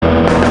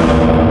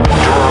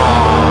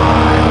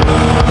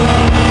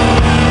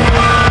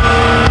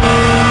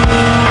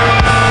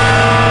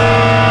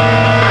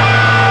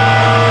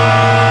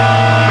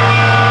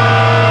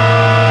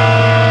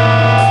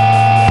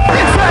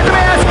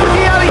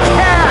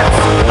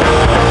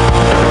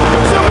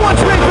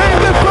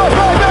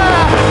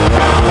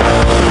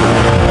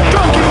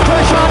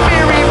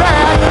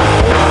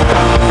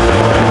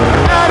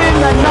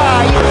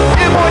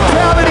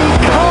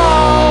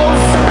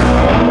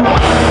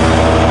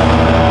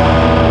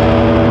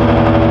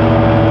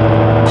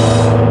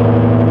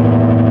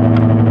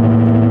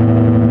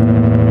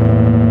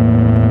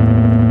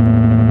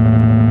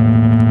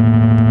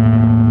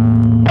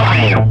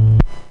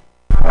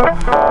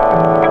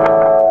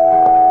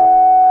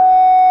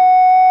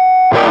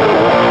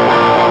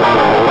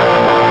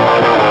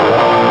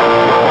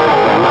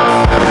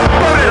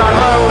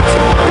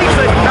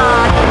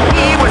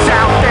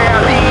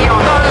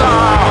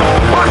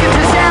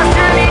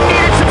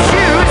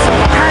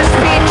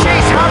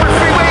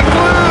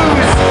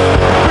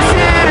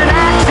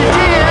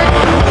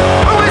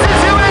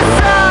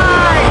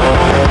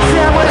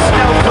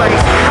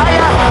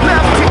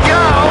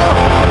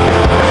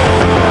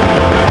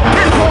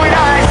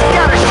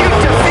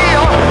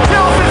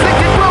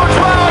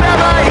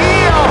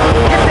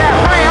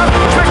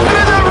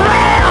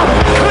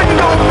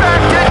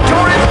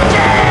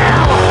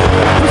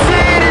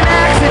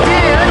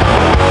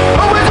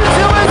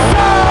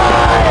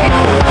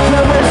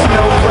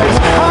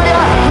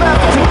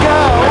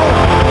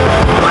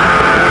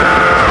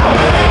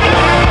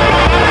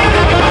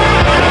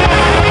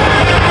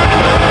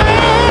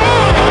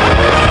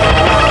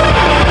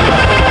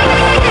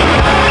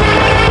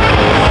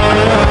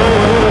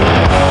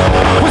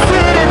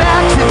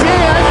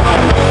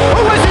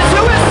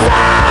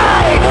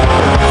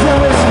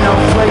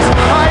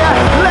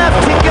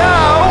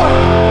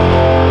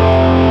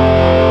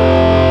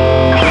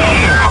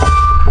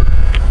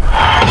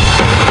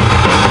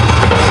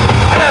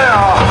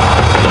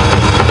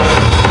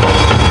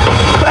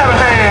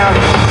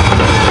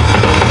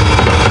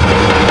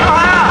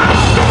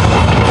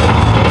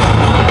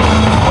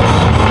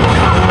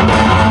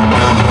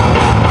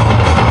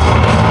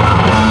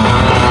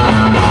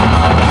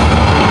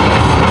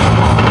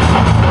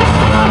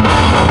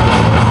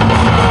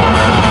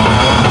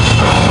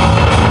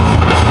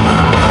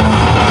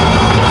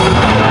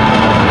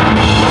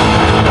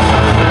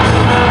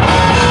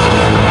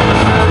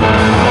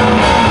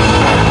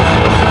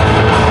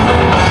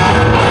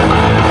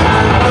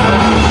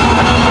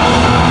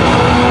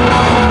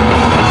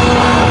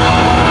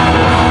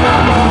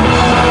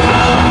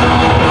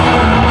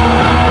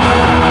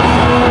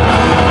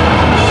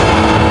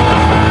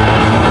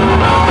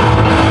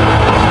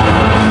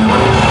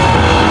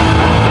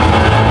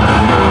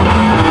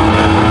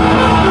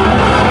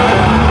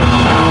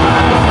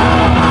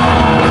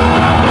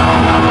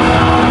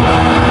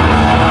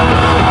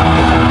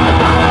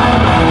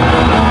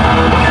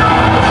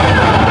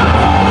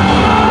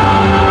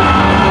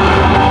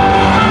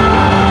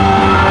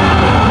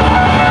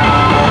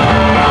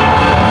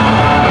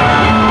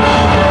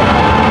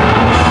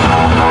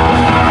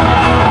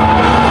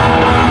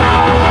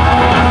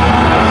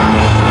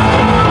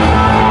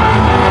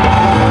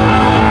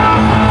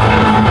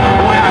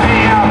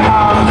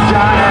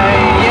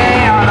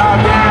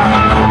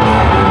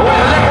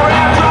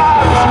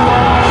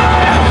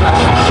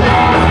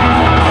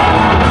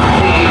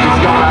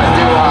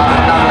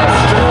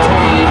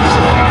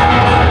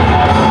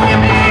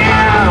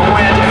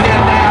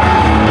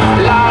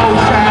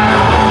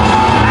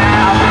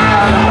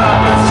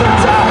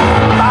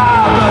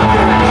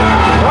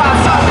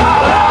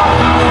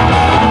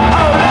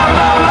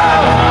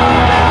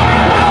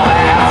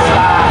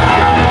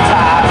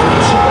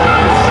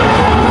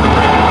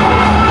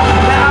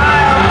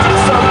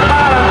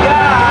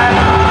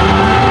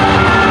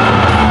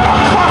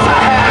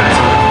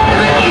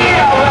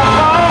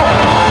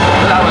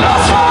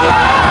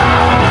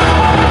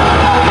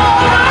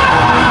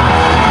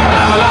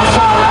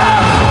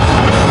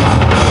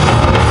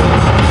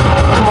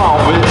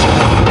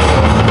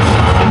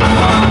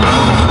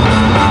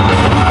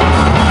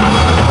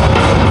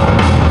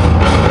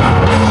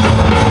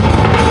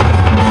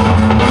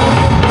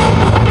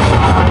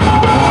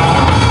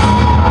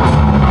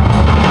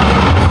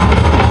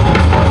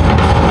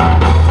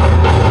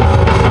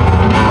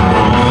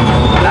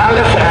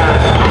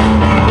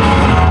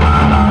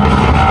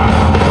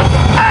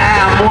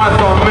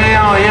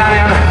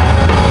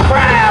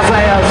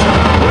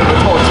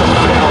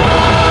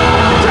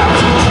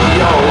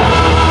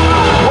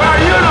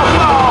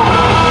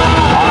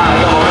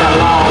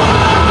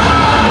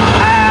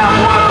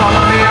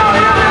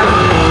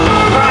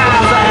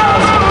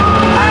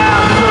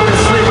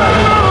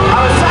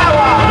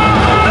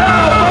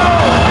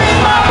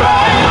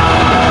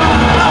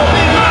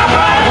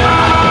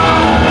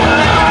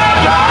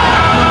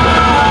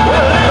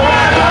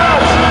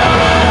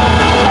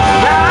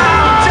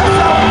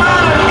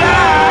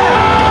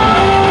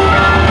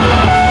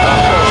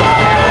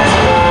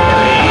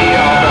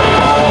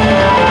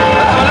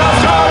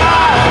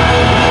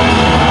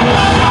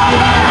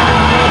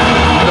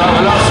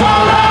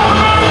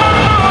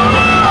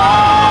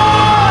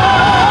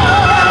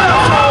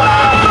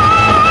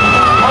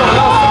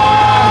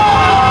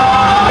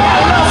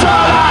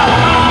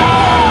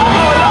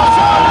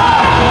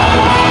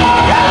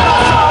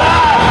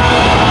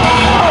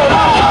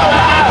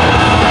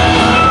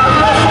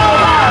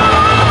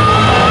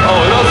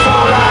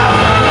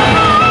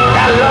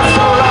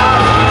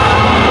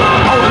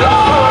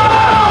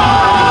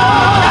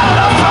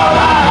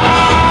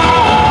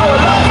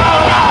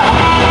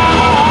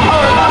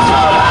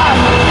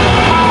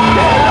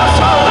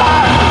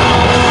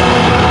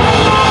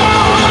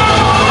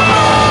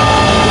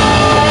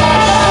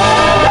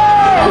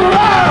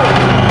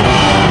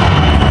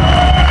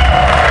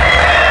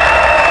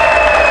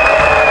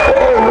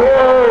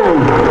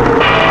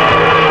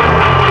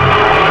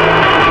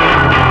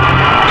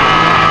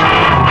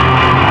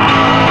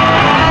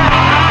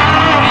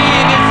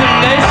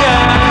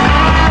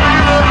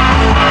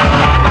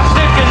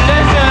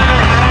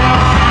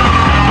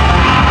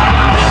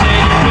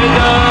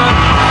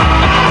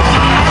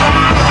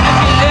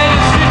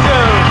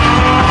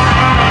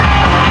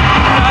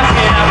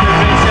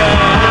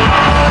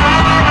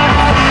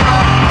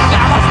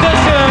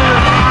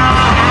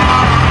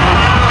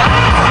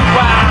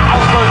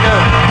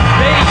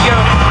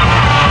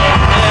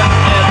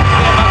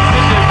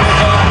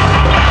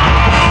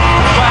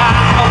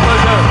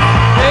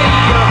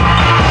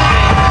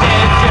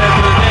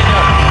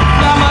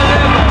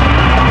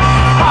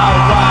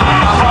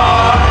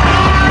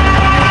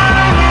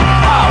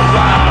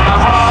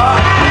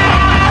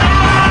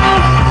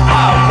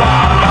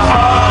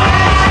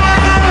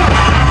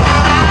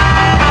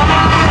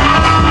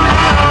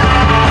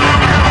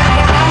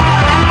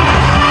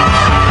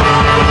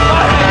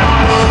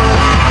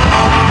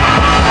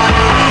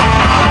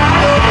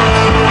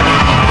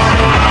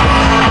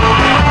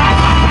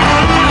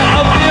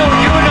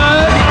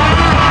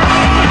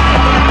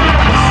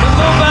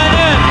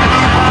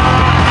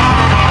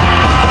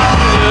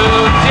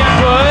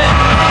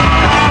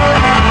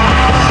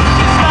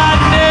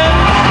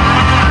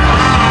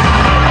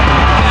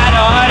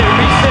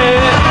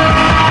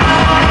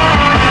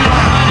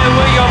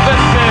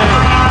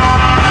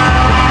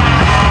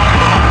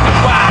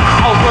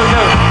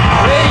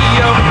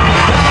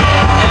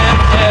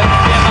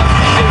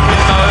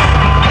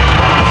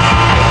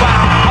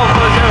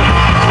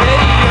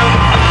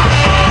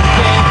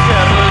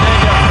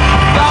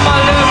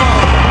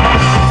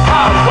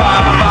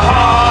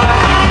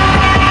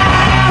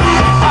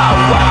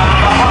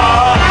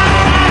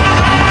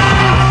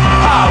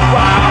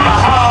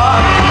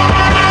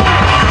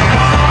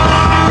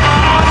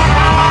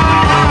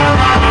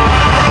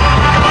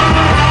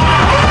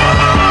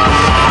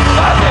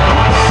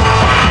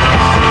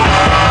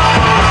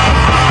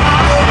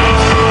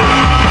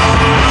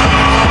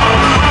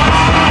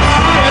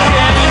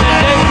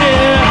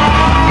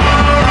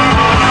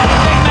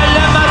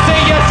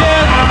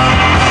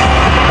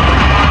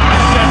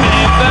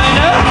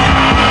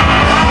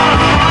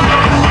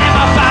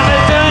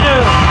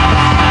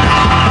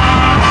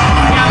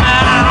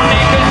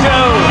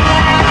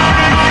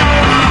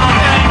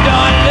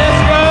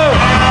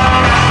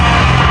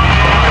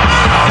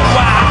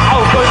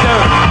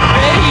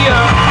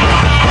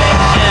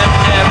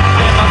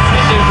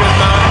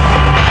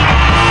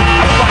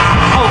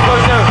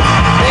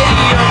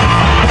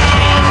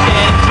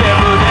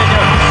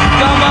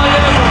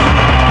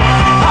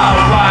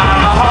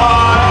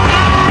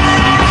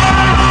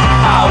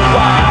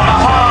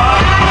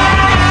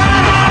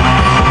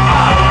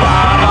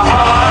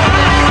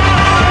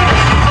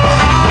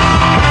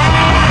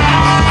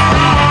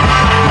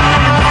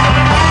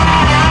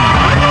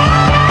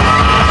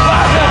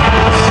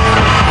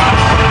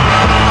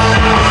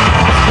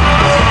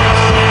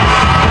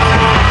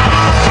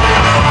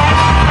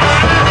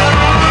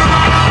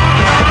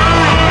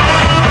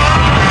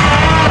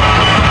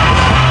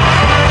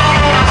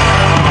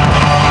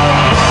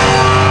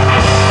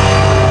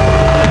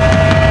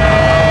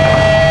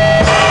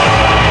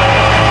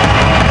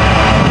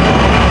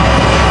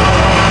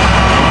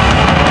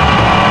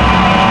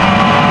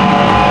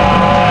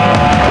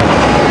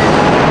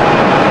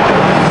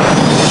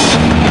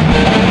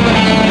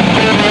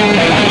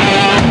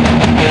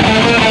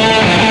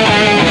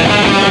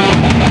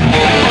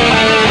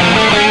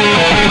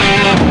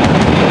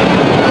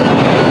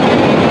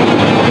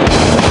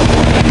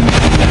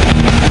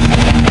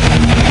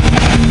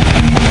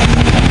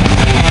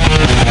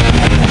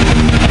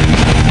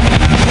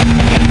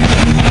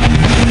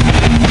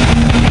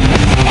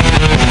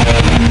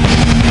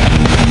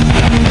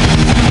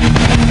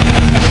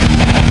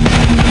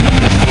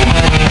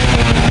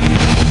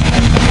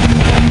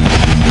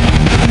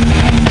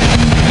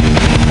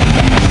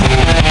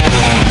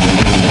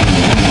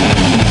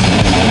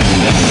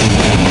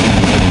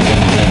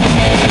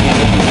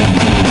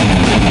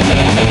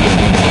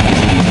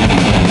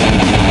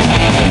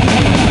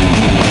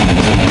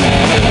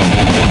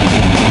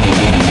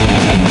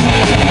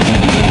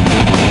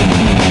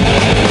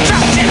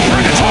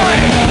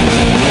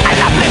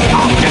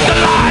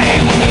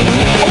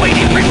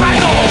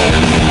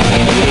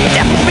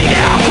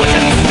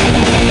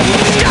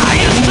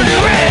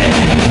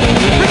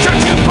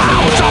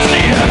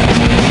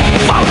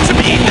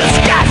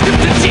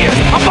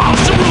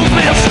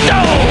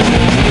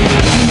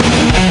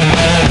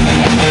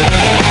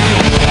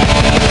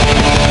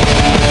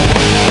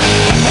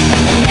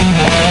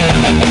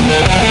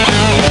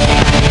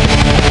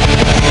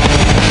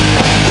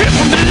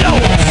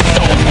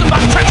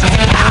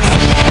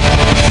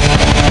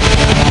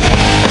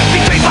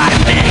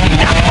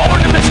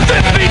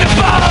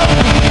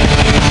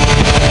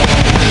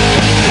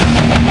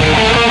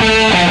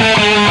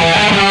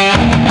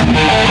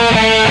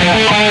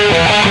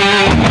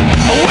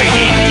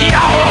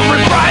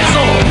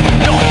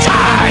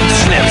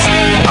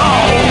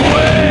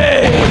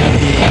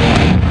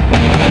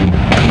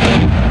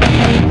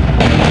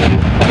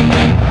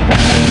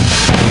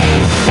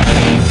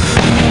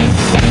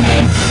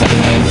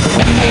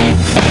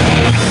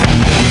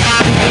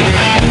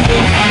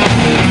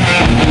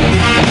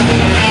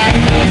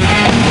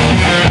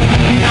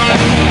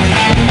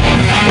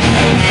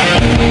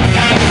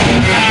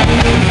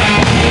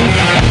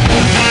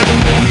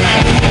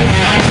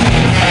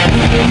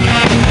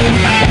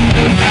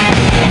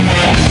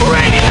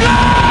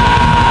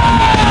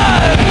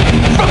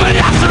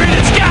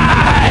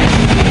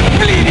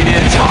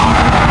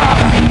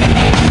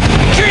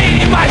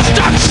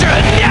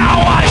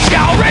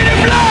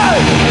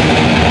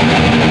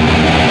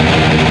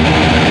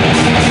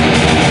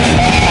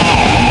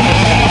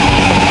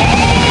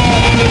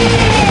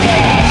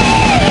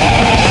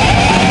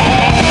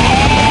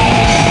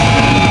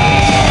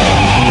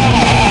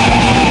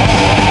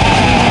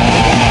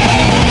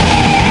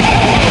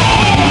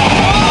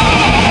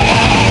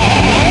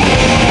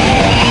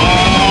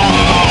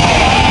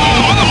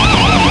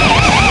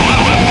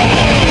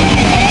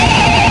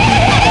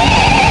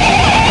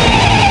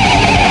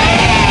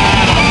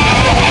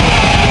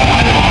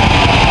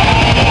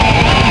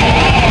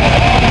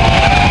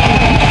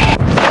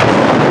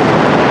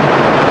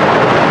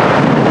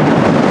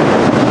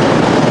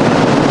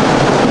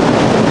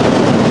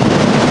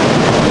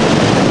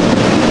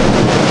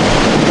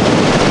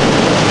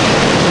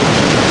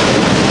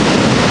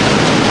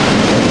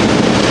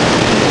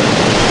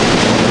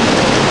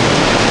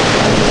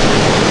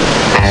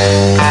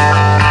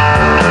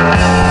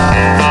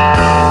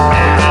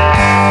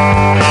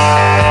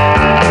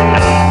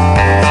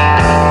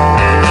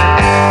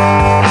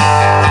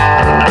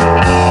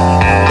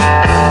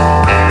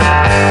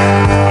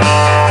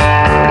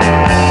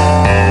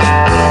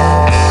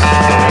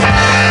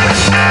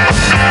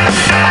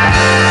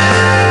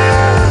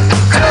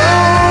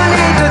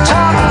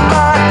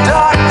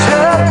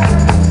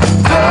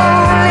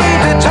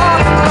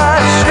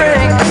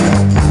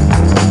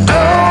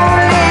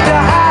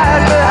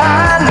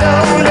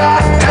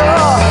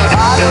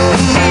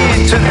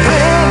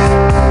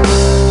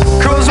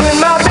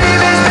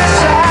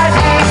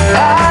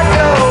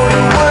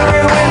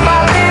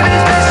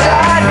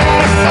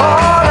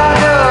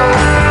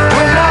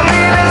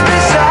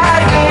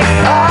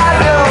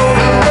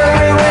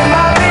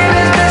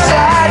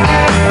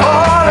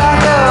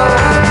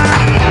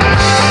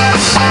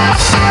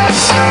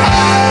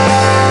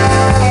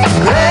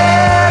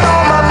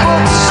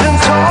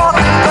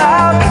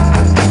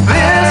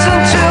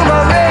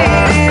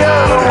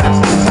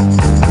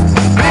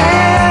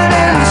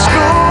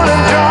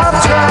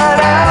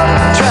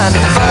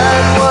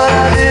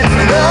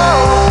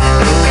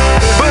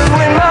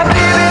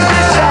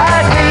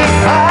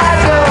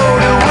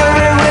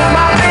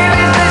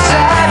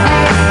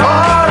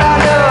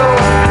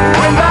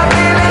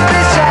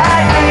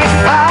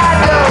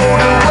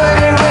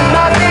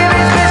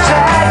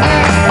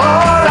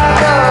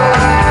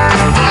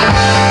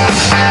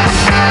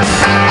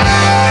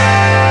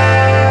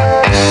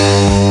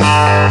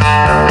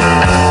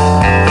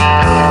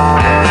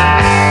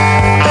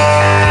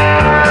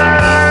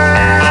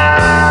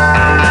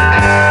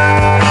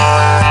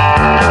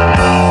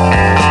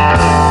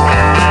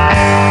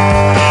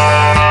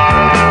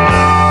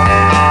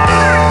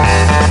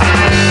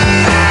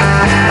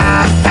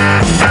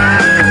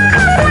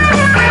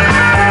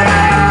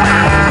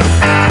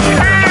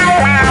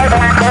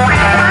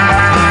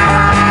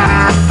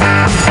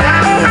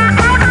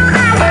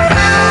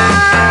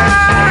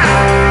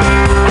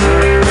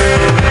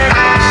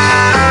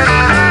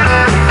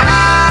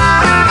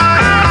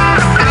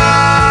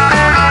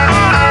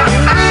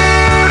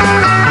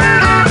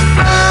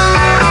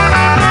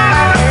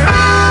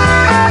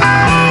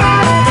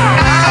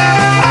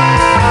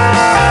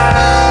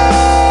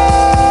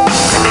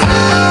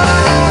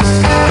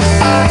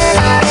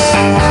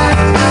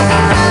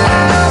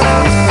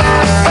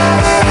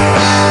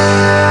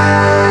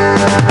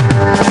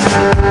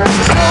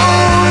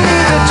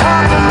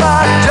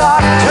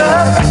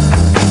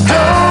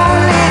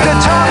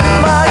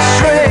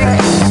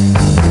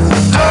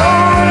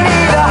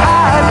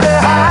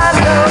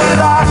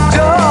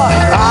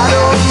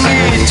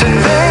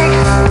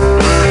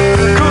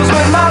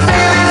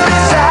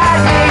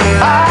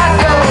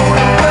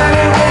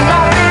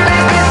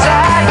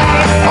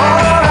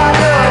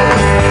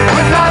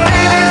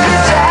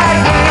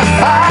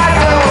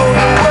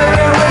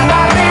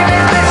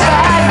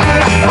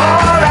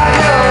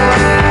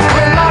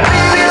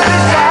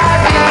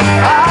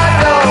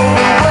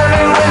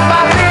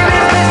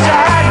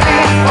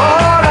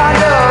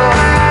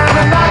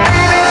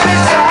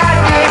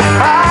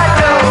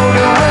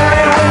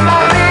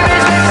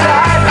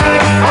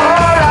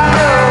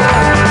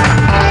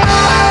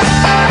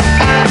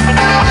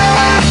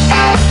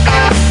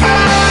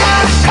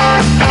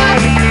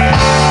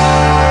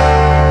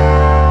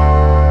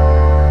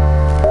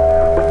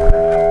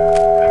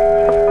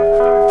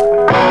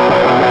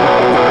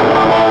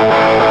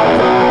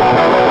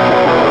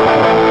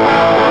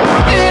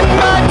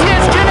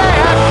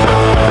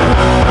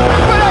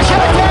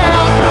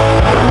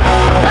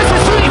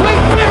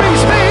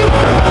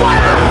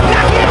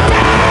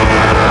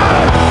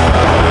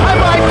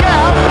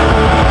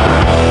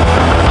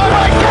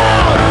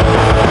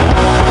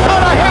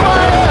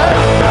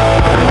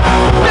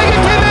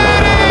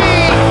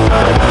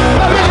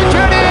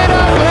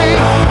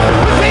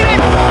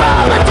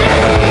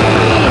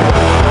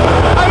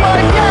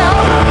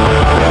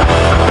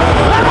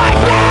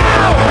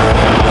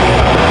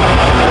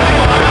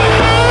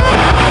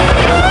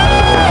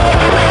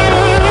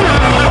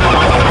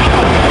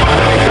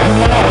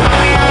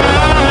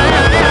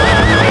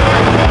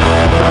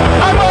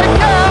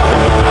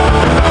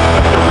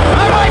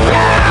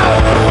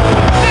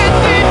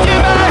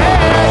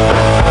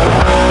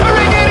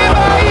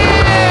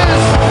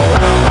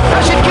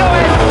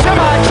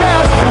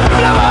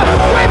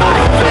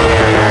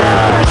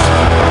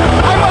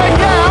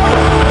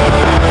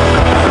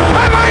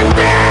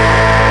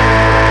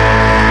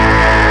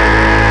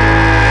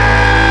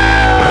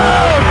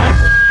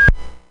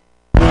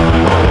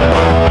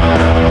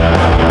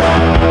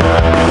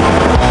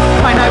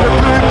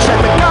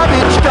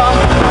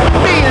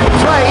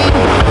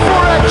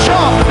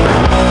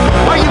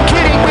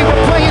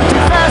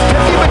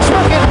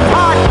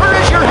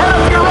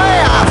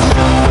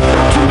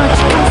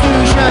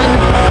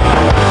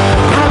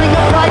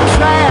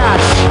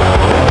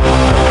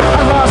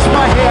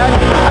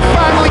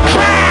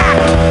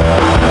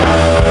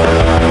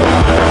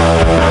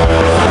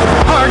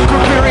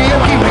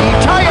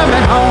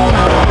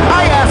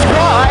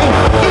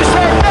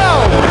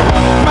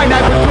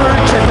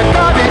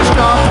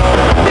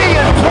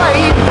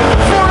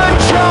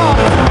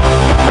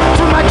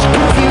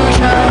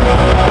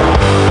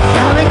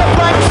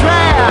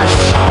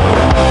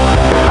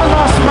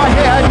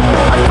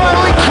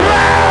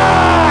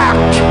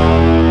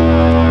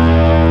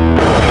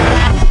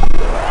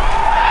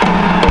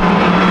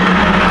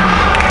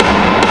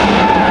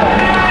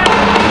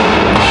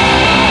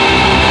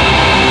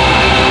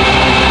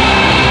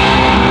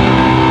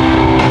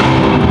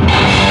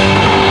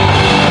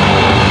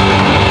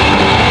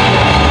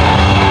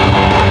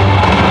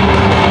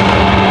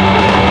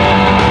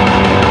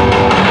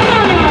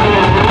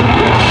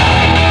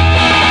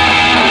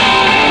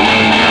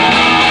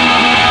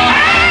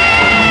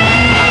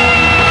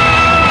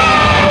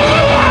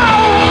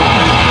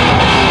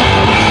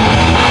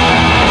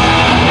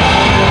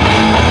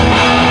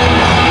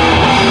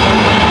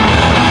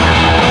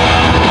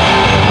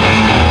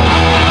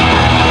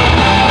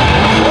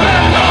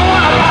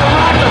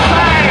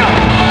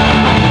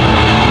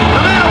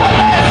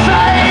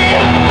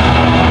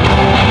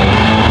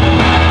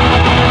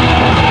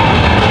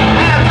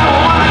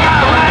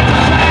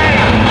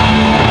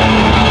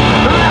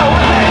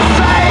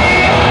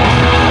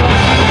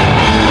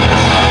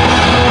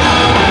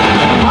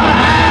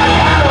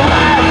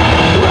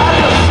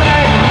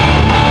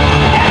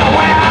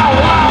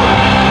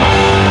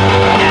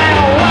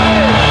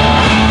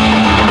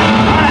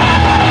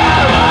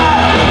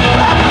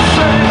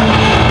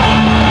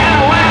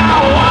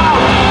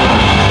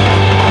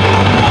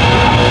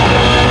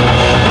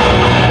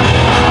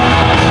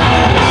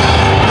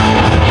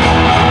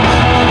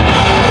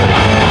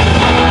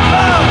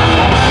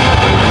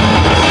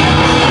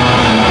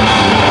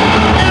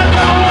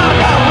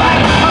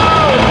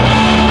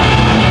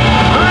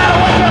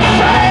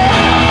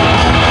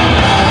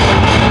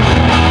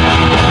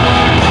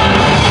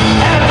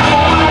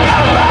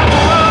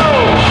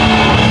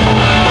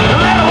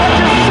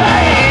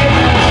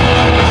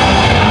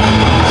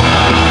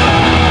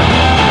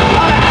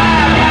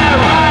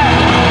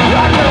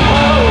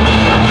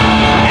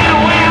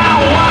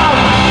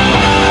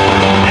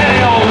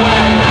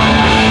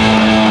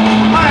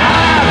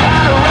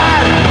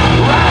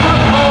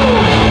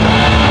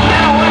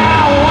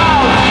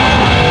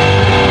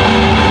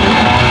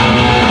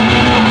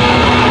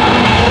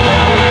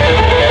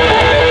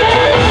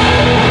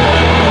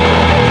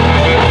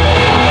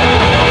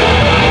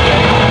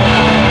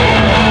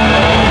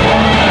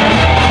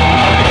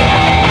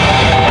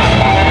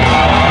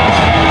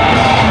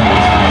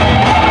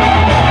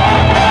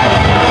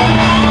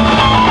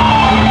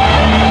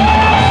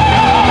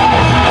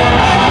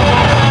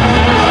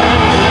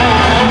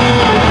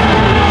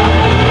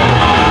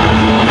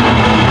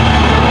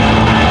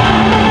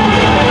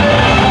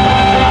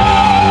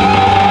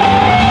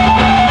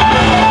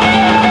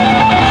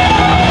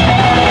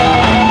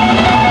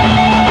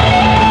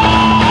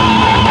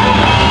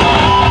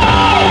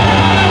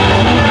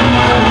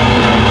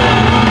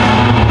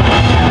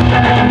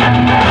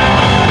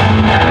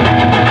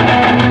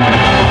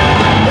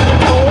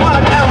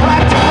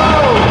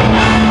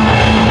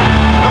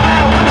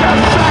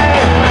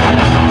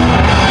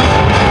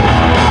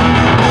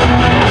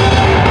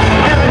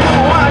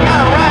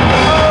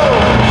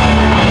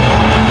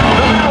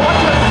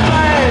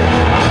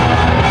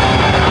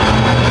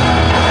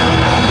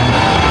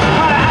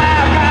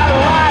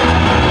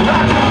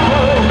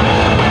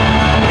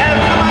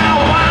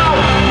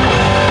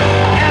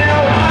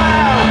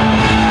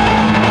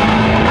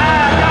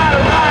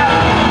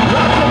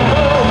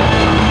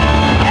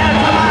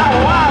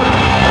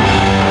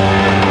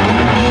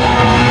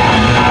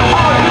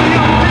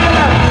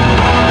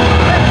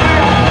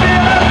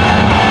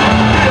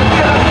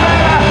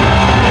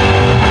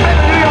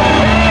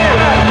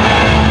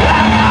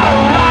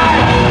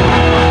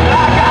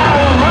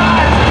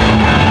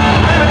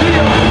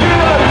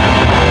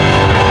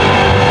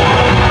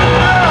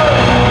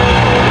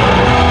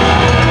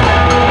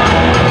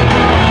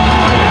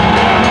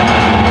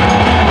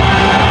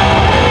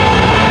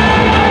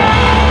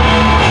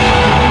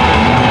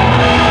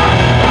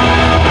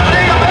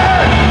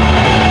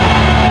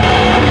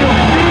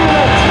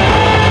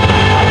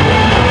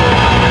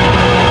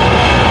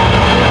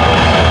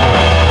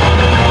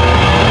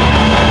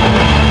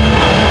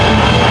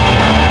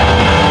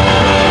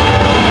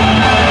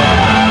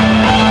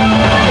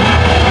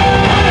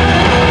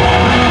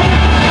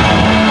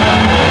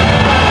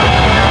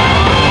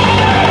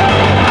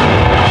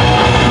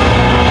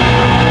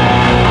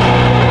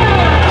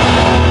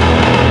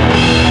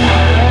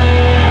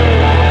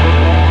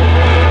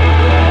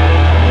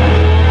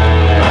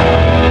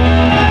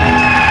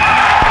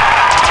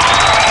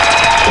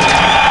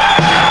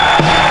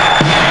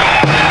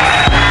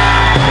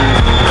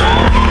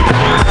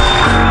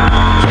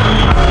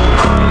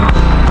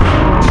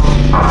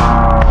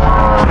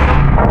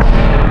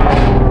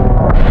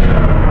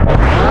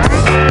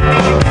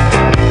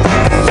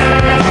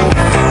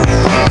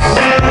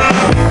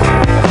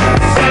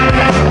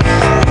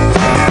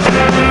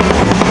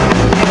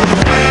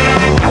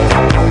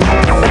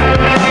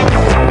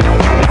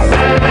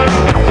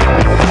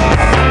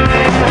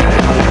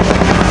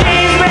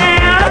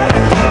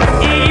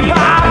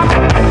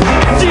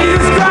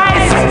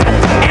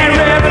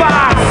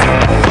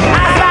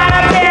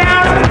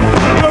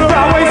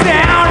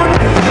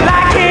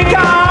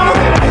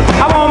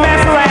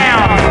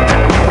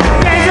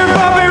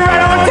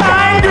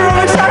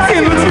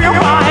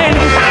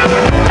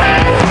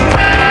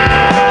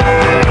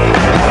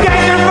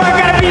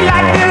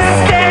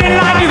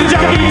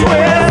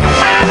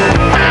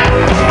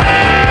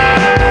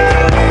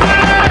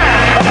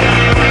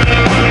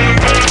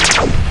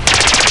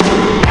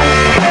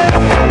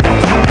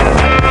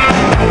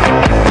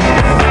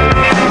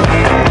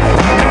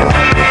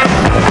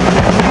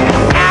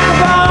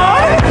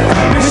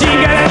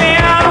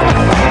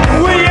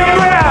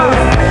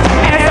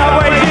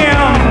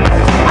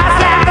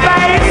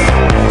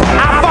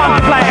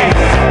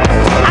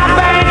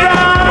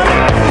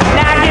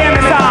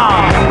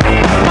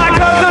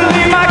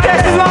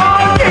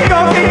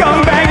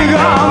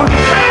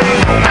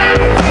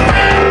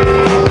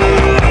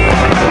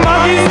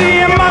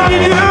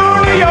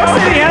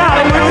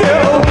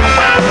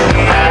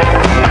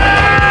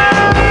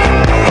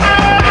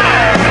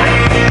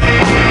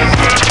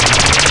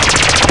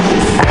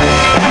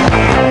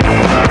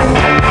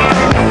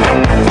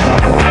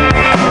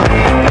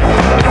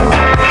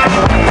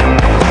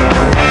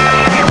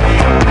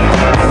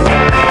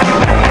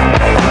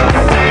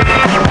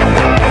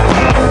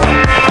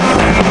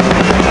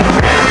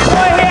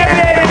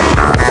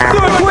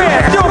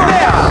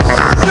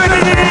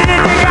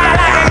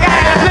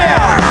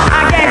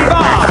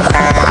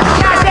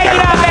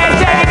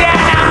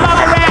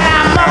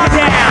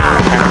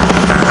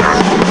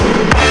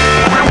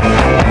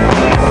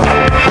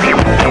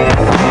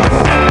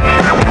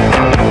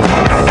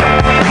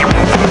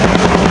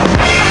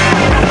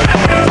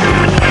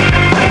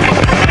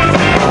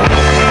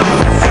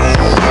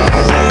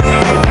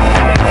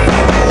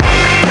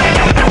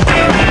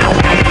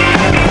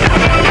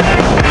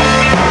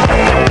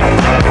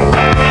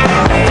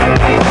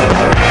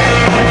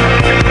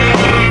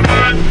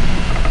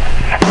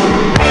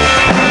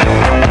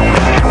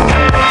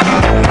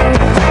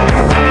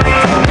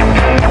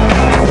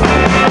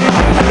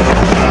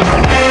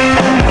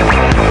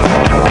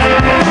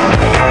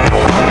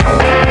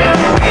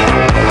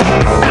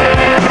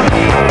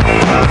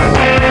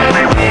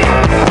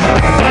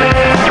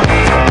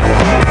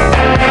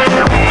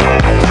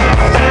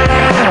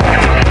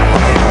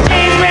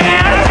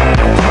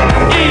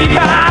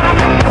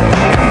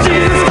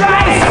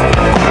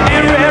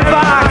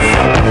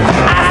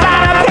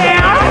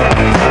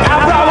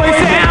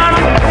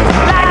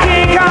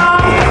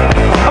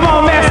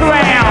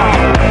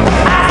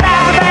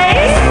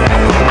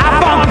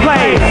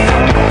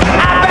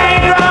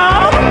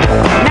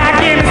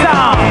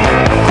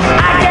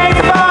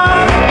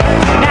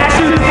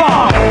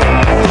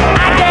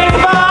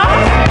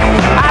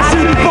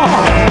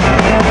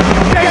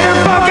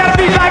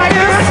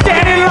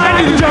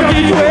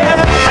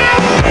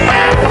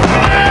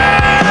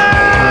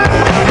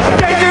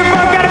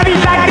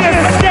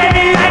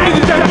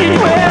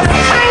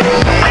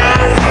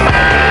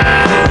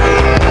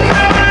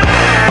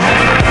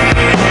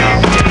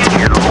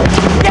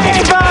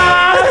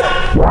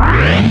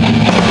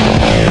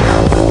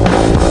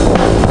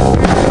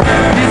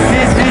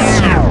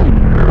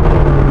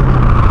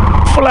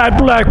Fat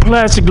Black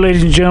Plastic,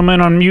 ladies and gentlemen,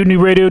 on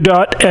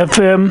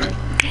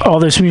MutinyRadio.fm. All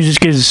this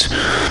music is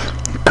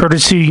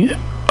courtesy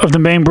of the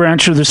main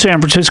branch of the San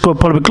Francisco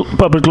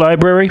Public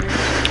Library,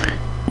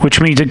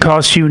 which means it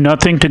costs you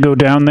nothing to go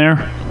down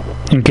there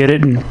and get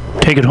it and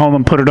take it home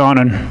and put it on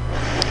and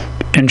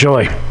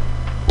enjoy.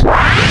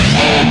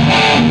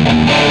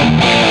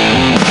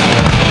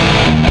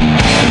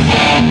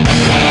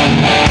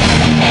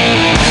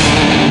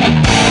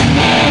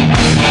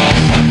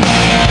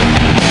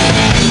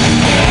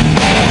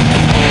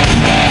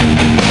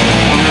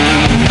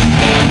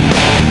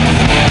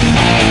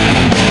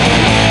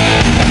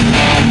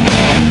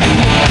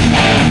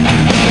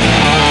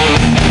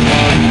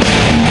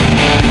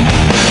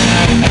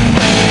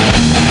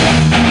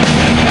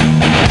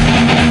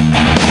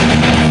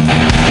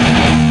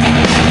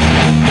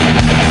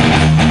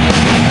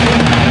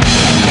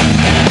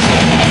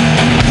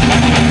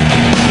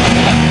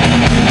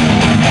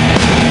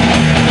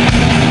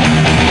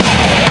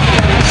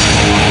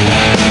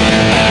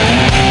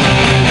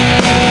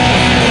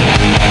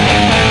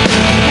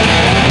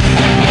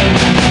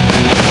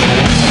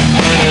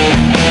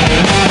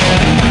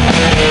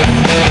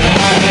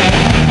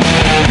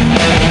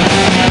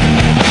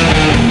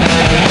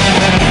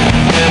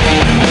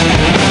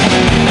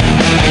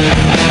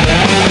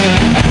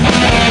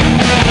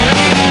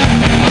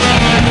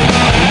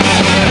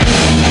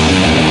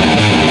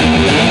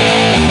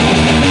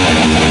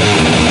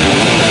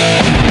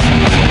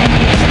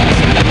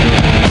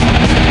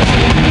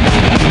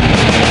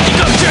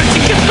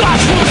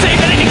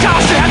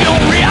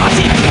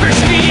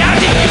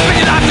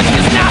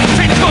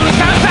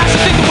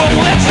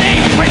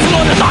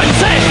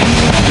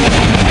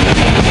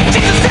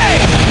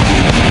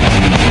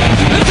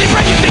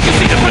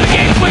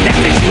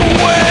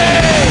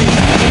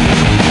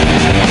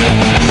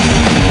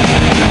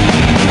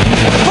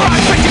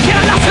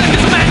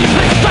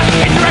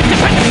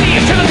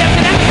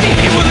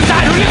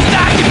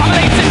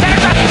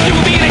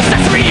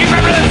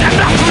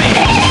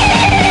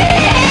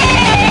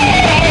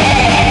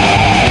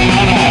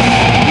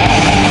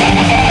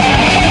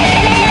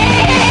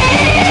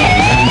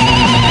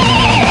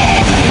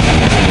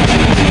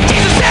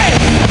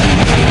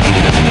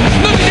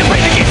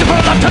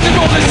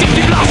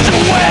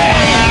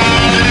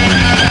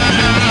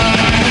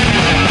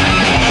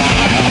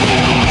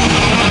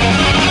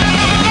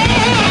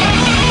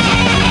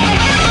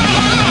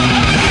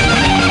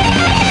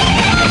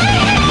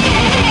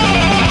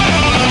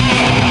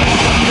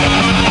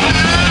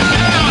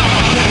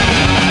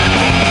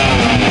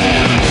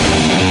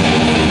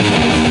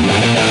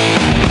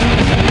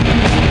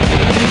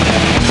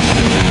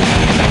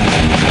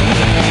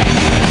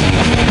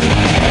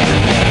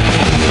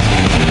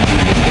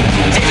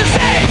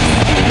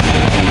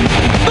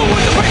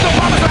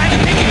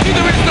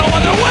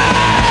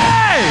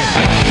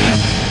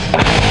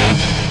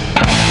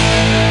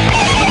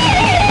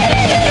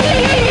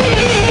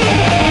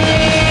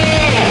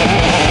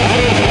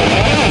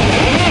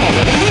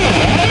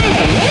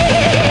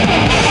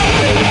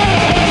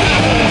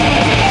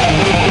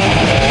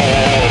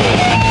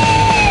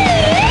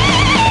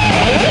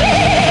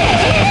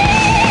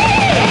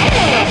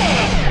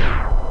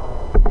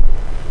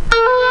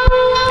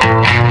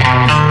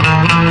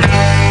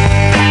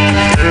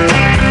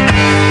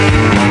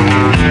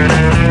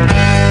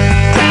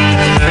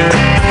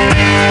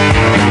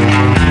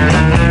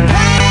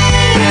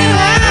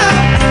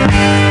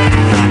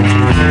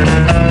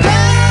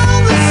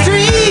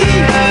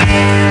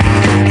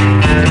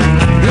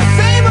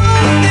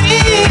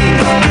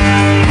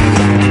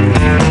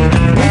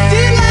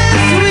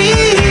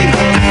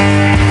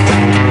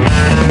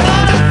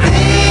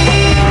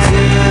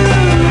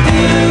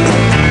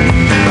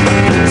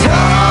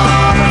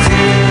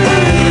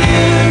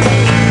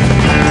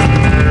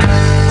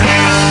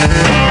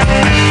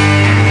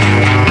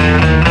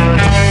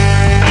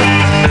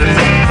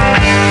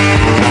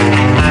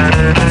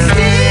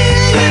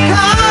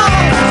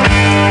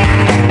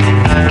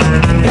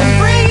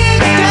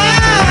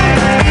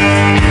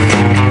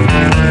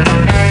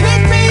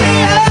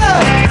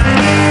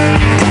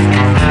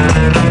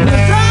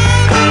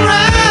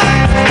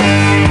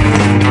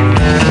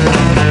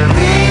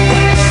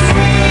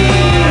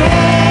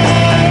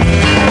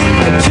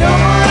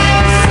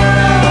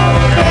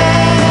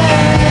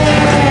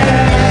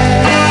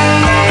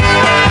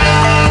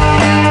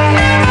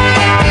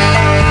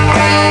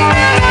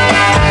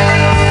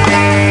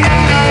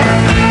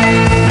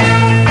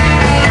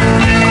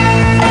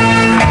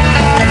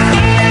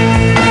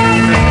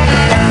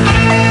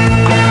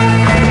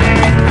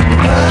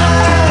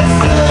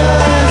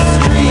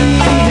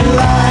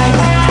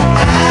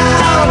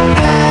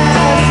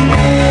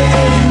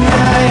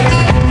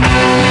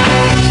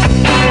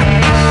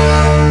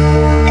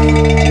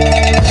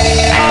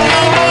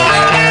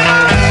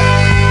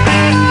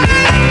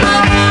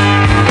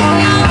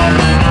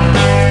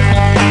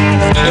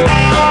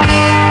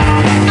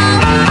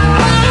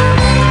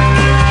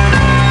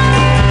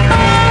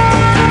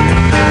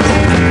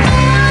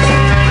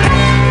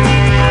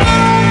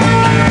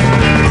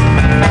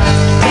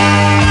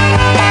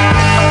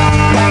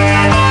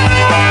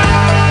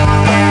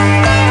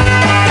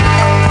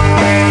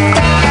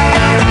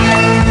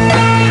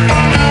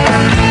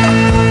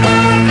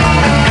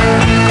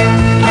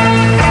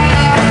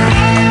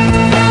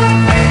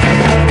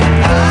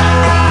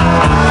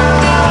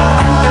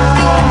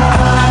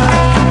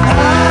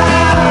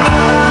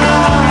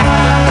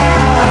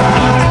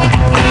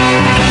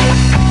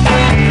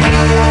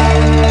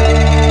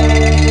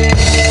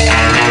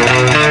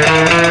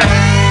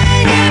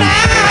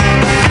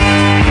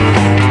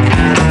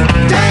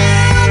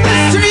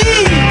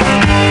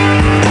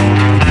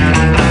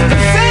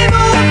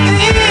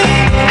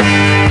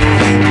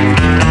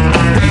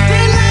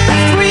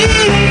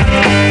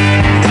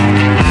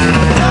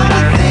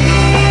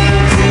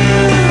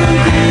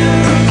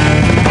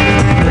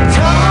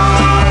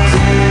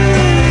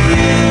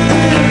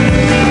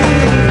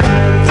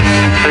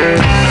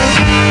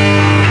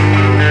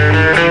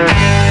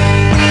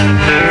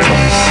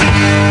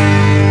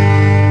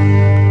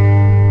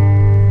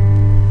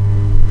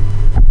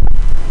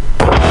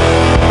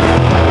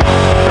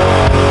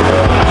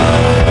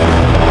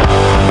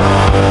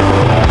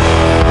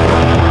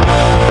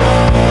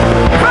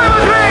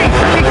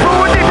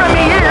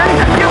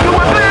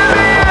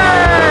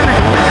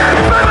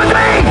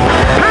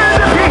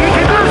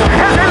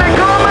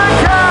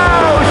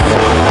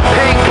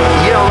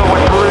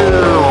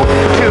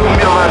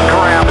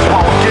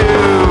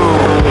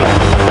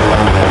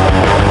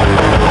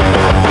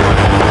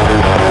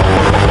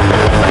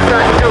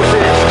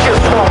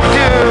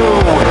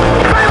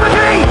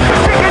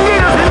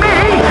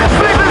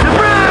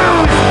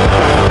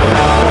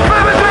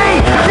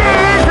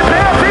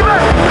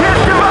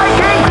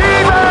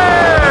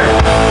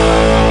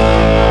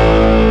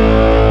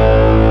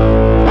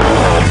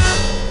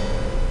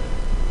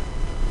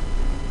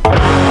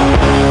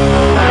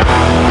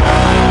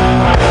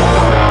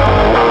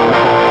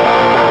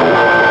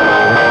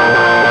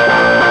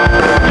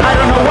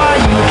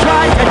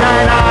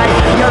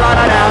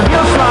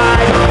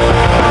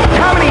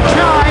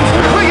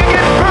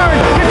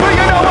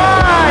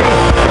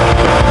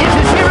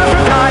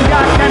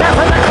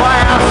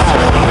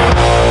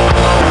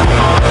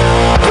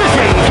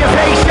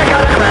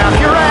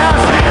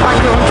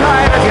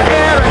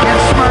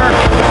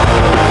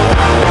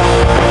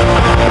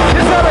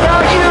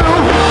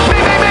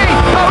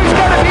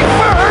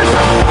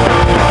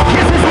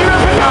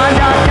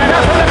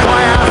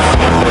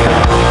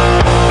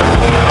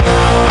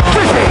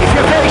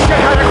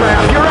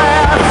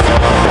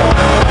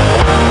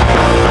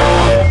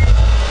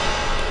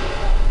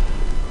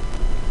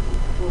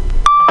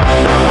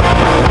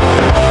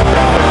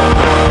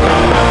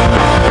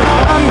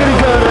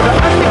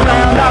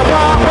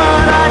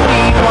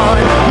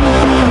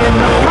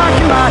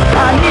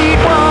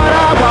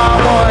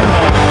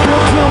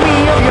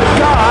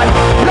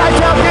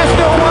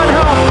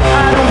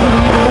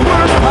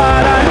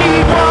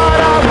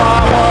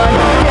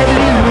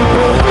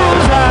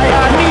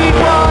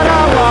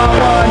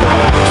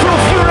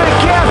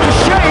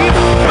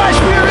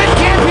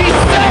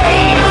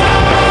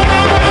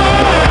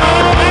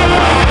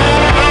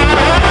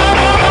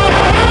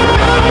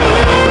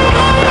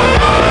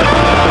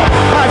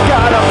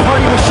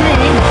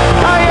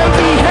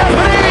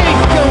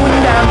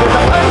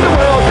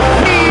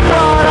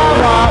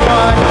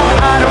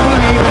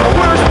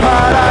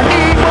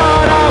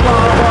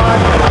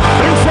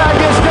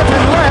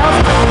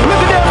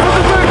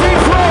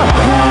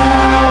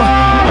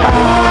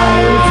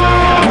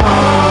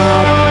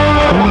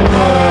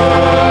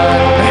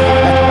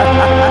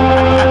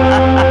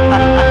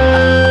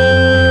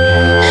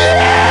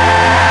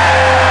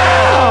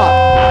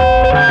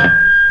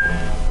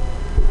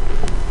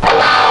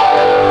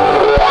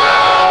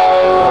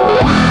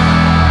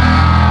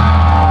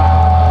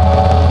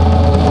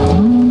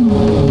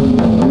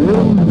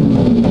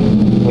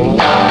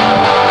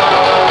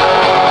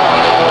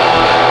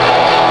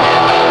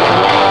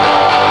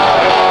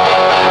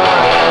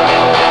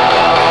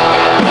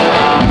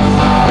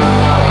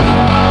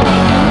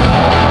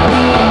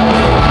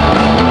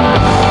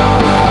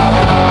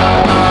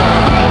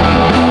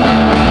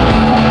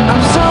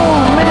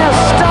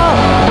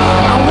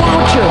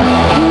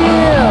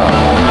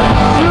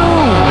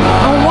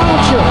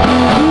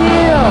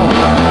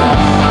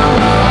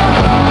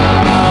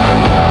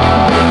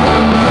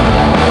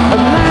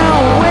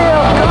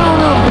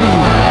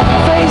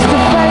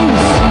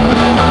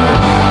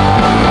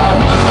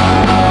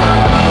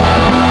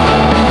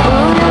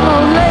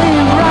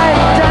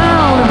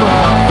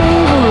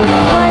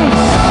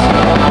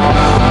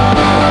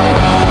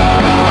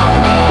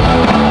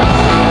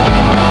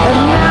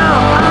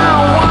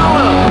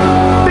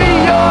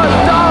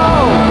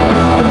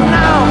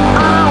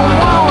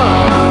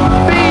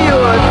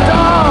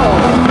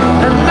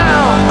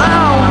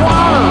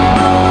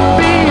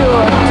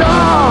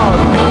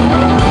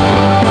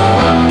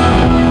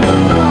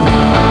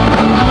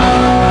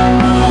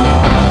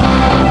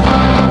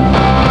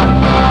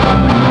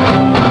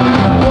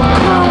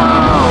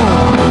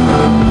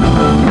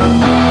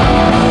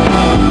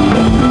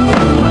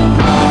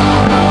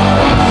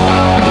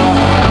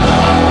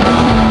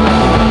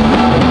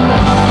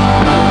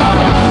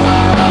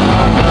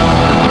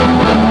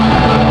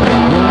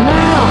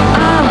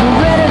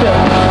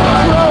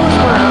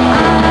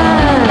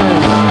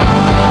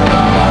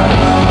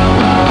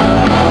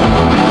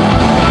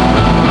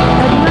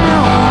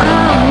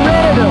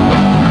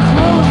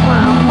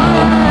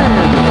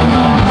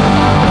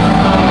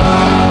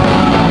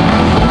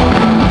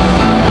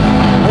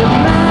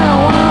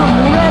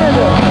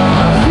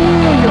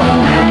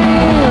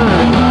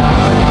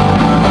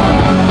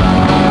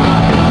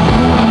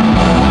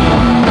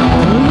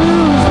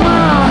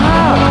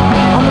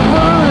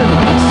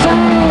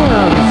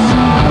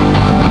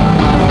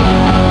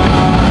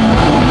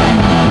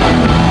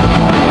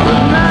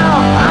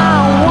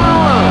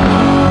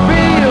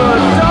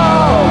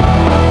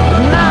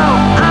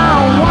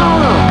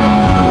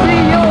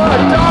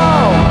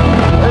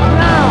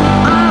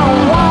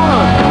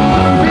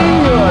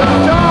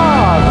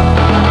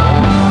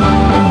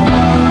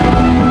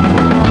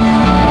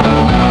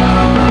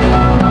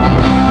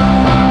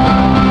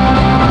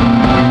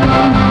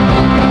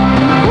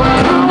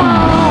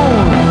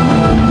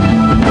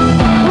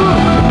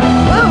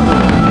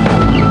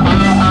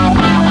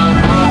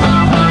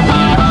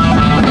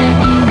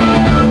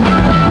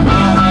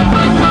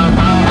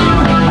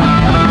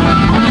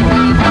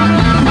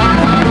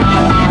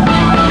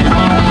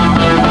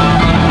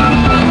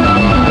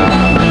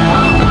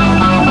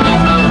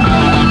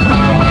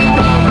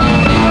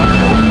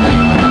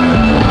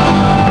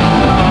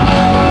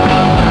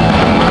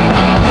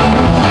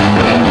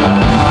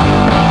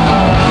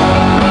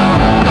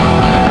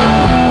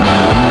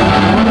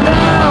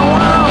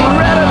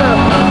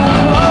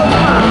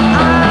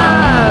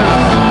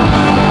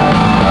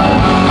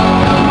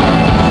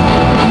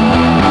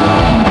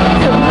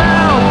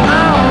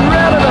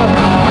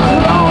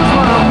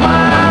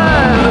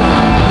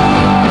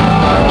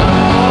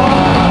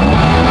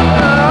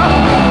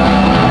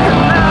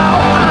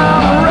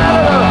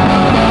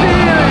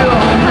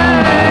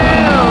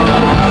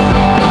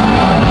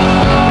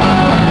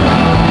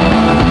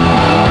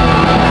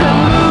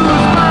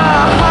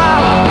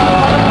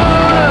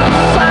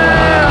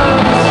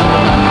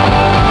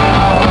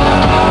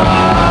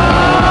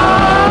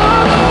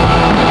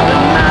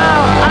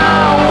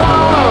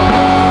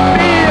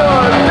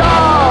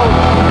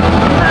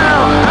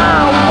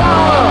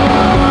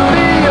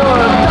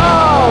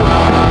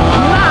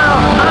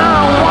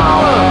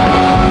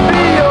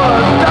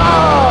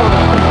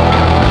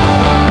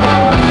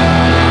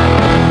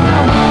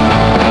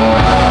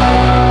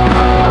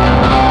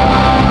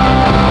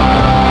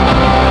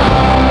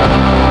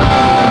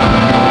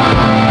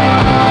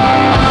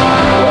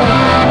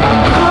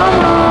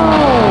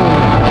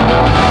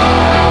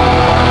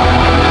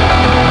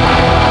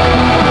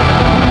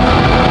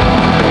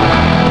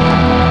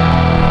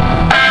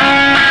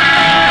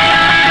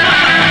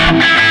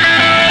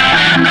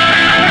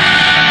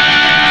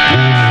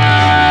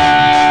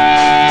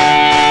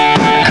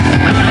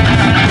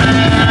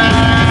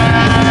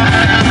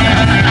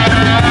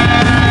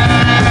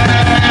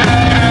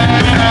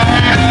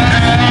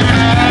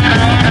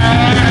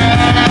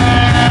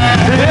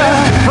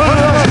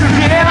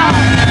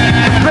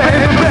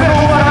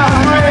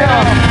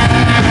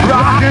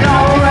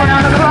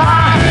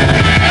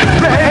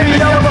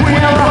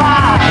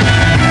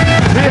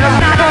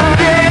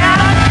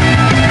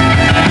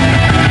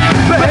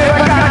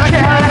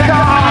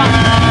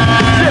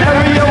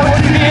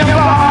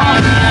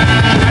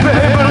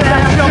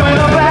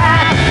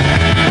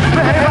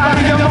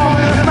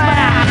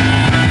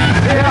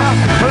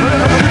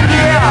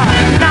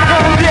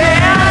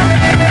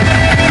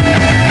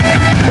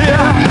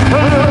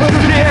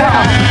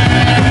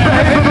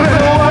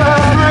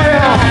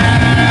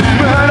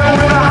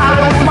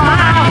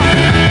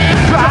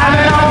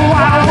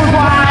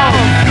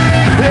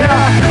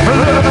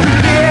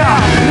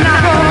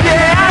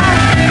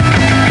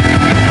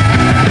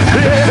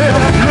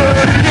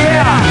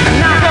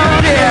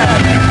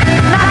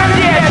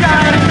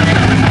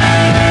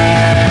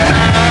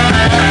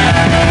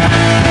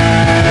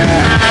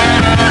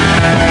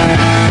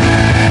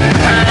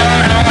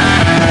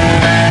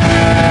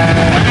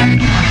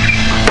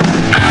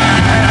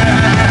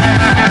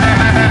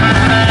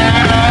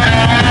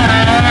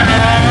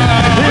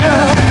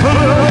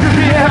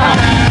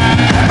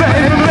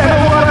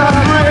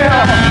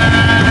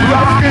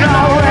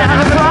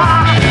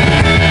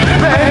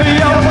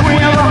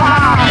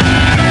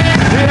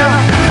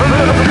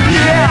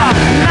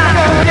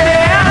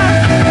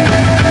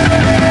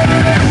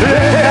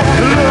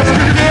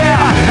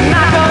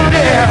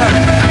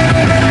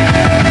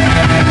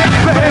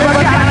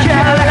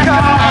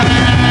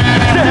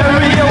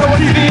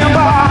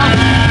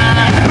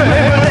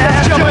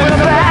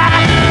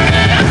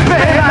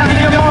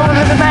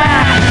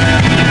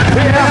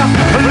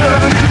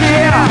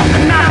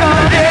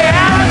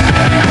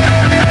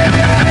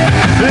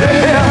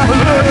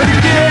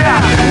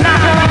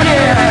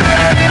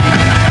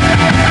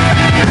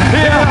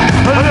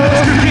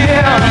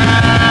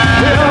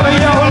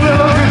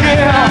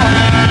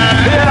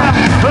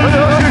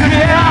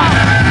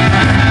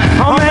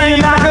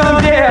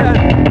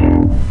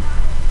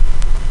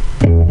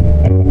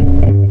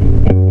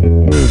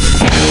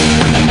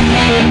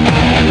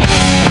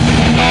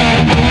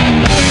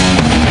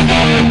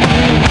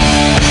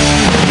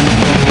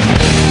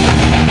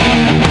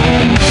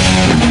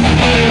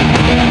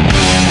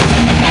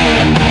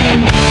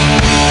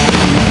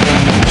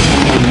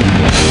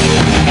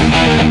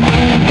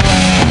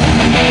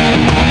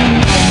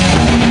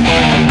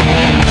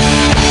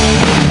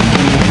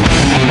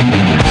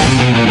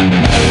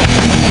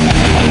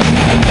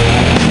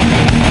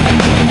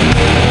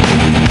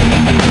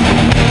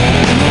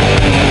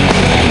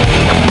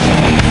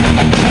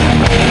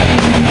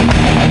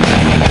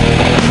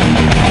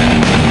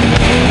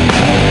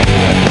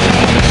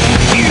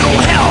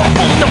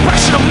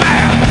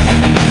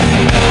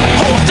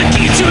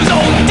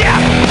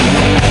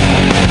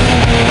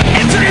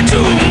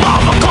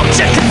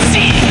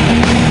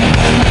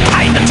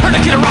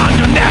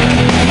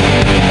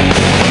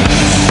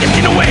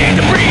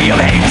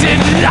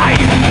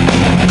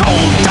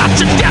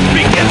 death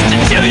begins to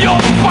chill your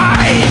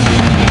spine.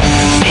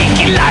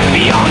 Seeking life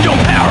beyond your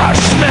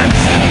perishment,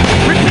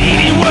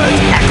 repeating words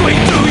echoing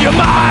through your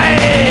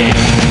mind.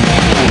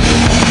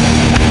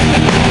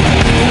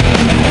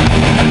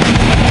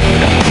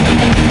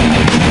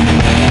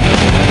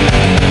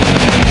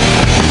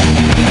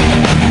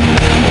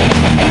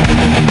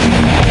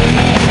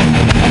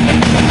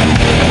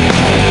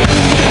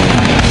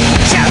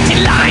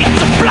 Chanting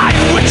lines of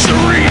blind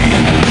witchery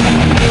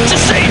to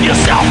save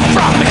yourself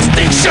from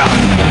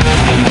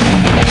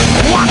extinction.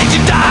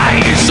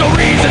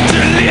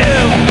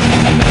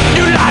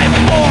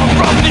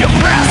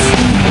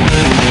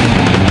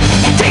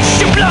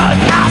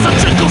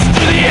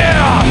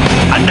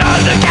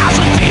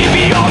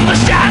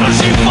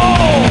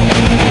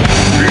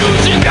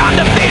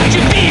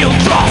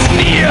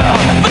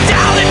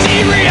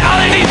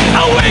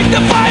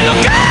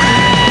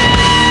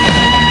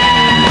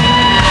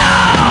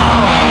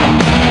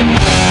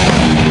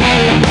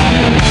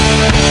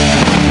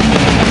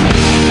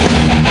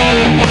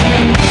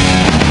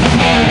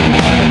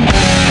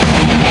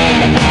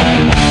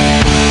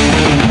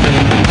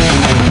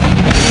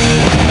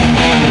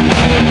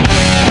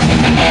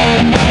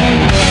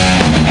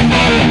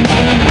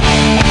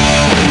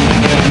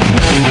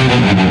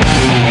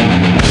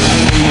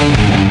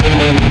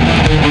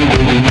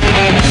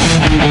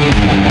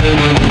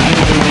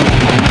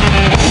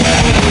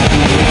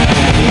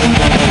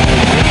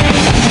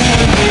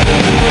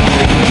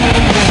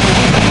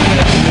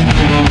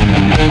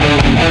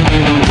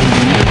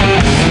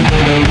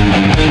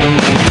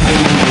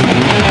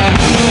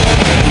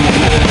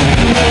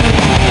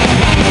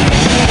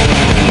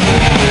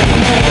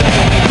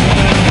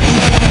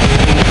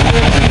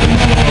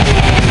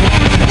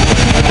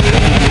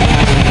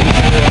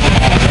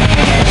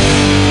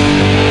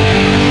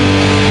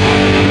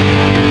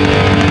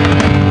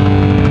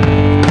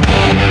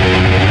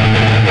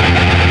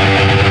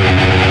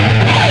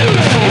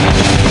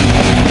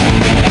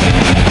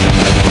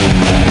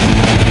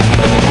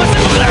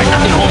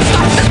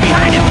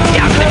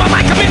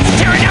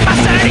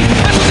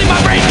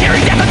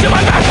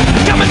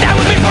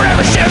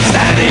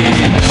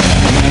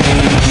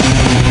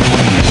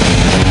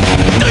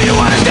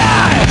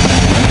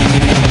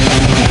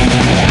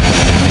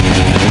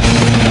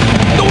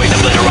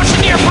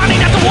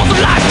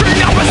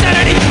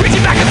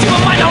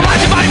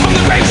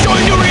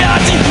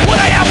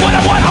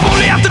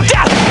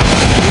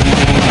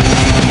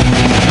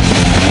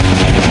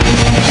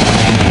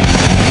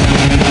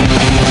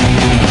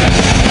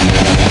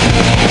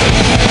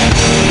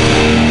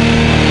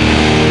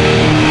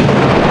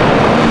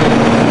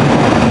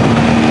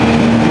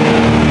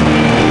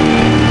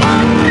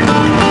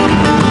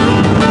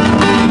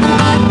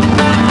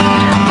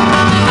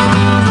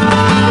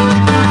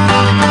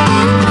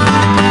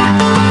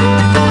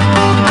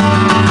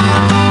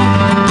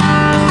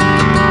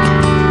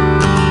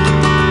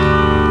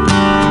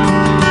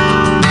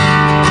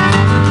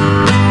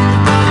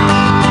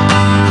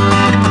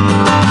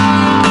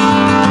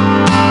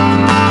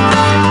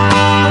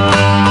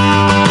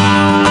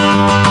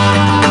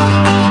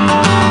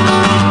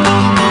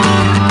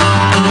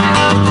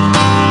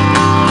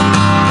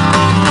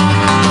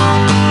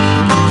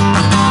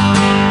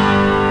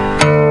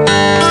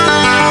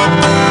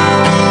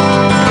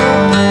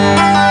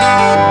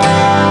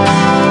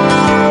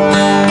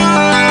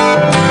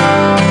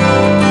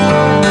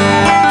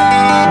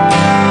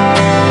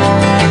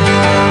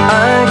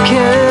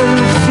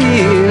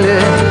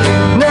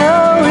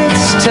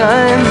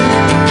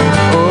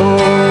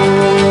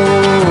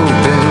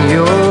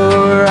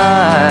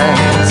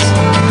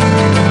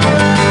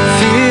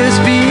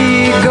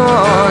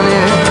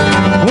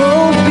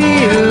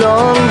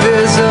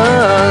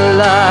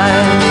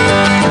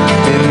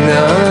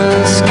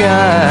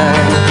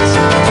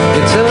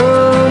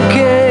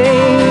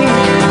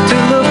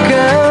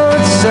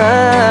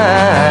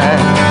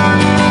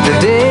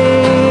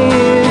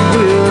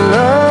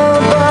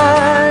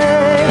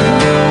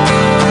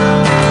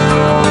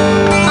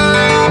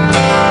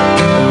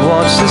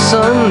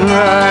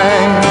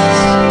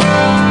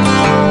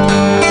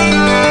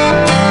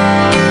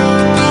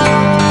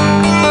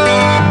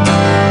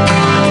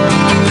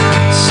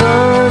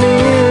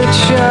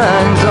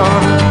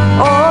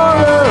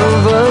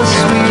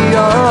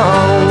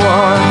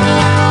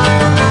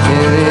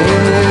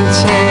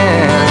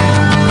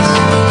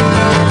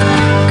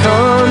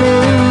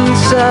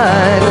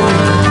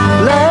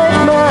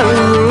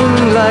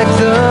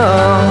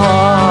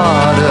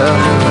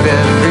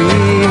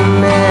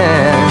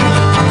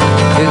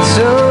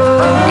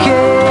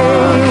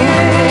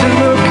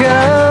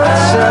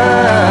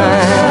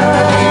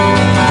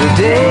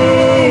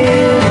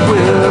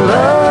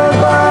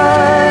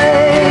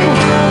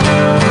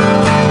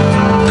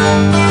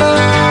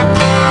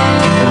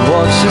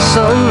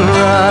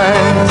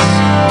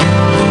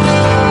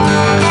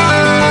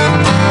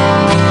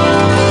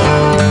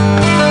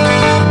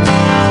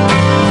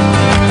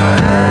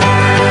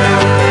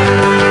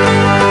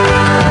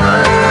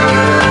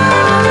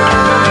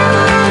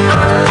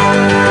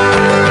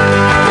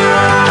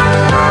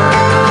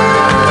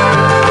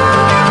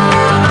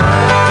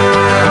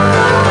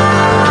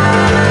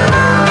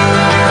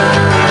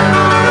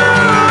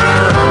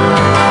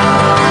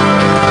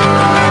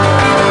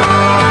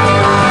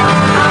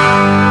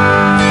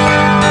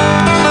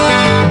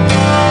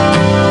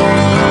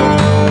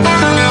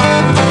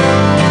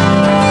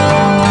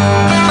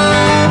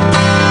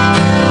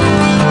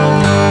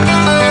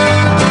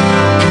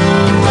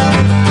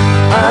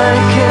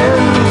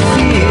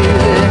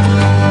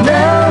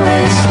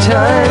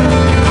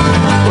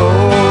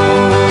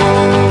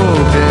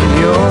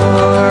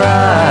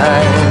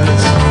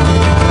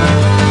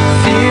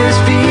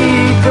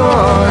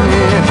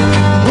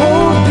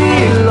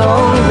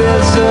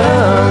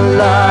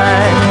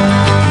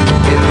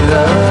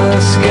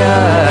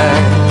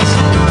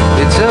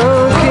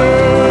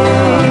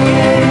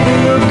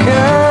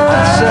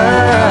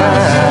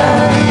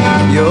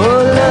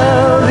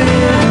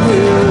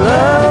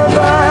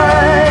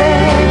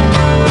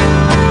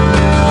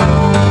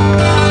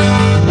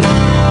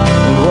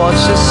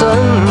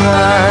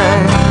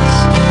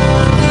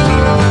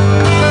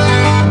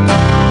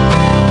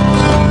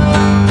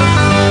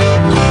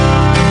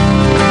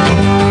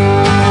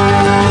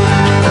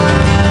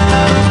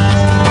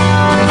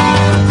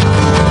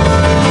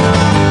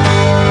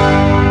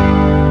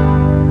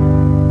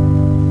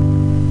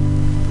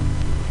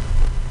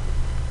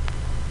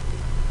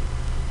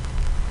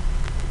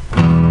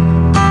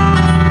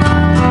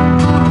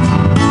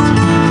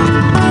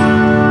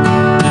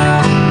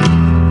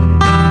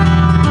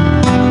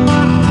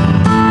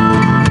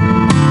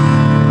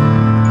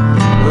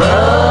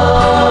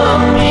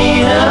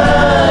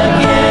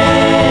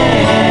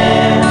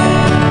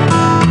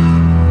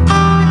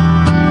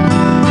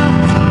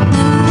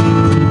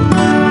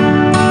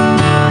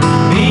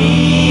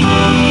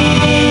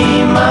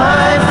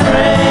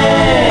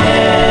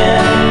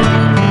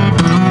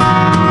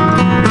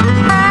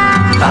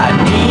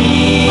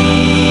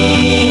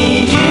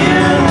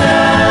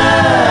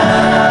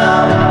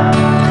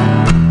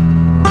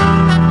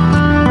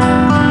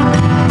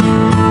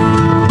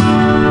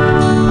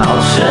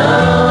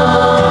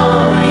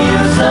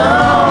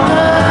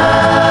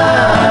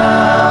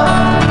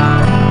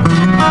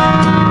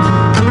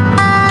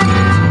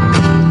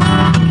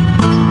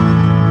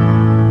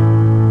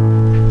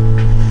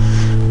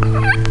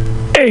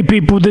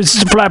 people. This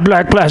is the Flat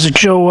Black Plastic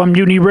Show on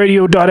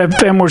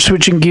MutinyRadio.fm. We're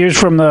switching gears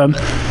from the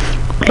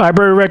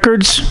library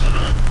records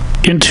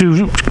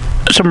into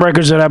some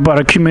records that I bought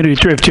at Community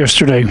Thrift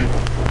yesterday.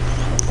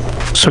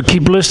 So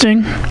keep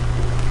listening,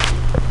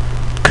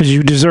 because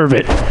you deserve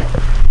it.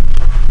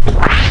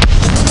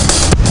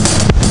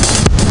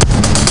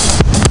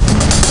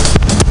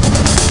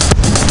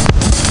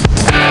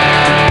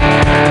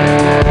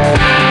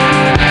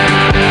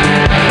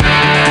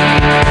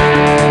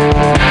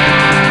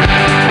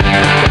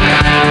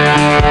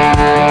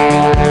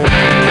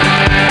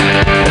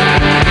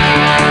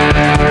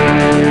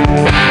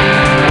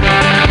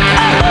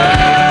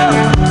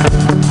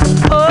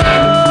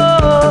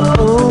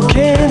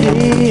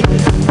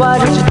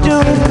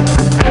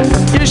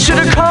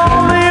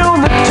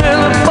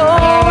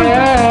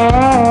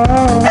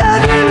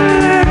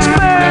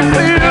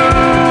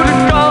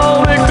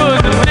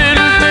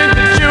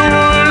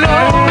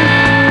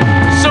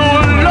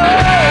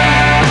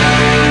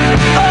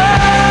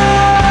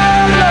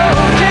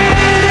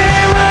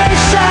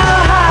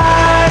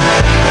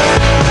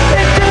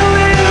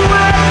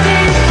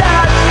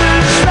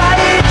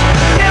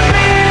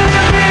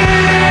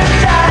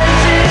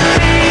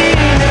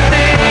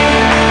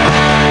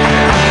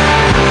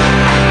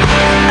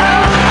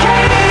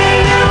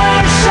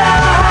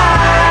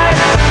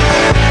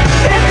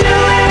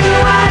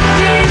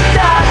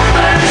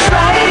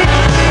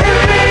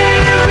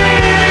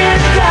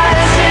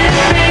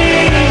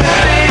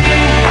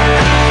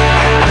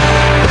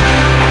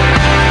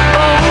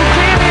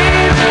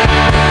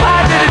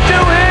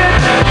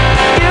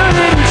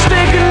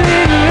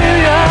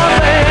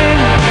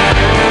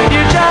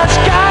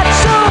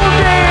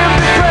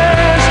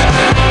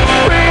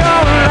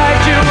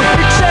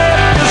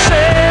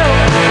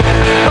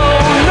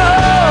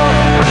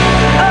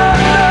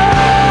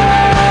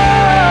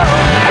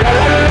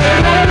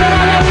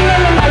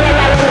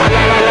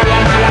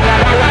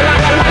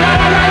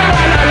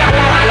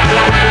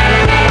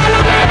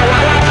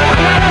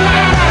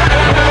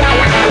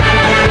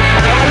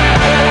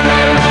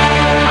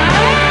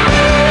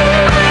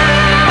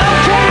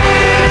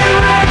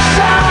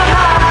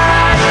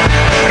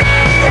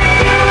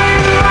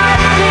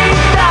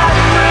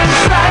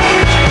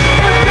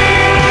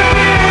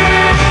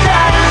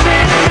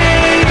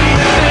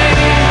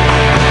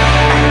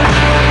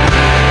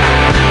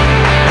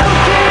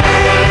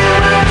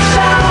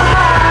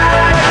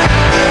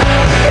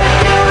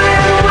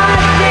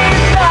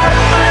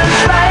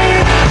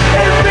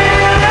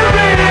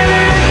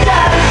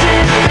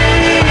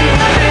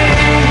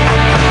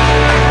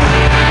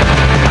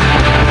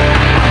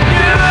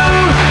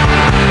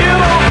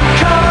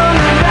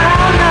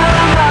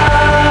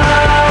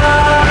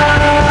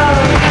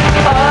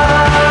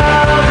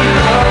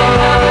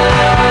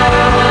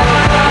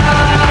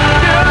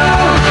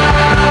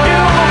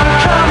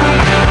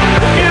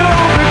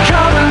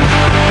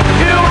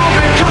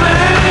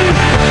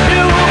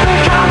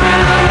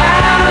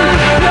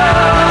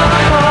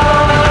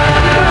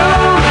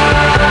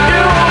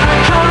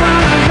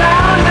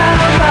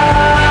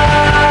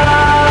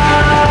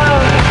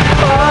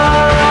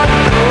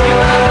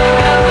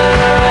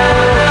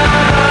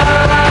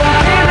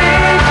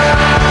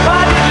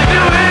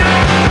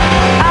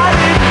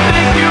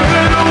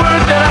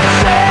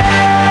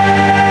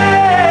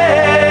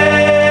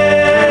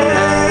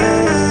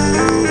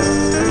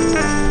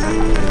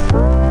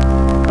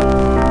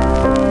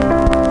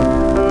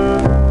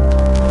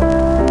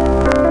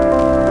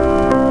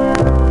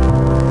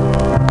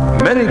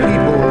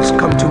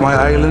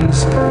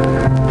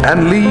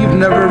 and leave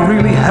never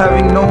really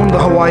having known the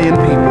Hawaiian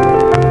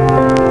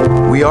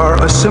people. We are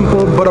a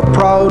simple but a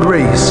proud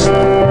race.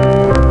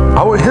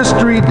 Our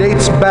history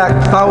dates back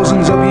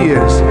thousands of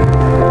years,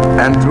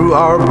 and through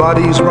our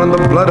bodies run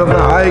the blood of the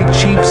high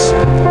chiefs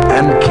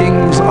and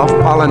kings of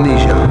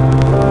Polynesia.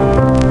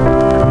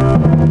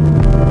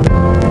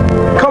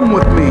 Come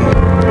with me,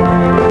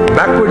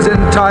 backwards in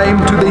time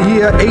to the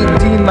year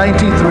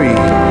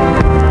 1893.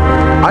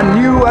 A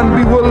new and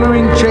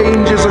bewildering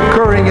change is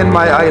occurring in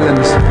my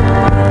islands.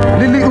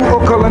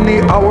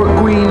 Liliuokalani, our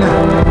queen,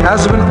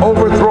 has been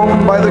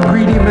overthrown by the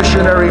greedy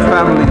missionary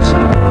families,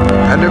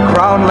 and her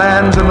crown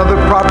lands and other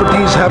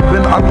properties have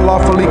been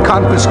unlawfully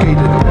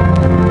confiscated.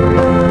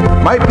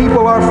 My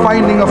people are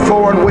finding a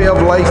foreign way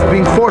of life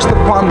being forced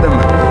upon them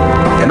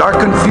and are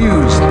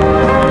confused.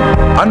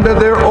 Under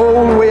their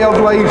old way of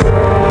life,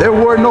 there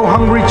were no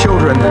hungry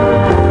children,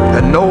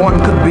 and no one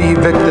could be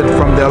evicted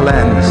from their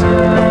lands.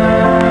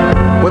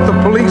 With the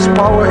police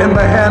power in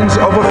the hands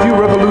of a few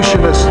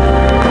revolutionists,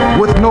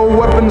 with no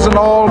weapons and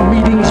all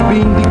meetings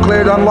being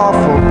declared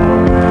unlawful,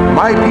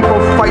 my people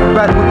fight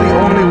back with the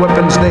only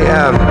weapons they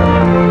have,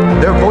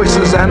 their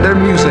voices and their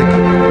music.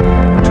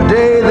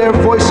 Today, their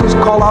voices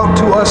call out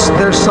to us,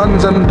 their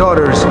sons and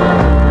daughters,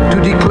 to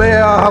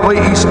declare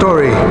Hawaii's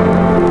story.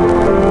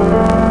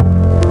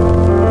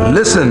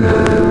 Listen.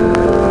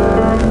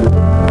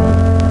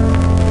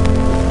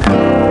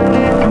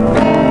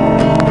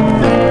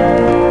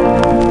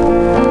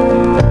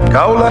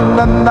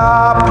 Kaulana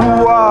na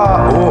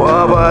pua o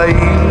Hawaii,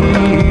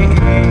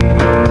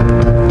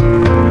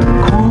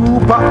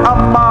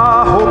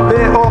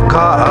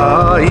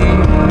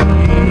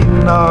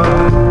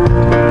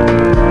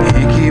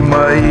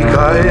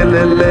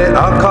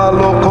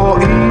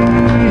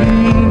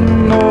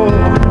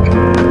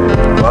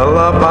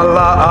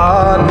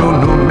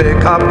 Anunu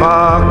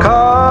mekapaka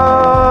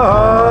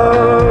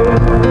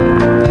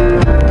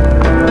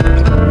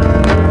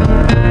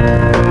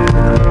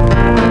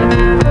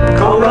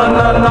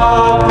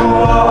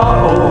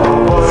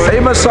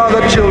famous are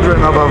the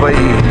children of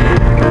Hawaii.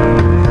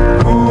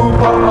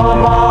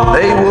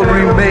 They will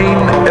remain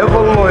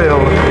ever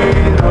loyal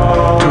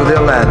to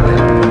their land.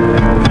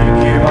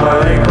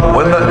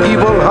 When the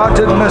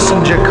evil-hearted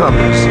messenger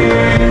comes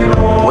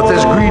with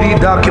his greedy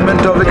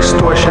document of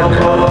extortion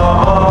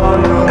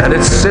and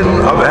its sin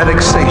of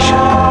annexation,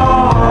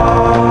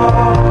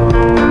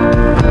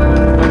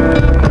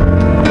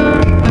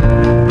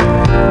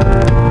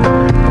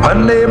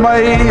 ane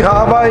mai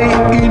Hawaii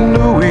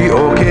inui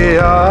o ke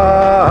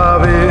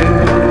ave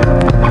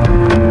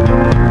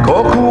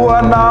koku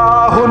ana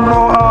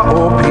hono a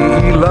o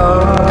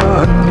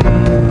pilani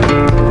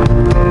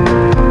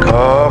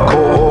ka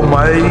ko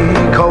mai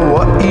ka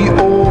wai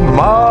o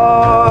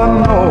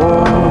mano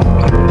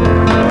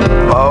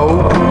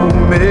paupu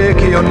me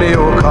ke o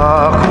neo ka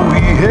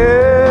kui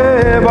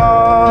heba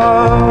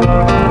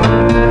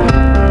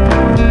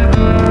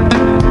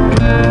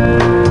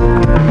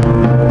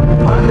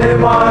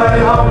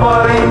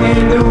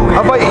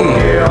Hawaii,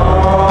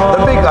 the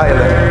big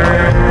island,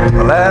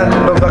 the land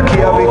of the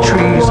kiawe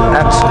trees and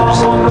axes,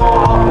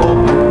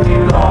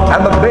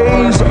 and the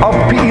bays of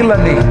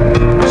Pi'ilani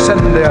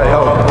send their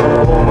help.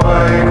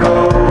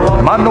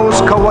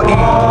 Manos Kauai,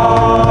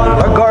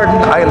 the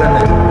garden island,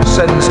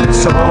 sends its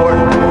support,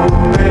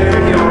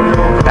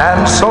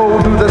 and so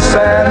do the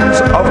sands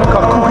of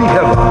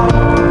Kakuhihewa.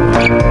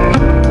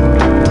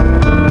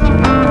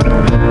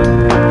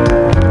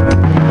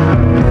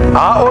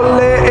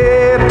 Aole e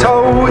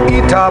tau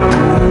I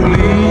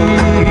tapulima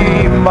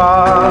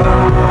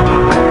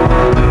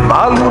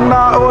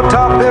maluna o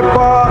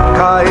tapepa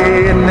ka e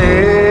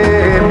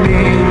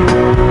nemi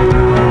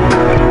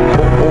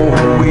o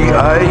hui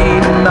ai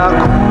na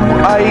ku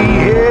ai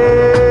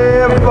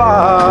hewa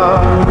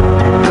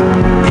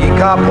I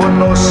ka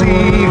pono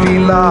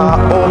sivila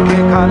o ke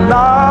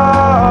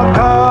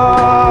kanaka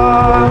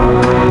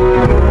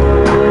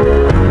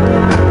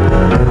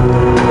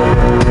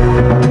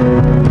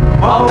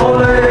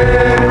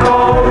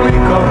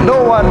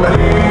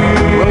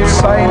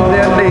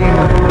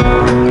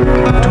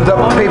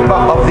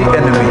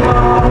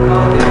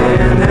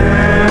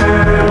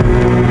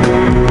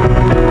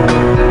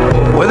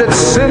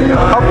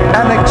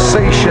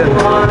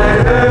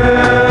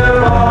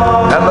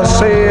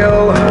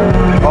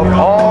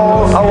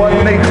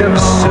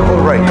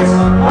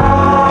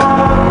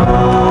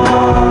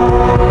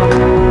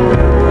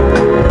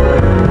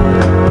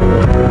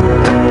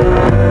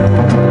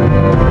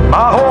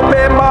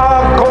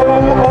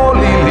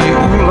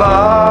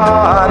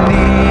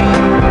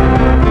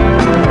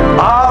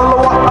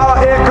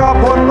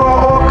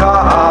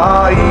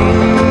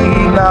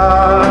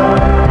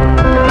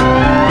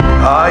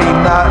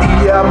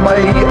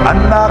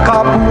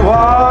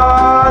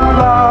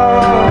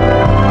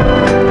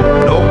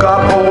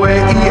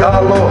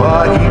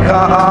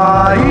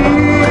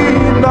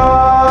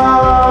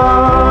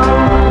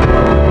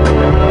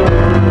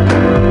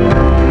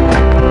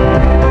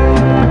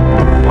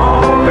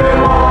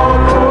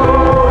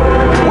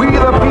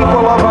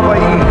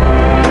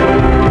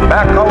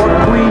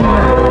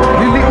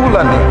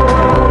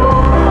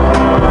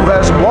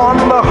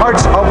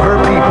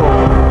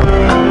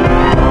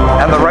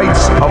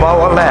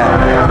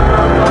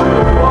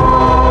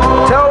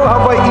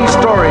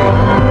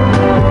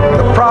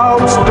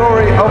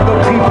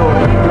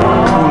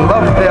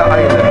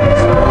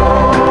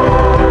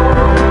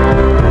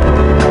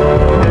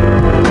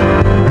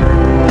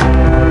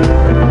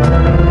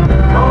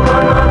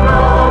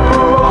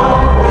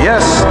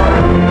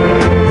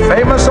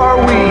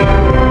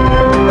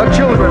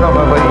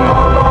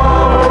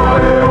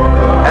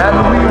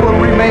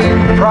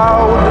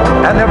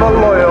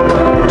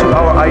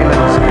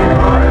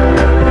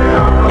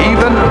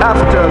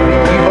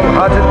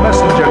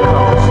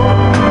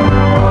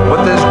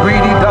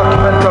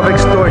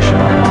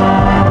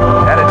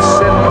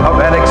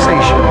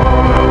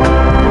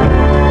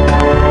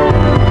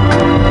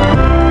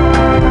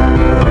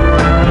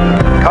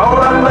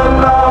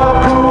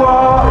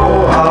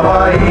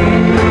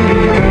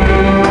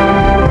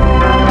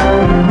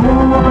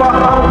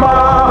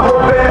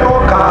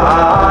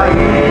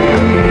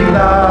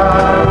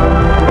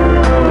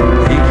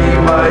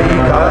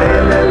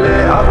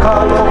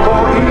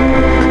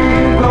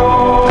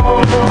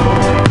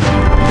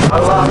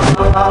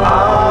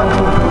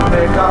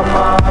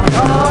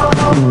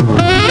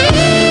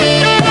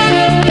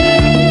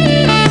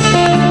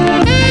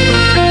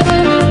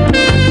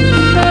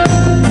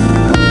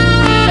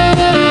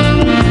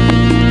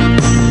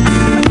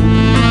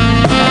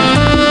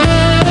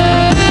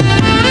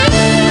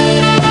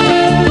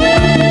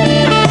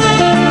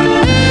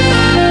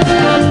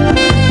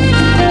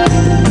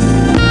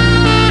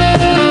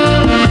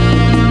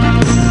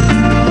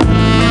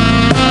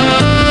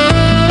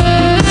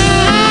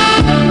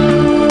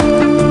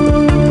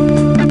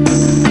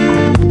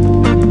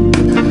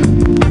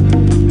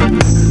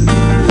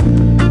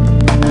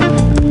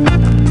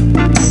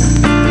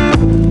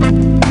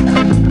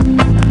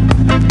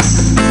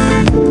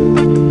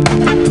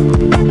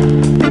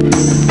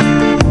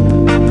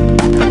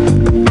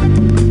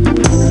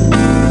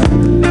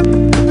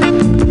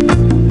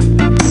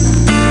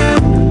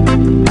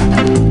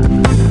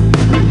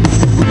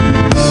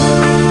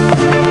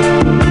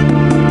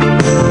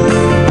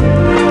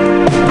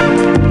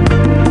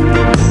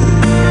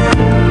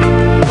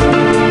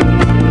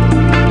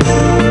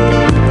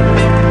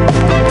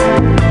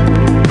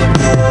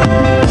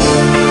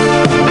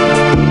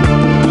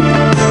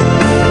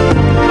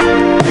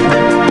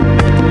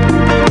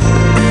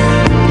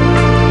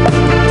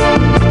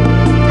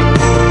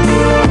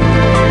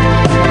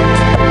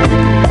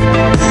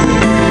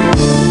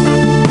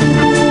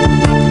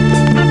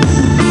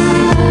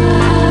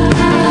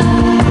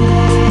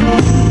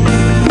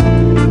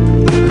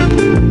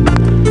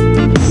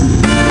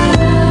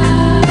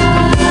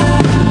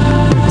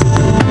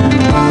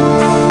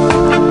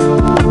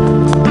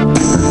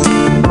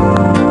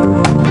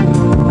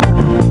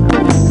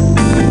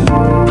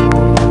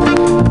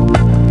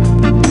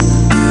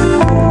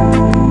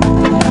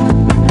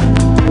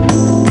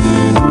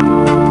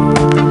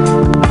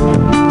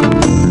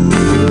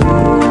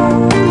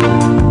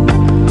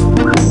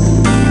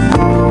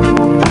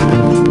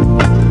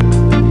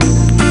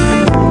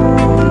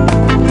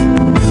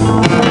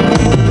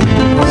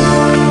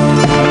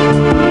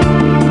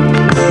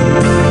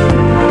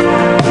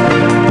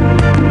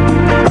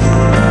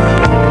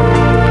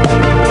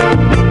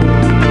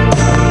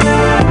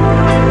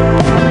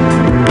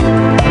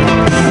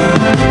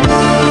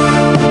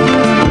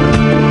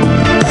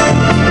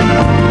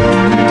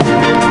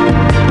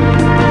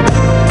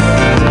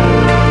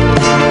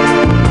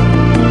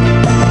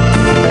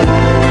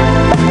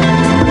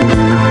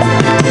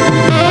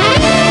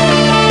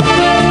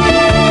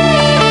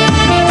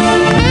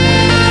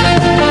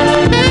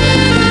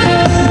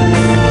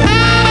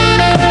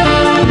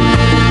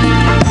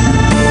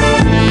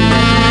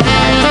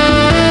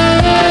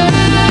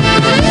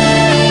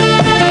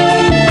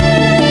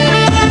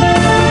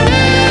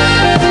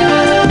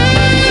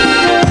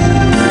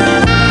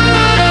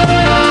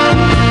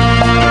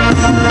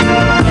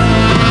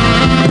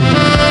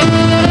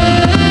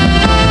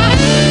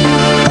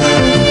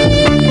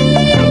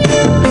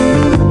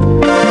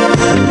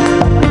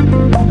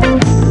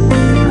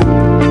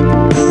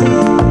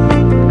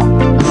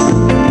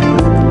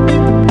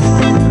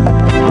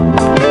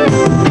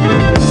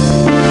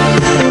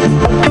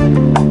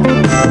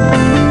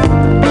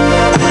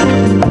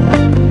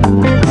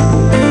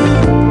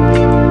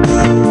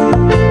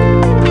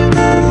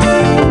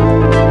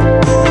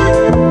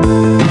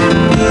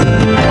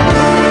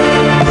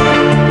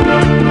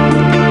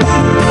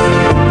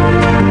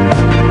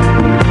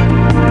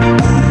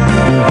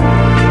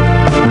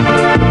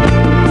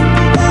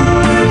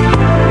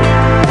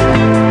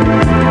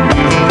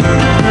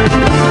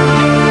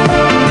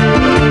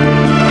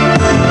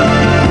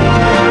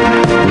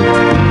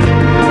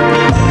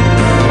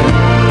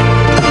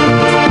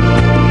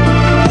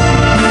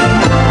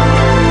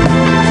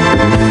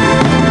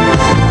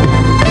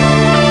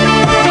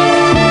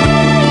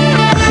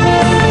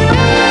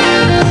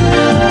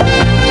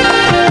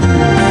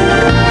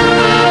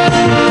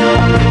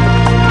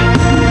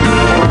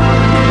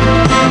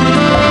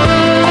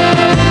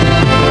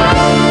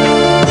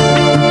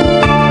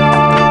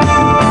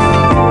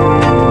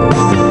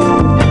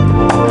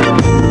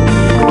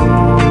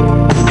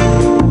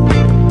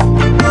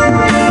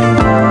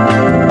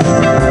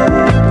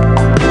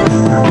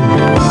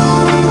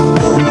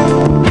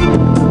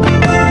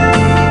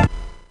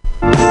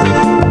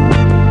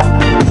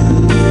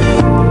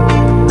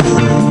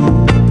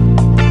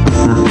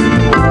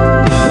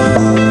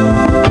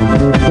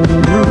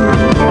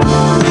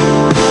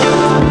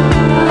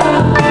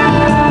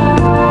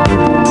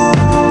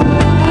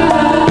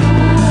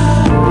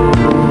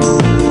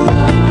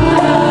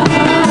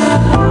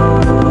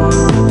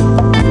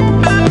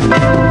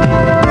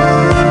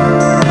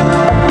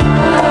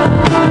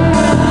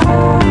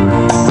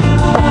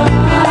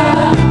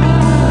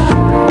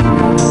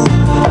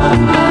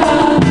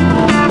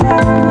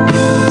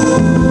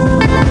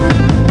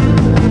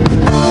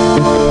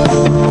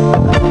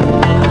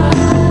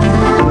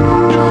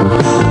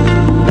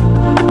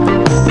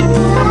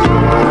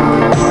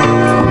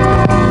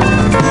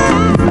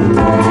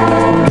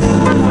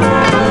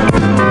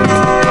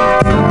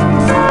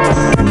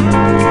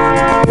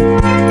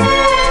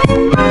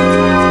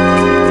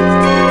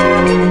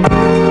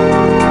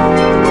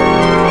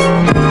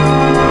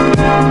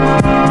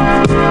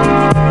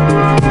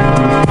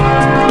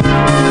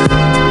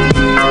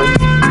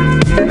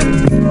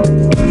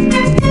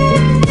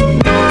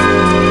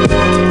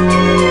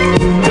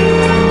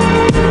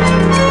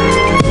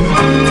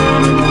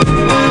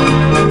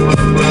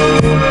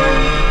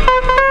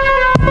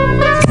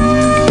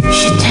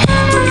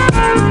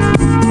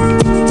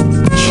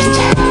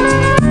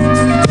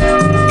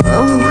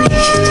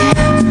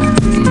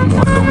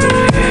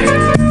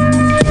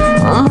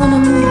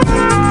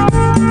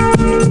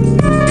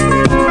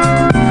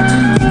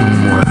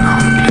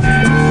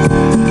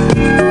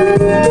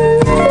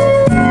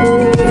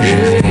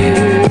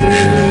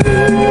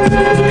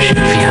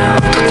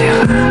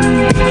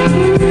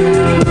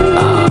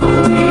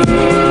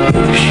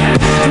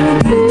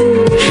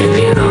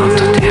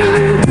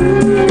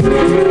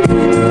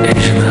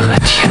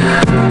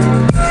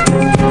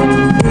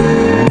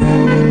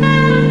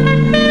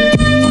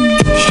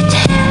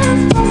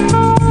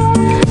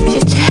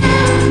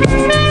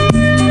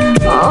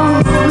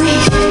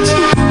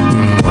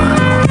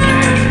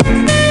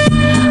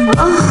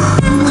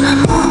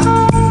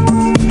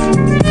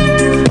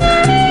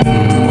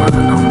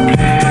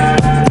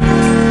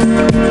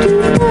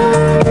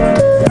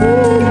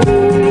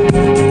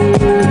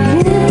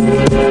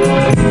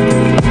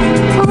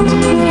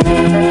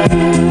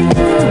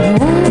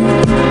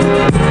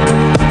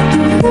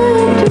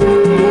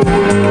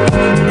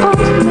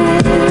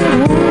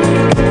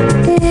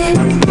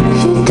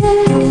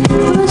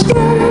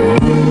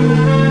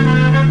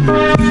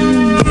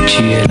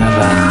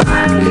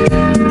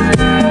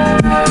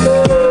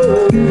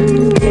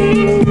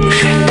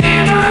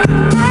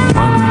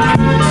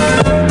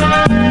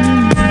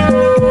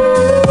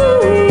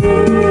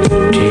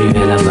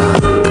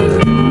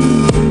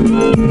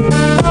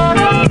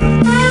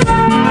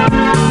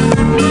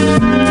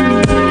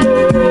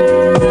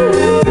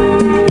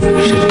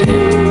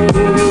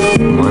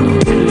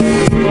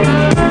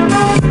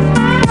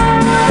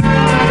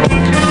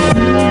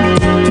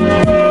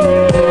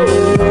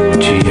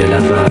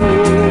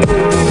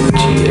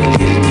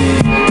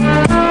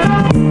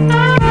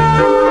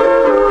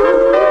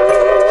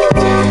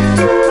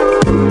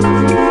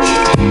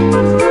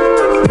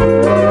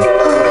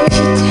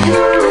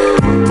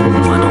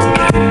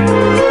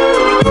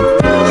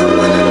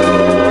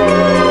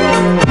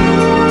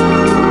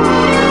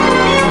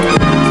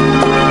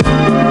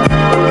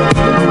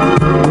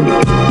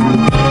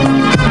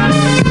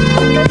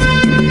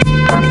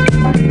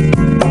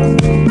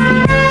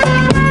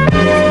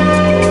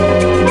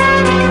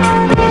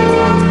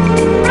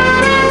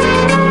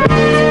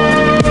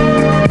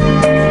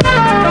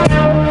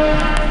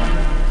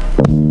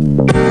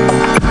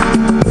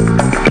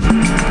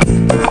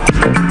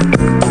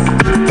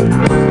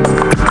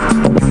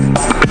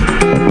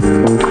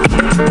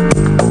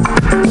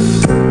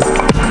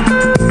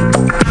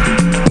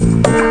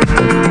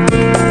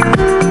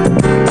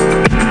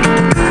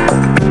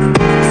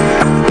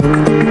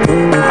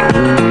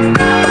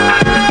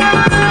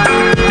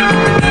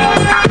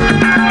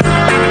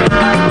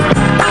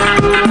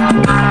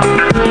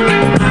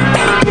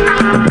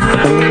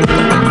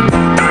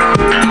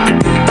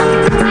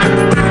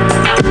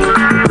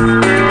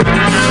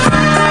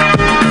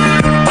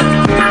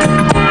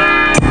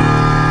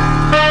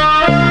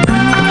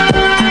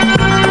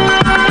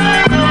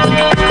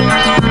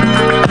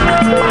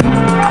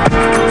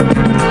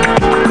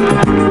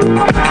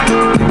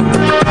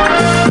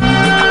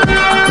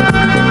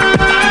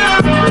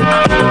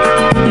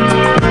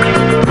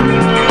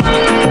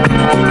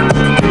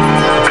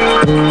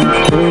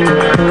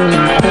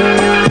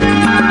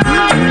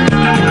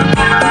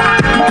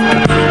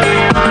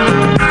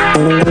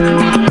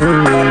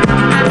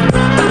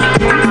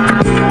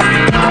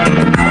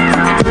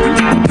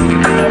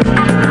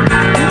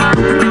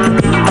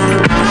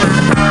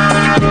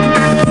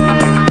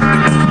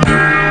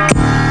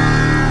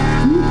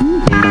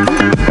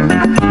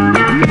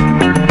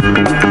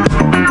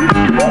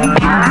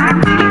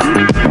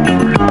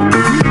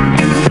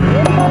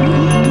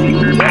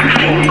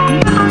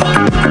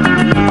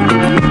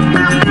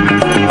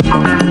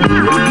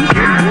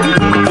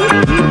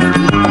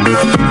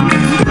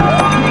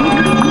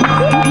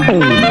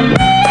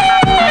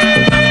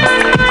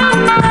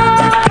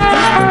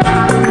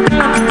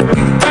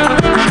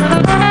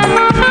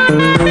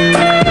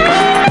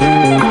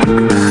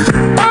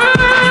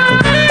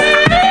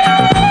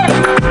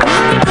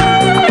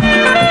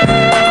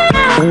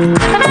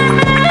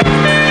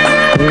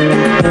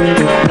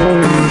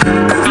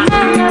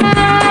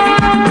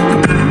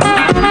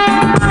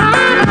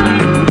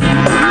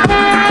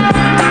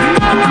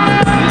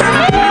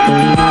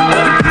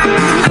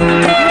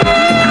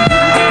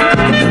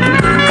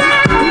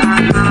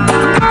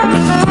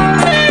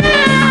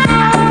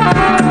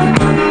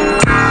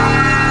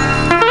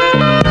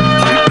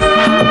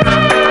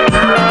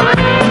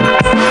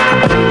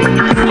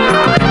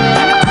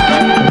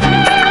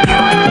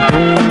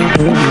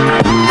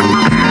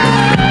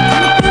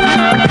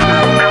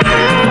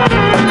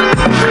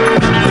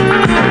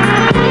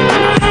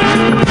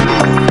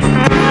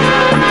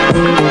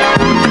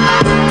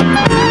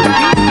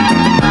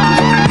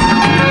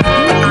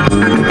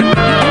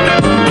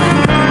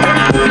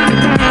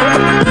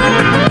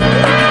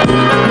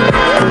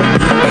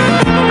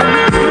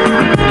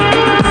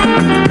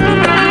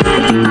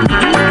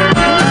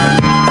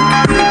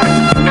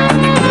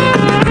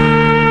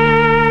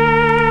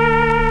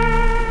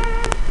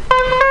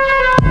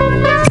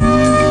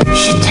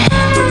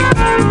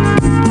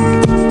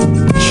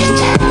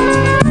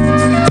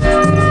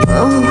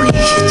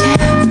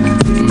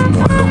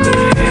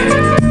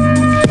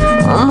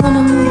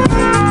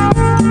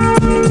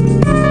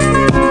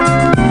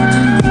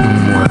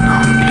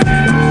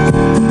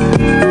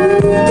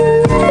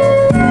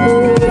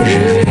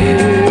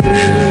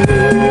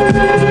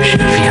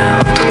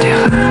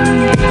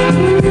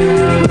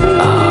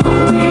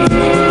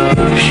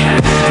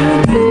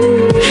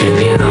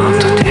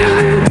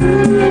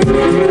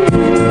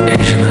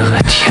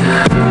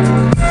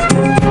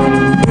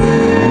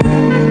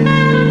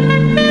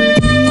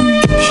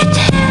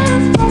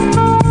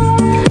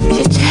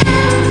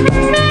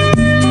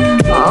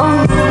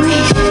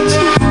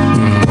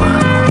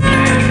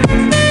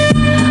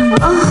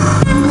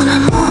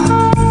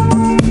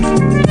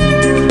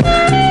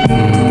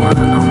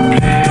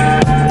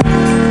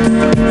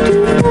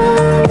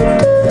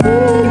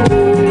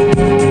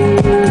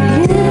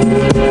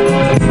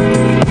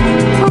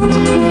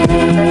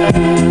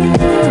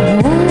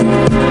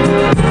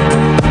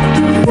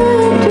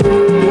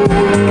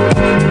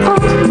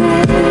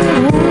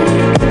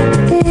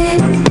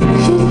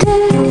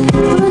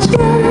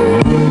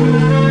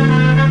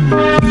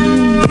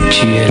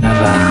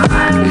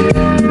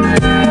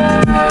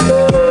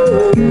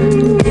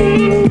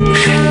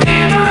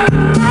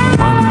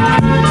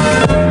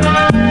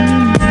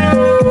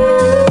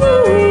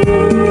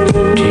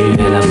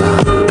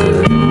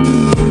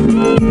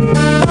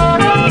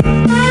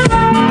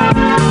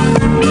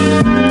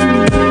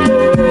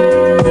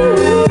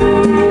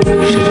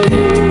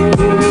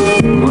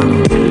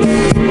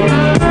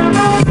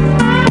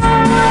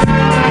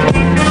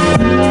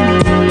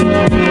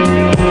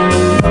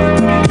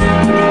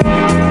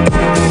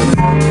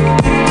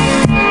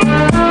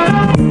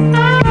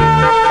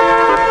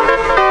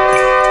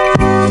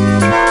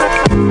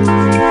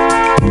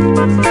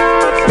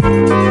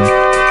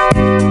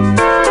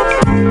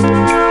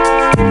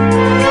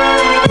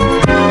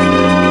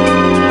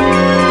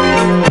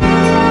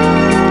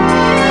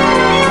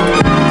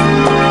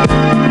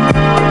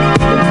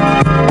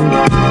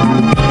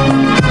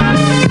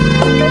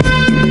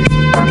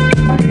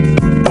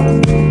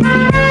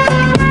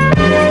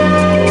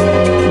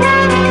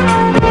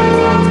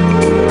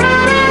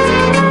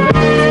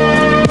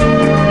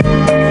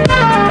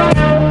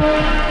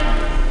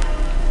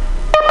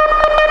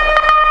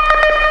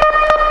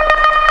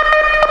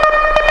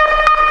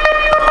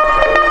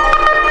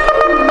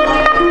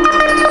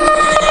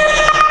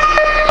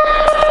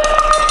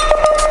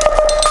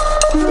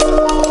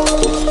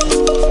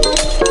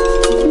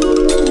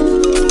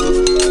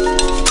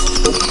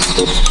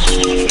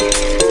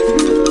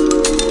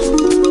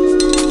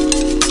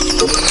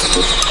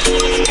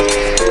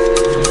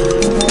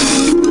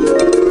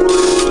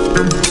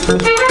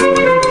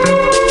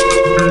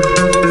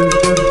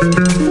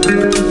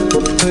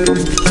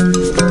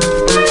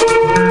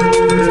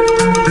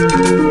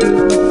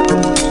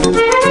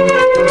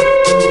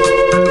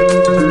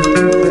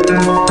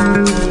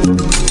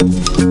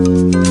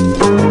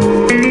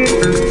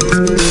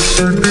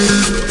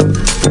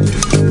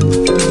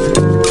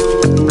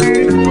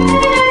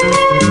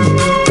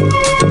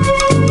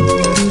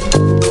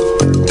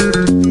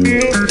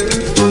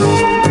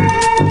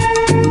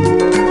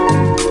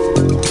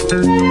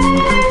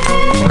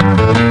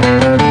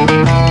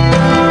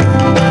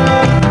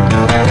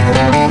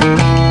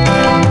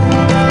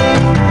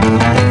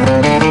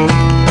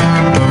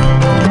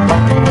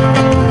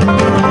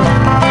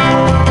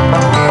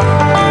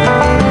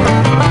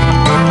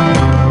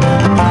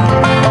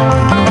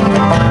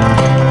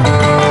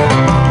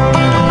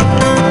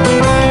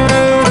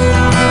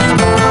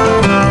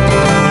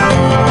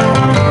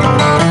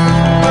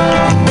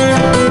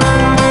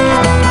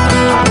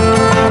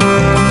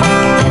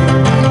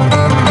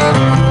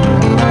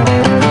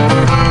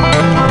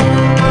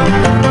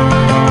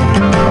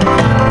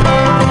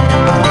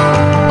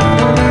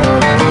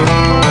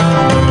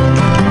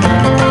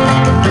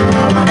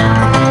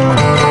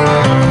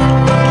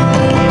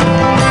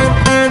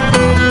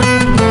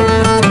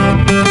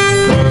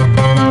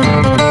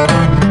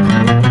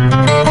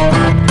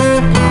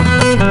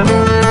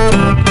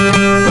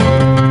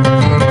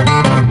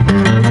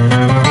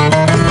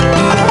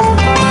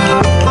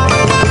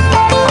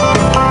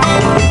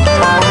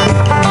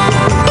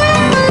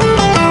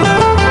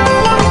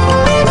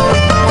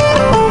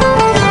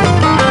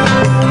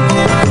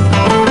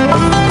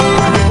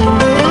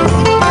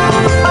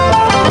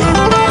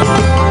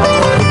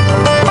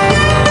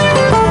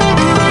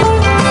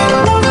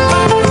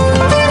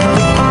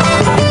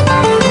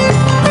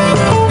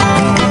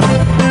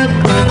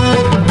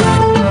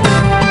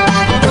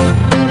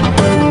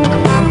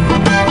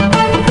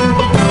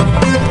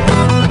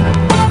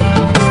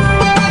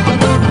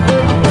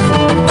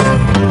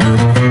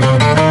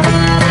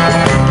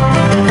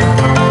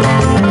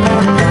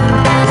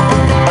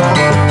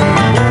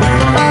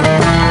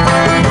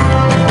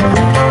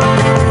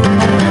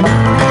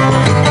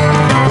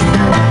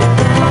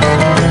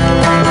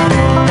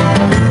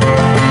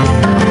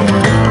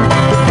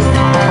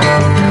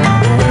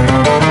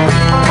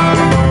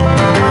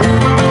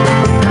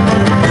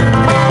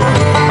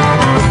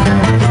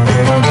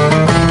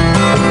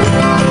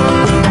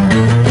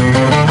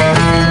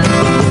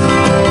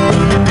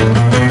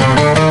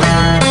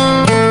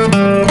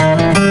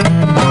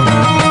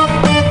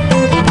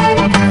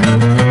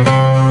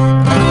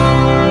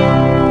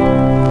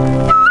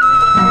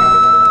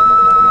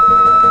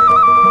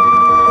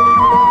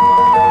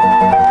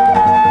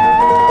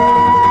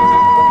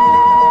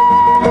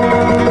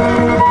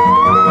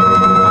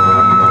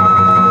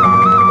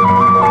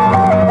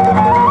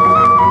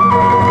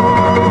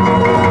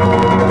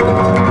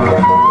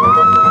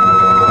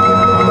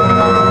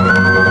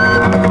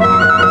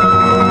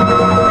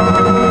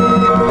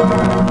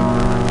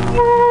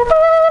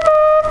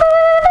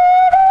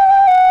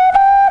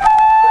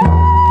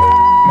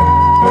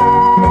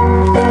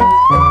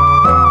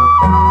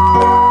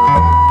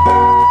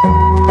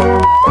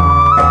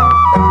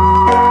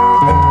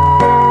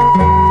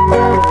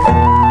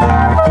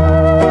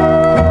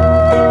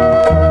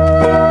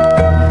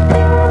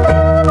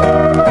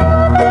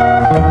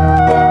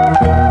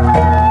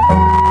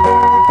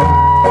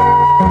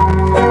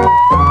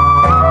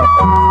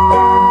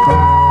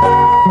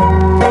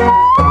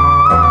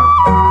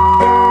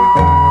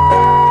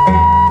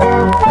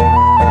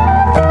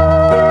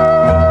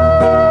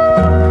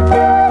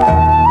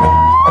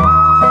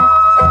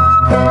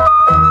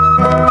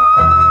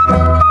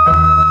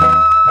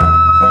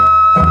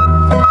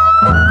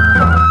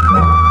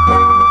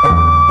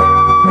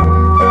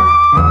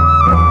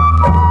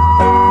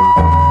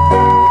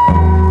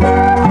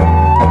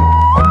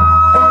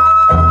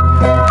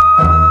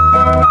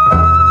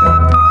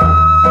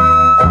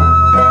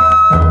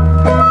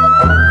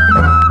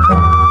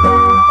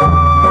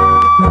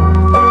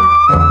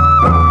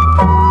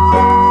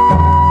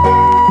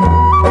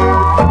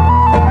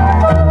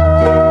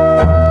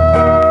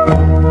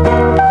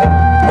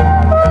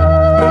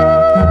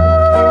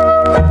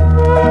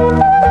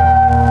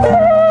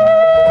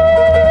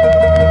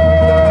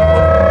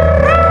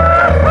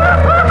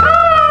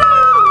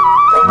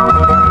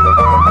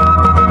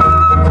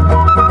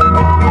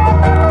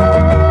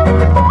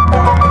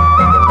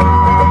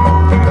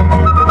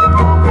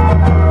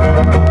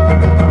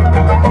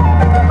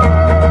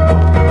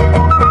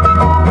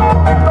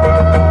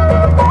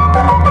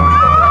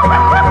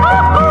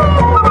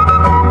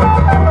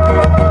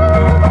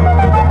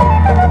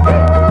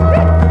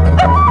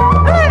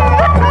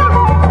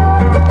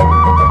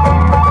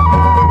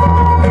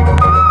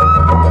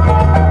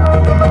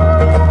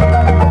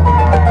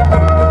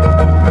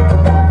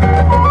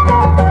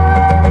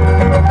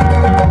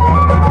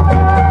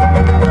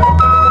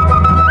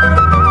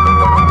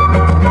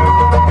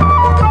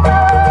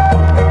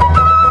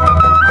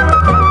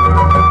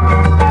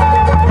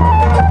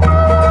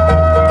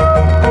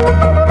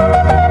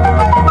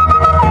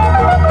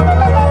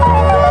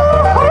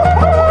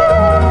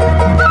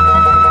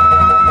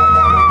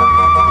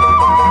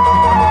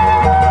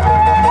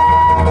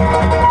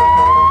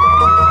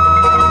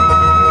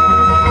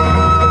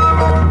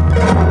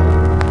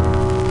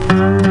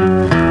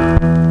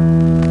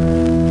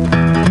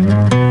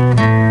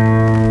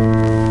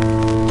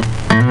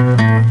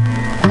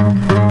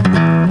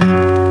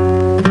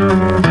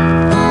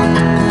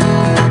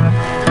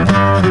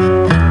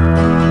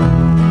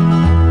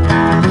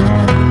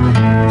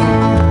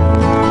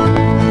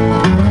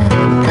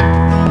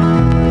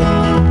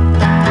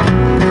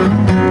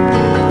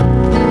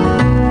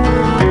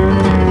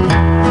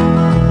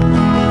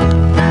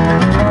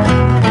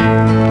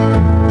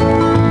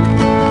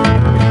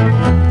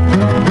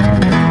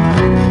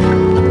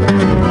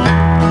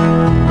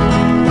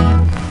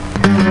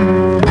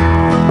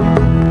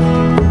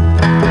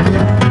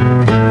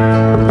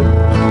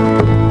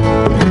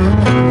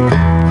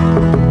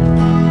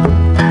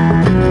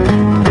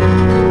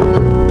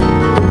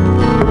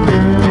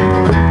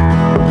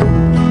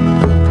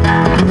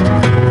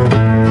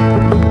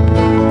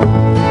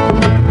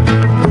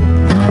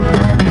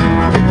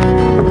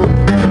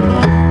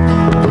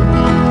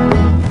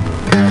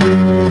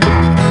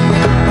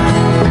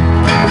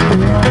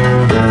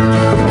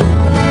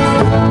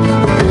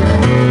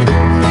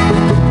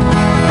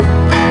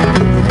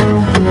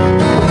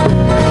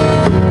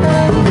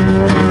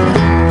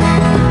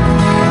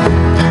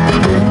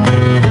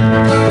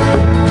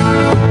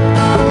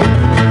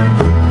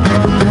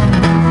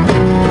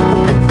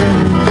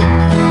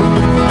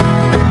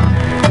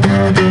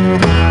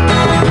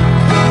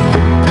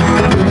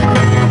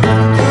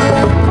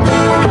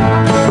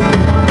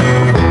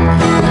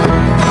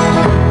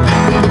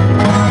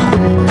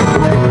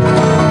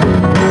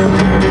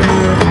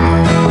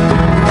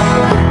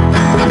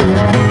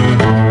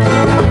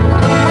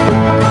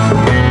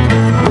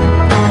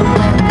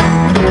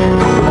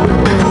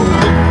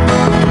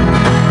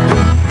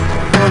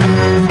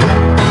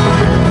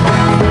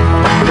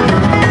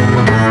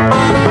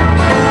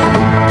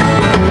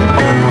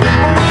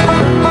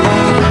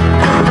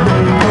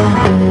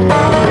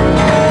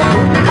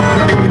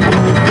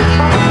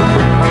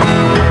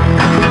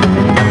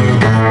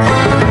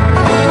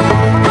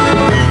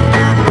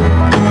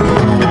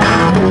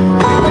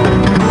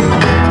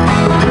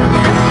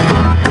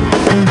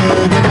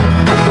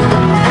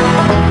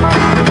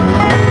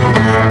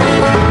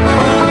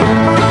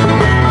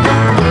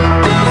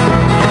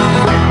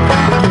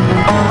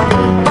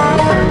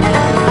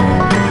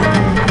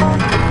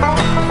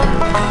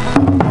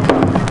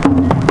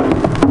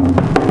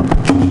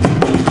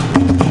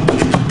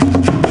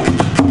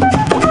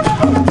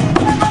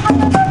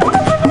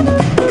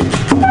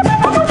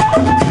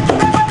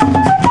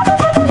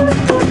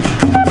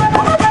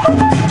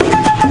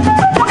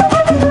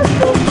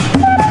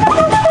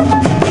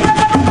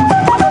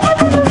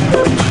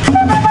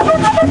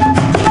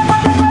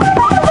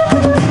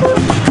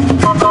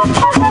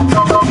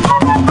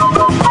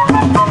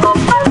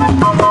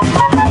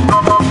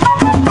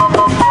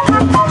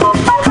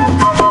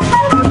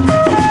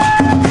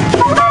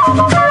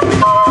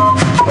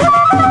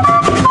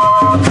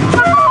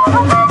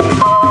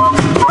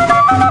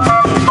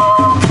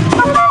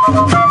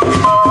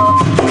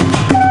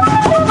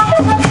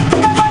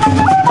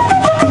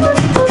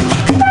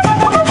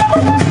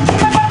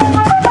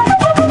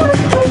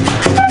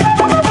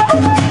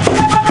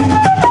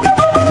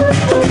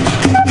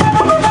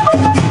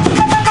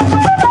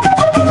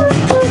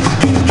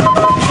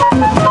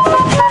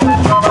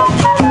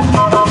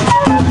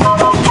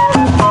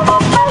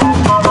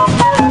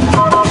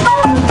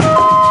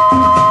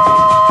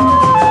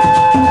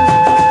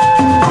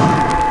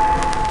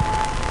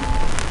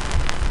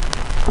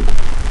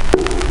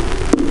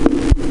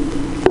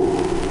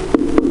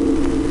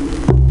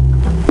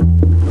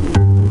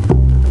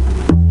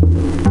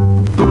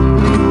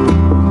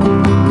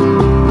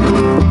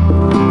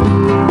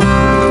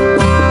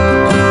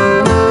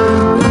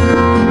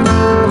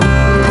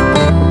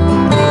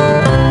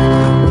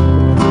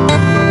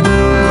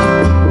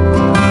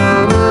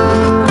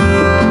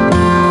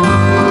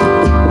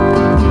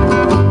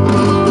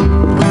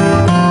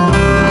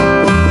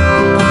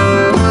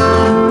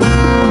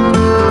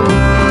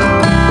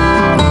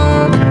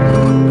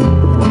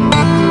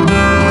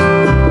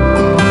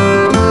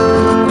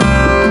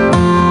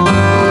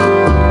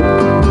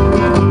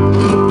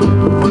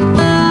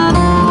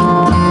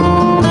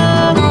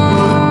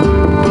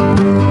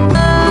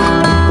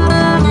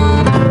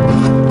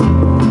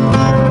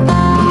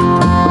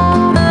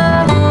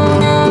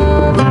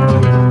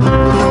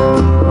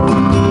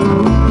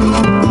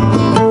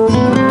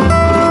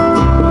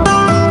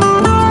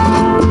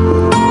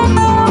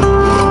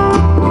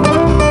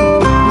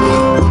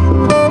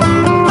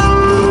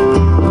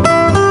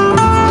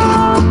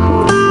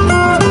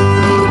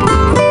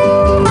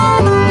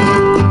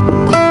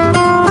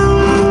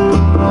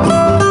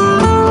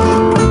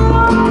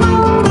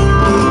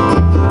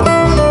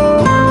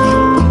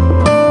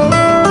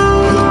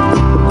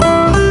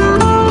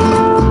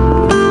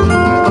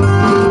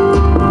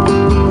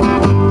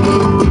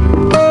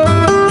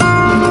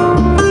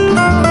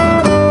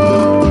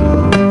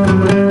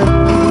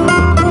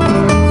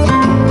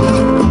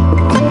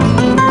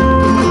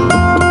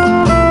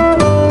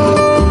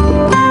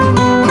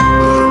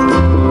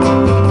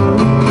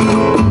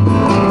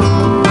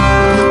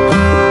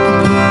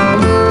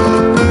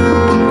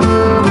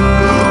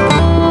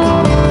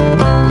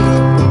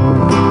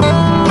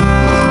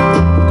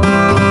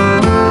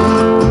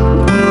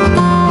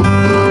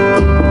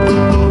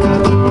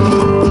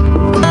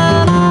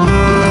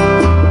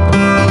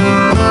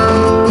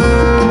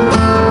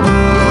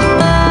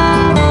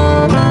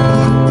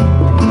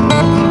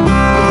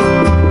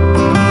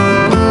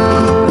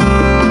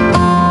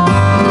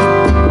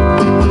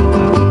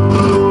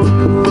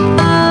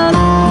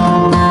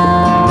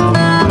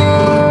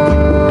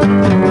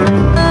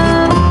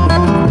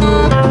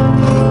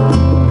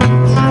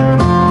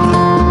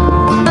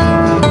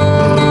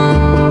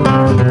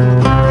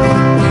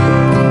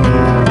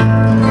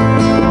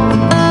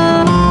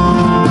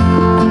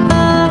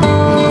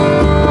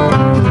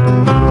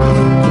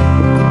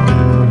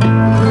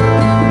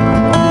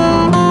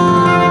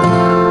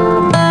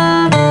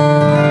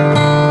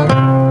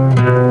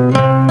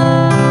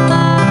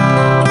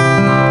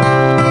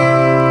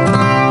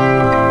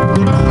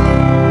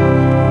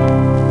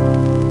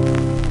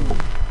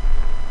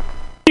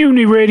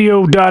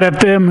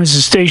MutinyRadio.fm is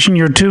the station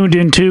you're tuned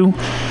into.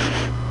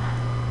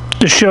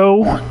 The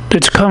show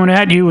that's coming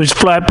at you is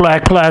Flat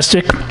Black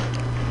Plastic,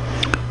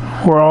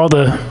 where all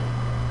the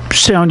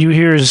sound you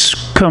hear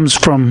comes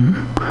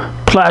from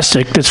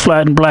plastic that's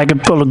flat and black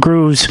and full of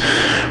grooves.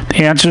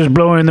 The answer is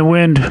blowing in the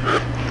wind.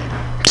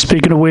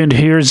 Speaking of wind,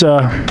 here's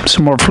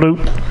some more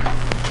flute.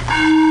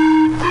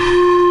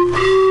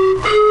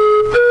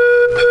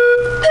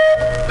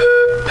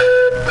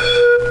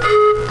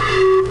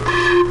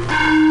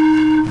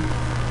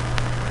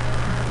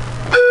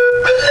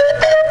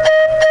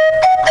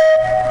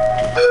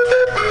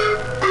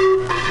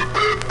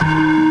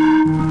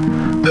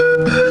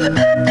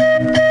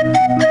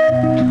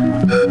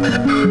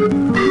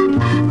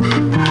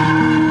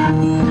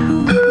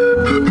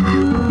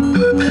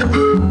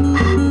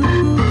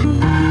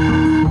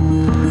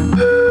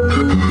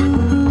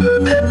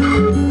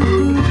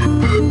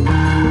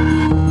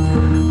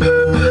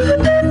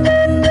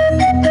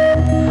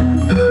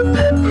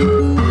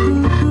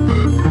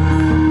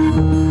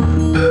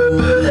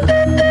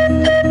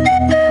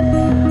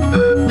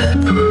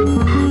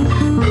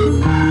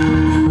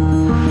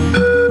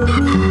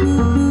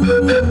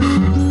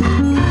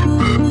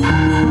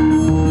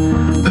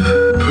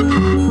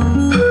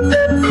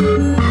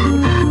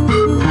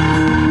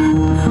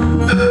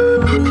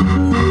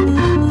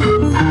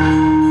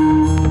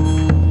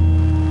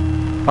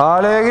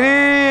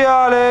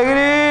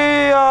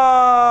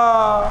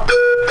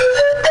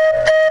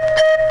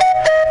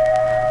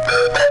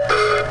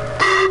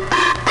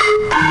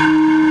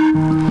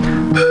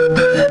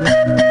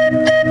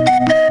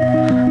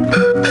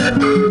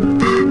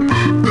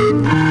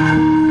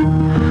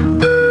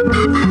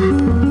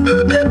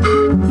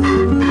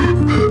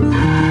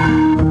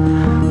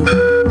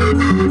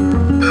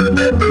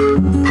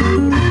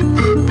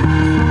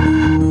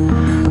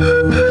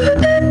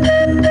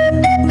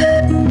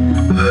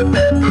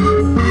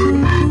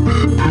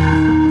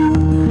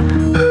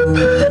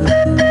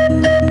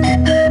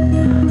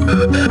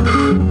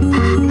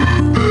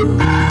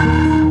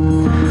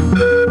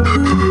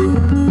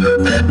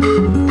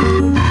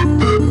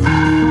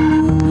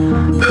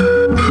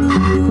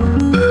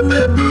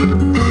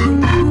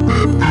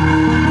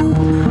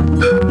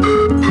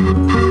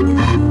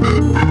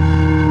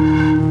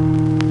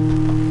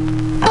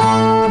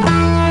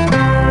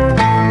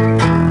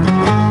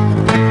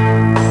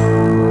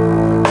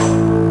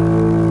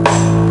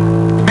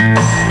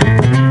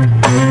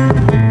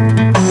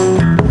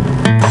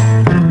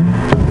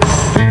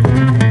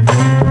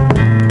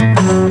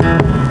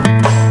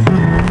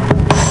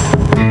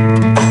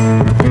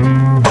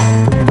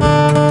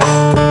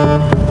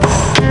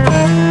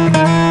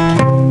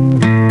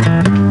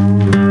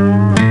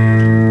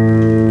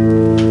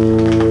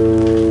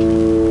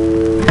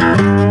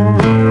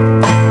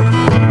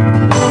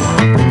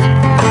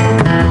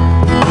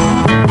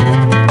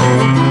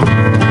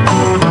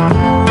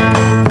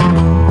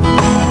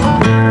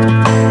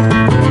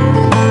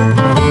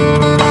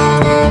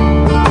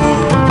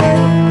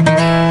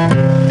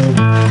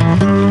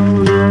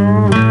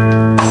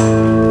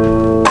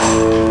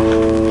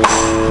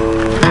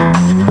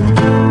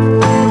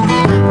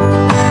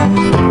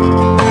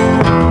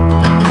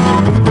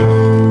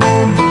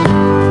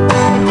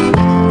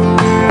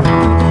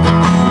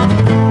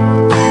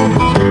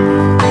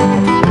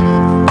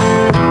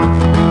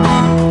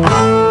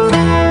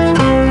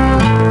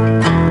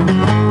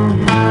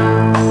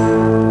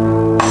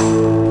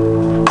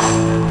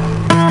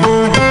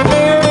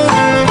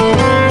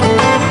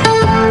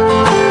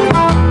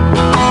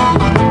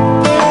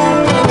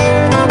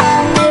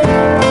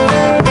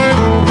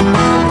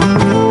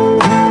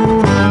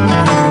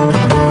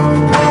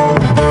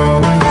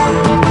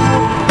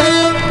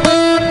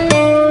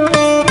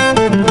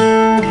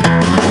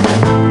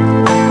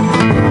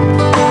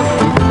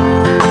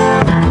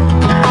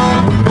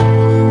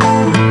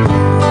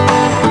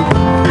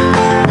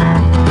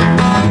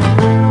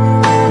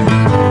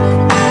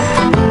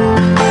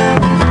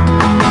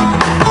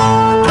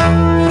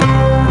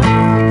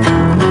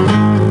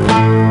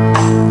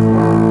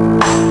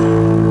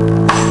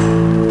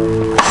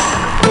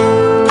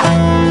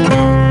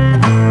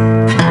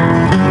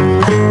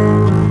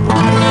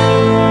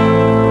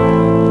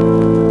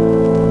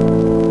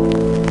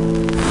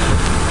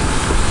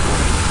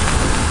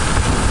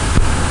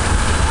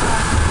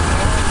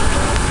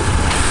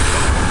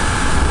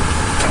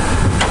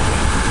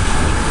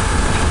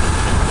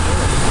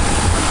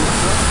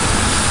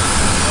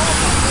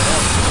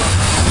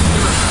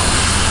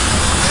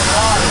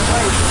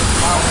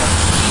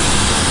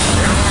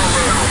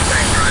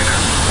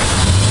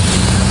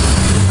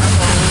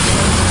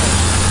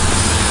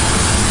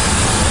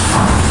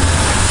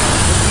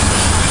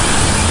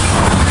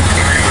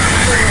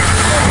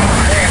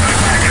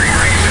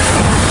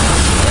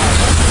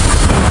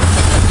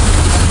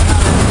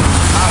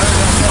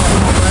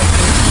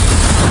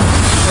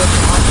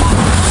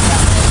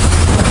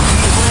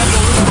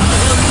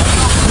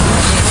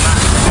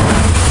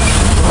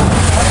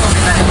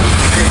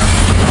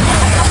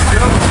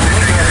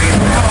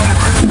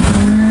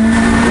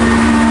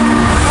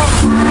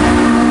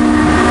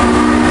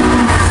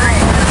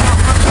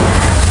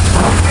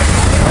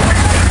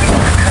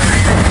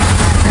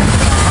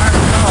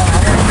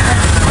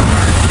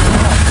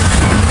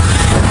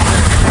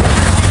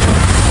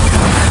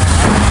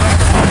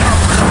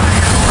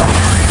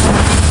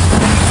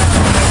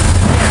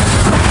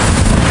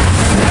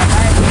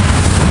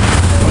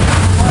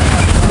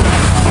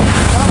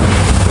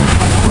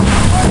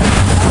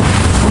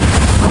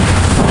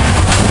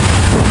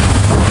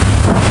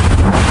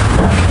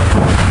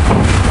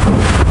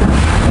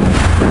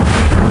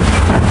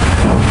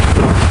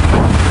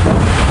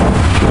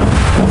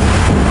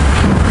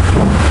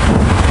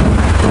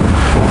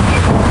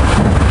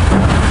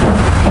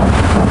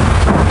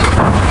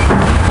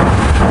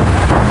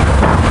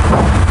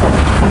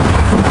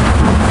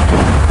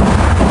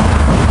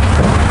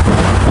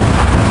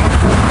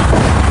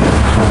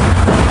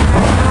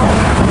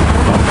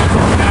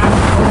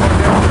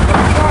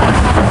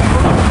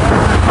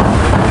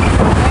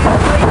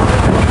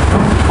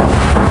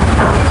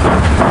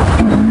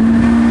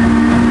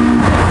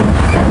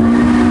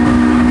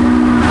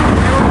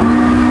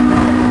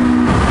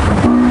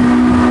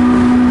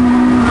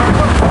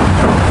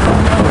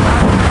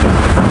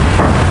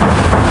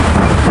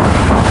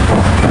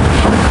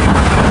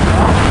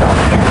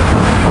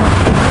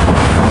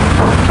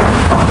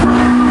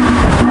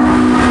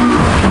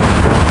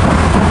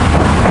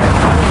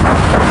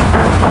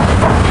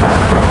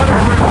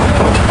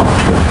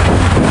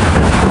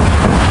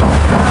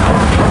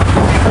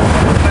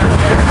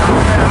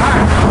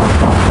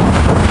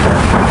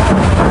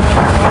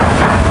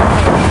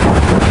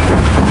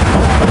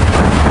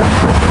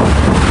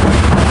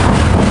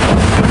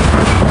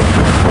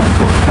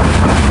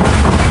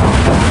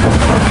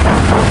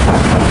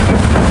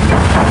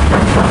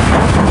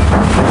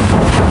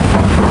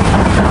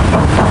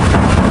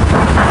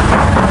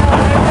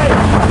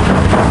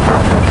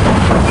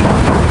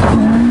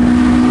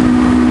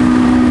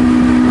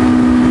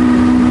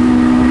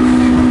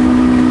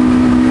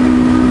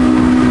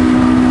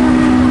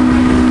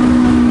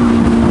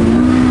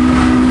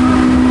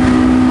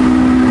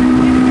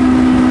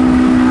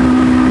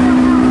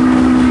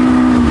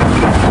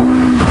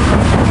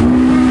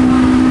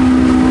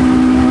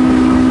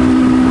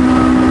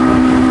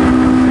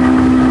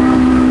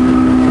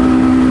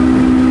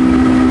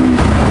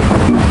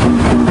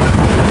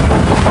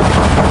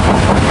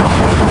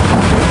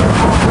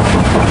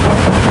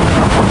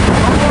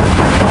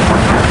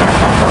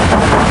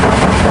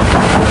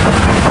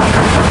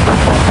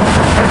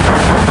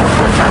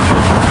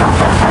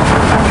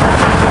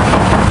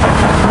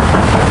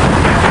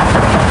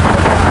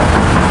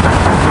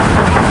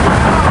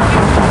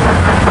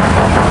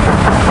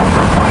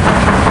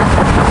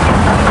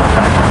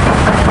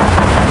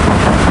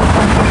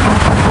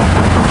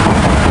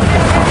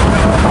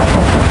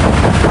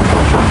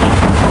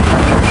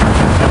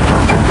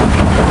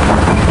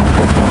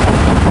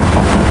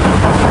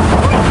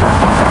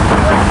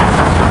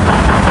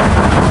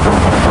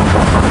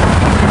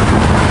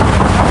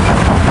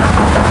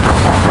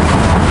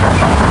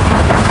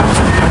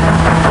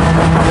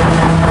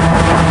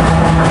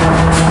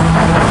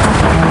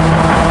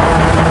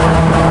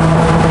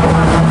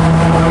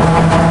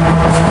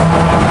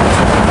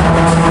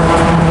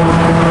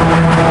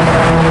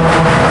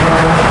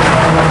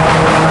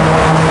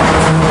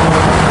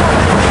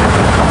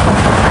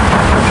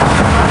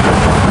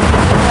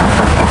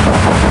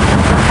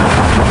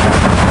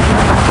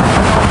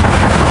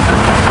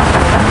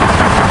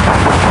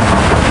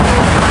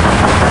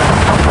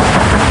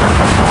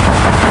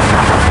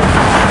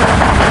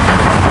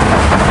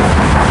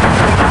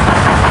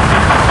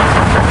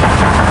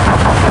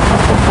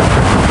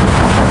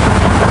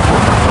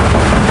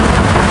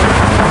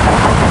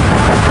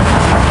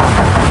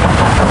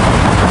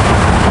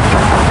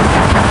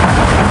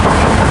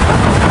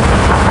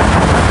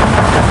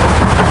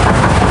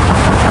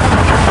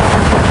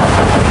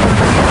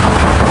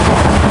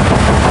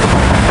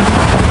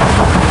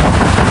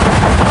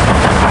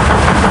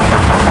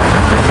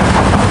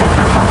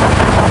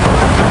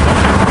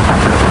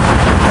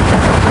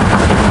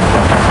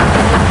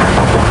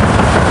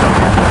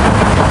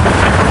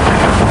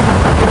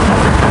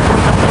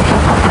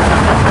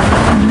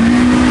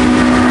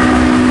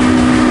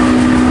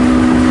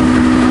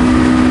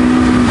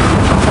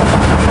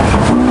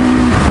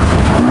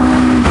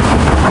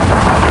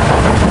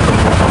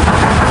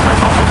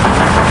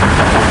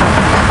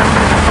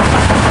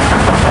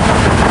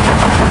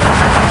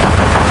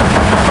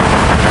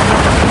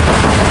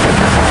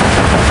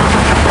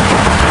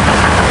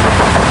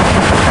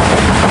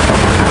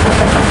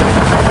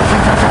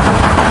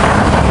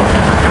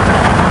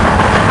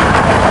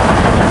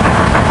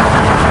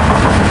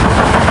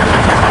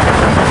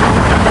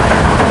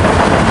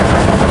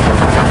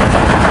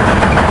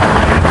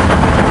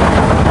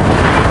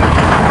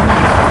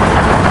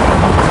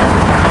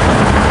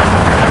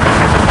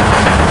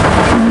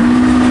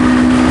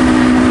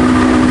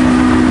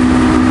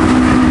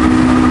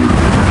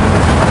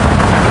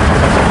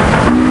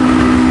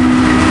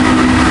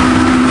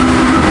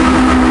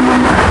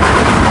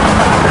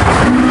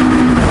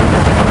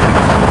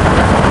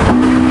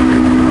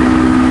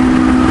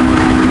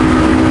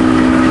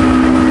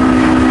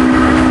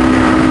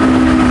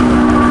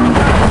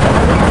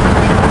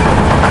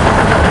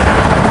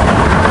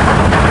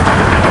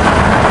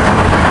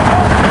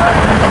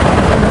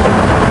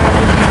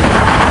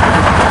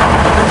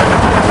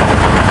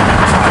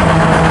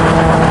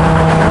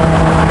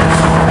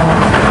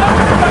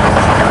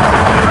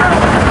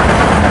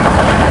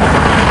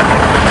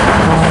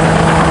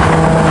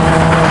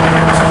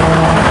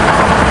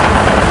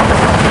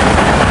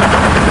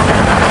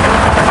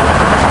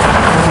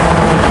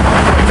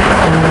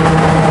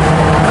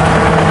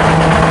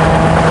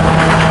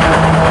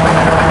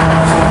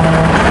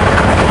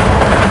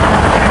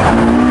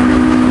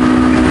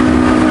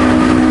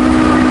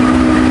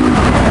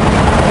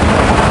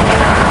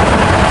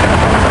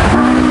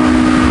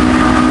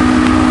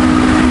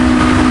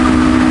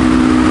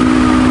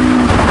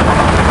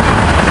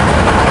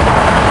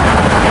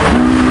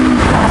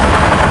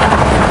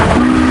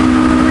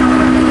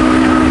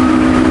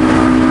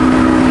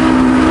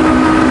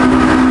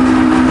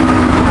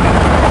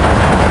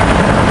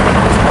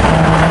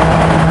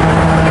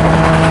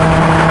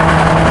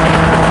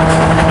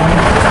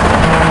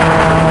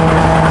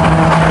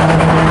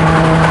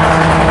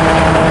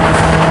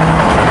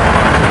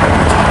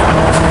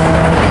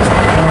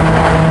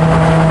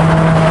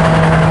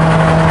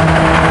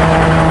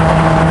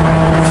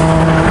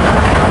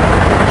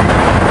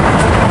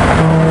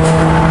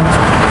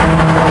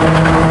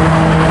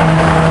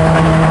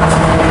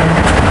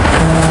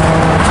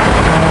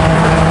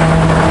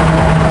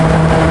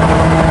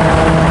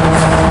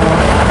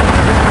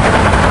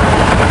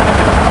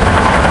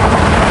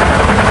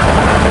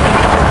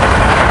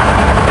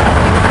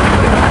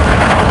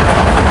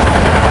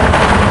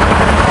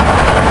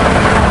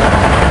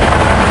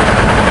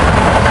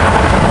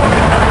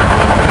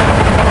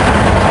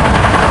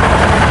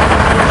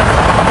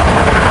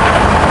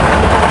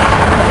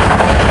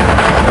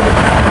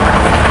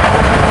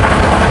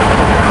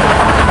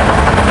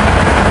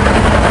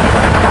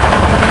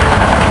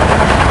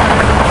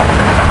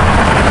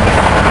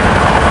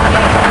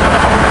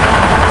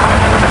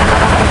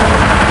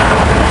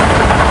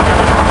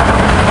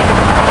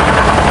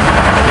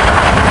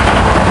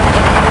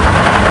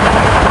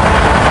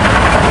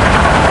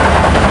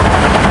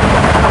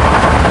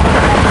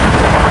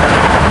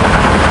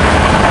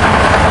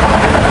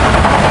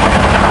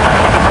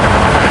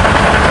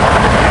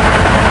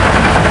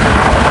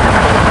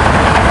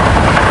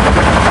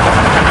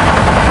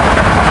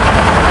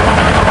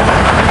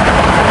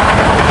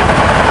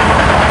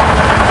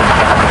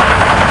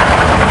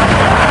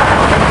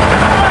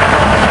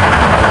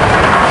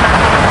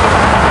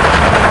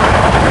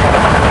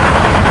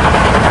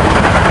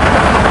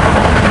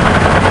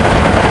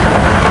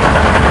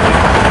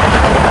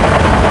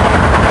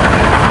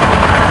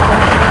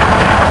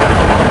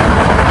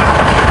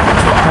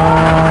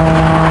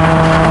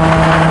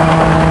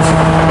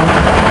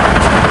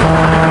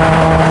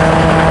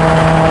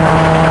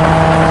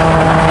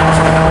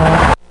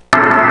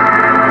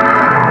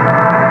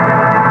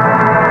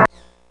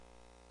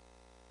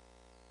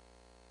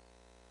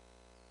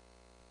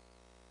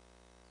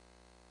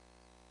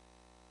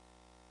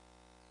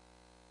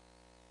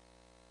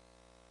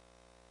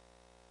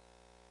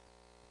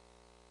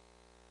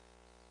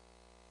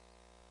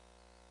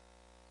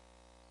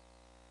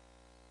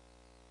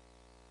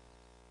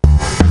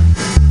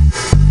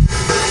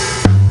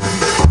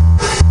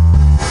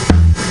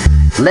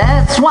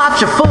 Let's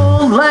watch a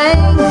full-length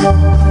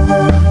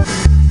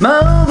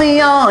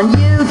movie on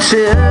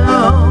YouTube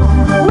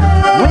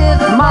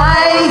with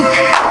Mike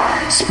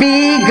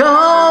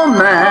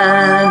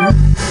Spiegelman.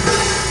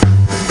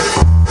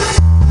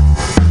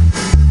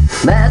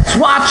 Let's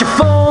watch a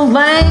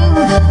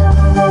full-length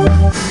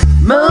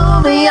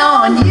movie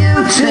on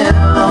YouTube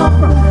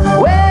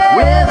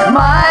with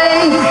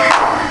Mike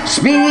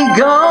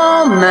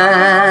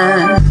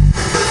Spiegelman.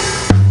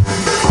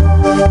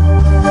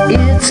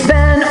 It's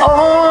been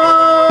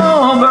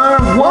over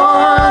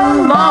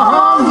 1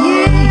 long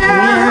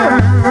year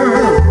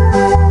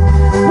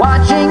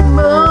watching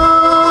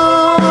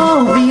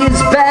movies,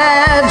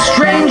 bad,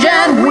 strange,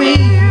 and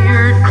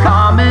weird,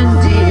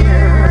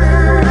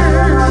 commandeered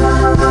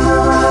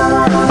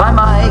by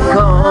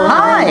Michael.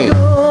 Hi,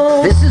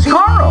 this is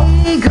Carl.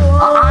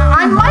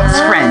 I'm Mike's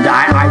friend.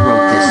 I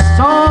wrote this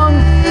song.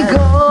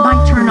 My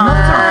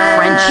turn-ons are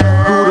French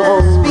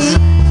poodles,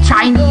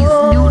 Chinese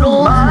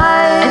noodles,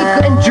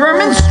 and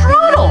German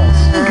strudels.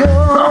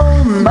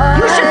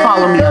 You should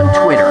follow me on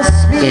Twitter.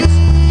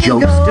 It's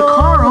Jokes to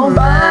Carl.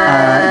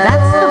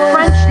 That's the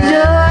French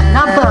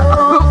not the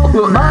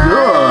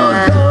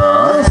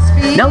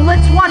Now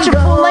let's watch a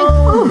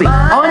full-length movie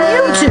on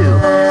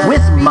YouTube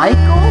with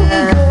Michael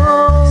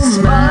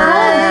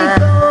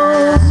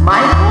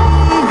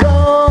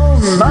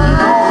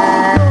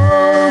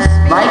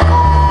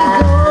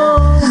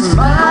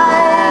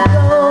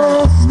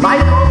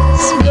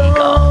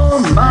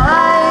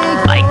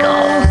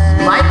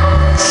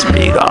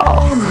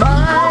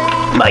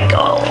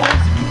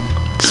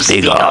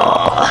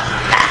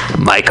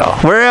Michael.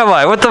 Where am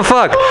I? What the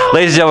fuck?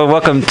 Ladies and gentlemen,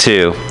 welcome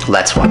to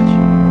Let's Watch.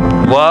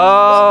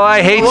 Whoa,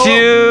 I hate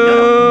you.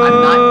 No,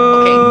 I'm not.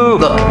 Okay,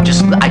 look,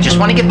 I just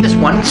want to get this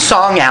one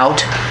song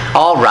out.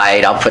 All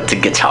right, I'll put the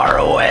guitar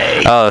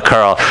away. Oh,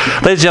 Carl.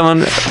 Ladies and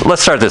gentlemen,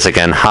 let's start this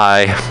again.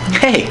 Hi.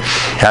 Hey.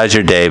 How's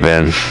your day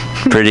been?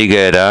 Pretty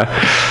good, huh?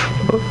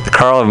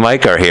 Carl and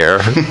Mike are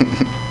here.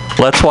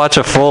 Let's watch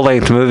a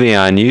full-length movie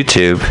on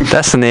YouTube.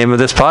 That's the name of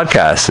this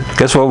podcast.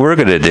 Guess what we're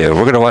going to do?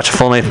 We're going to watch a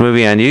full-length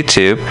movie on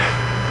YouTube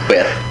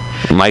With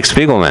Mike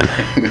Spiegelman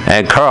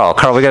and Carl.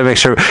 Carl, we got to make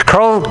sure.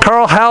 Carl,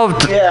 how?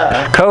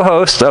 Yeah.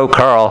 Co-host. Oh,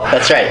 Carl.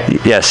 That's right.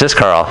 Yes, just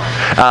Carl.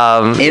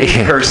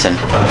 In person.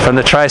 From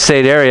the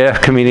tri-state area,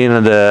 comedian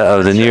of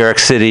the New York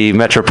City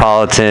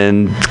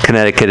metropolitan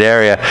Connecticut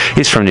area.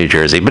 He's from New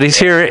Jersey, but he's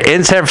here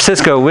in San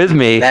Francisco with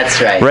me.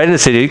 That's right. Right in the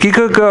city. You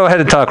could go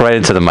ahead and talk right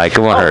into the mic. It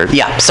won't hurt.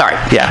 Yeah, sorry.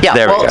 Yeah,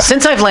 there we go.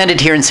 Since I've landed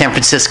here in San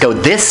Francisco,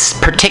 this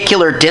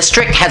particular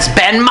district has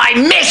been my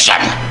mission.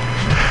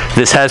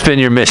 This has been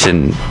your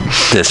mission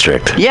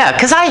district. Yeah,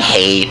 because I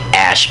hate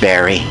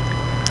Ashbury.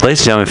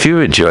 Ladies and gentlemen, if you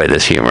enjoy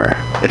this humor,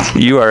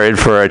 you are in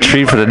for a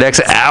treat for the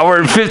next hour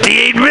and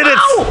 58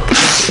 minutes. Ow!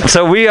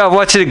 So we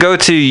want you to go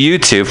to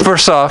YouTube.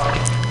 First off,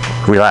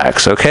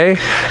 relax, okay?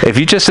 If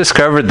you just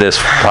discovered this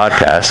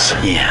podcast,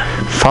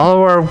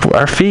 follow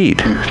our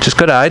feed. Just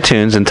go to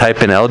iTunes and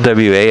type in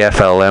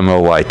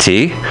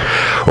LWAFLMOYT,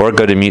 or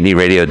go to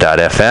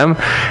MutinyRadio.fm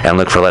and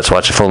look for Let's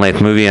Watch a Full-Length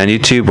Movie on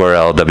YouTube, or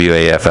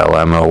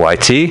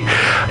LWAFLMOYT.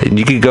 And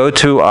you can go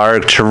to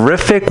our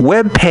terrific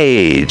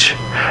webpage.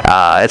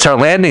 It's our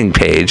landing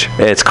page.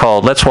 It's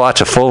called Let's Watch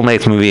a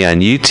Full-Length Movie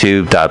on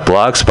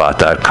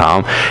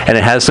YouTube.blogspot.com, and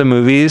it has the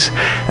movies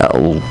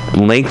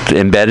linked,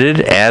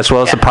 embedded, as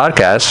well as the podcast.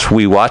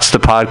 We watch the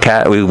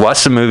podcast, we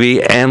watch the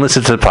movie, and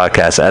listen to the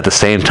podcast at the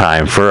same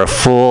time for a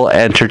full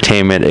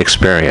entertainment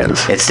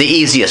experience. It's the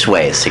easiest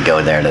way is to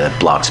go there to the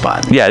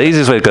Blogspot. Yeah, the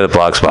easiest way to go to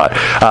Blogspot.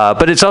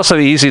 But it's also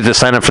easy to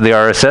sign up for the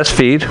RSS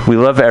feed. We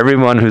love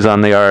everyone who's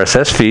on the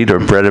RSS feed, or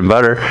bread and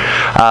butter.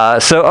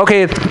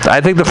 Okay, I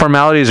think the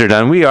formalities are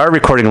done. We are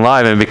recording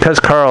live, and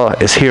because Carl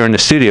is here in the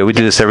studio, we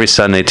do this every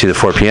Sunday 2 to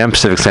 4 p.m.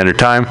 Pacific Standard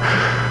Time.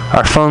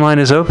 Our phone line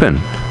is open.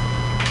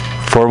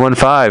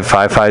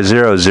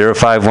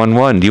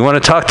 415-550-0511. Do you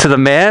want to talk to the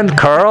man,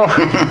 Carl?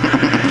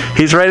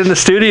 He's right in the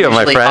studio,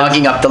 my friend. Usually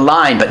hogging up the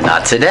line, but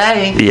not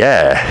today.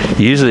 Yeah.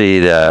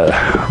 Usually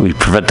we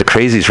prevent the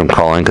crazies from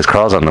calling because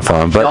Carl's on the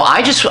phone. But no,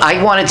 I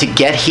wanted to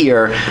get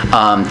here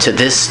to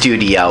this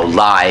studio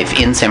live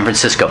in San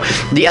Francisco.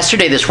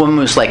 Yesterday, this woman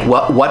was like,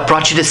 "What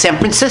brought you to San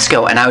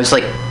Francisco?" And I was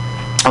like,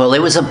 "Well, it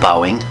was a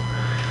Boeing."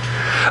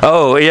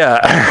 Oh,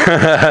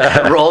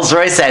 yeah.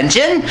 Rolls-Royce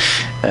engine?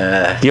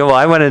 Well,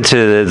 I went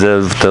into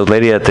the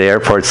lady at the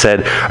airport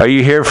said, "Are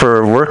you here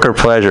for work or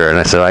pleasure?" And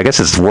I said, "I guess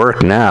it's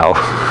work now."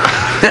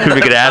 If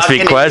you could ask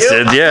me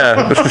questions,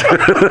 yeah.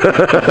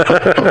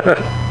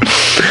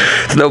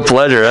 It's no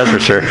pleasure, that's for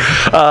sure.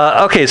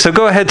 Okay, so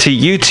go ahead to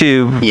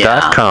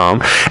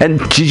youtube.com. And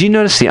did you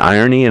notice the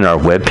irony in our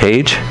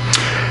webpage?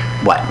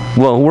 What?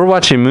 Well, we're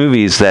watching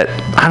movies that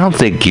I don't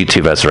think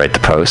YouTube has the right to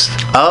post.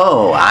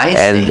 Oh, I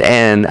see.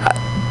 And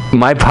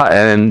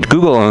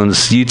Google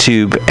owns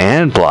YouTube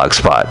and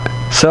Blogspot.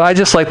 So I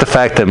just like the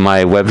fact that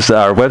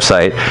our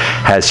website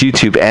has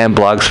YouTube and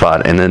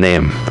Blogspot in the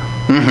name.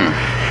 Mm-hmm.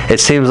 It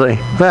seems like,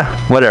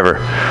 whatever.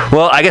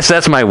 Well, I guess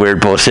that's my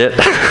weird bullshit.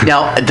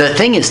 Now, the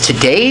thing is,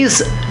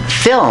 today's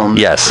film.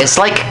 Yes. It's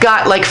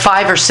got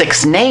 5 or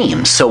 6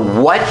 names. So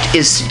what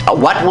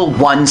will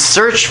one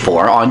search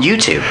for on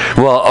YouTube?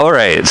 Well, all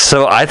right.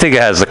 So I think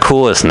it has the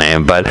coolest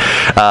name, but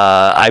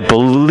I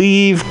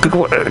believe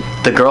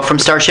The Girl from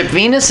Starship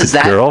Venus? Is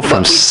that Girl what from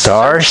we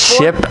searched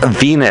Starship for?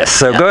 Venus.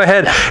 So go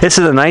ahead. This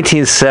is a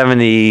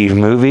 1970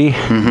 movie.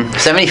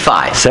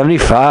 75.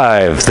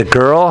 75. The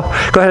Girl.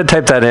 Go ahead and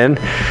type that in.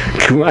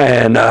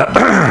 And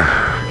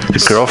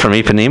The Girl from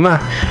Ipanema.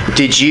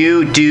 Did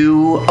you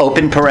do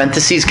open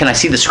parentheses? Can I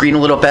see the screen a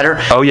little better?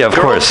 Oh, yeah, of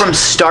course. Girl from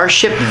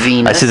Starship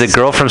Venus. I see The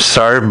Girl from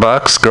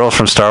Starbucks, Girl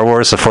from Star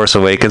Wars, The Force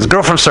Awakens,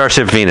 Girl from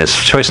Starship Venus.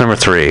 Choice number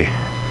 3.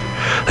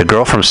 The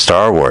Girl from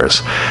Star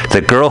Wars.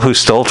 The Girl Who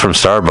Stole from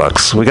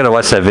Starbucks. We got to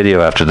watch that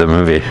video after the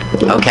movie.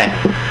 Okay.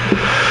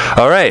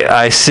 All right.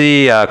 I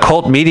see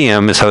Cult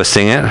Medium is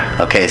hosting it.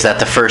 Okay, is that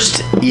the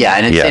first? Yeah,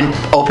 and it's in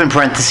open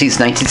parentheses,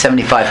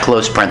 1975,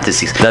 close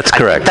parentheses. That's I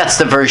correct. think that's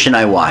the version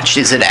I watched.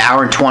 Is it an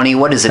hour and 20?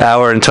 What is it?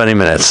 Hour and 20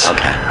 minutes.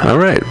 Okay. All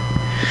right.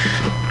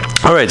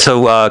 All right,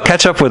 so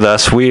catch up with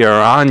us. We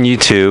are on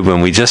YouTube,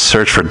 and we just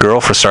searched for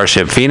Girl from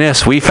Starship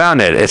Venus. We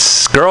found it.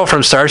 It's Girl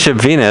from Starship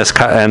Venus,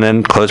 and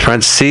then close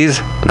parentheses,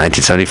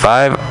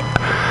 1975.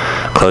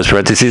 Close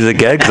parentheses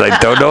again, because I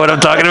don't know what I'm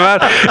talking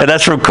about. And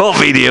that's from Cult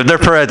Medium. They're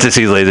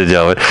parentheses, ladies and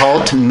gentlemen.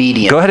 Cult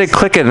Medium. Go ahead and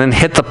click it, and then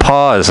hit the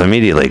pause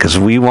immediately, because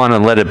we want to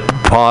let it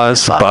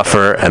pause,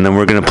 buffer, and then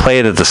we're going to play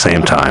it at the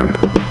same time.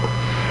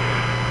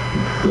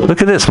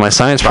 Look at this, my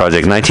science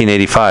project,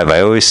 1985.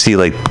 I always see,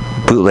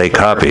 bootleg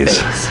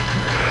copies.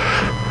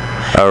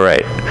 All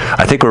right.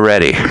 I think we're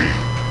ready.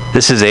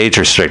 This is age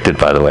restricted,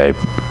 by the way.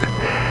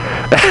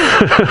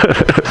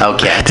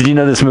 Okay. Did you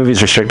know this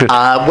movie's restricted?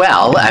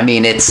 Well, I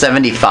mean, it's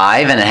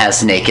 75 and it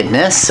has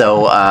nakedness,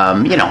 so,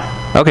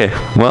 Okay.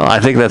 Well, I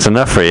think that's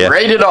enough for you.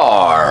 Rated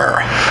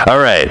R. All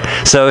right.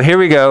 So here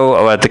we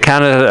go. At the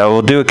count of,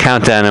 we'll do a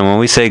countdown, and when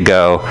we say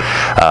go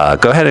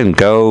ahead and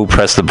go.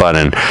 Press the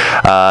button.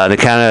 The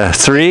count of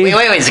 3.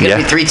 Wait. Is it going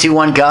to be 3, 2,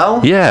 1,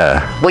 go?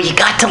 Yeah. Well, you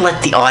got to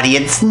let the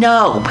audience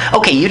know.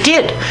 Okay, you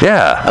did.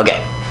 Yeah.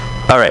 Okay.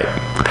 All right.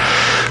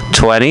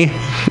 20,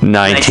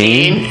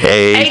 19,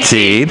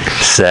 18,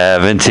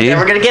 17. Then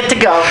we're going to get to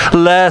go.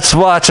 Let's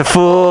watch a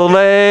full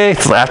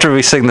length after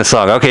we sing the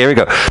song. Okay, here we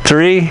go.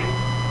 3,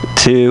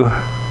 2,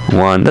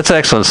 1. That's an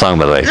excellent song,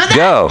 by the way.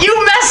 Go.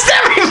 You messed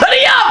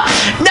everybody up.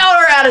 Now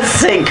we're out of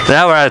sync.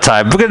 Now we're out of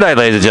time. Good night,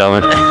 ladies and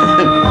gentlemen.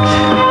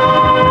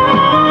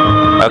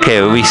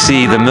 Okay, we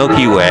see the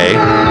Milky Way.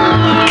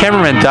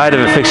 Cameraman died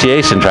of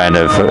asphyxiation trying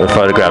to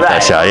photograph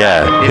that shot.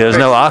 Yeah, there was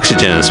no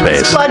oxygen in space.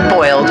 His blood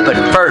boiled, but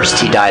first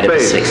he died of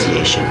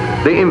asphyxiation.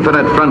 The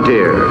infinite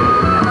frontier.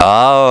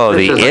 Oh,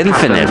 the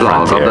infinite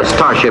frontier. Of the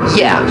Starship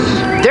Yeah,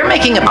 they're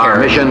making a Our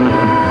parody. mission.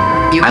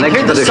 You can an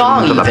hear the expedition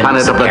song to the even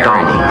planet as a of the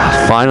parody.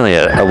 dawn. Finally,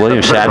 a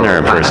William Shatner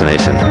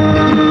impersonation.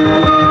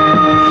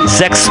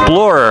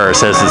 Sexplorer,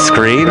 says the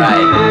screen.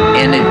 Right,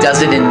 and it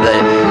does it in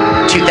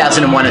the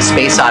 2001: A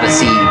Space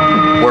Odyssey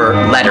were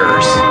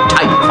letters,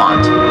 type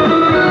font.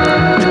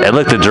 And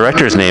look, the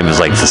director's name is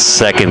like the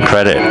second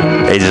credit.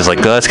 It's just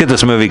like, let's get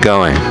this movie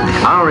going.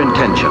 Our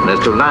intention is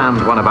to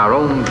land one of our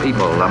own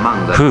people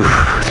among the...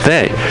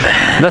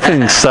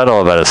 Nothing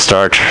subtle about a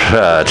Star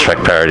Trek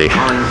parody.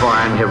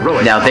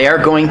 Now they are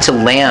going to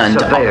land,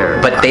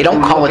 but they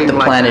don't call it the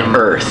planet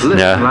Earth.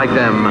 Yeah. Like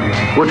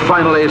them would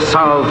finally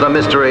solve the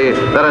mystery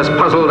that has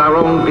puzzled our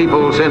own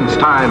people since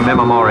time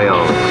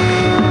immemorial.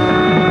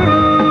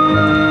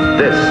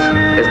 This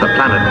is the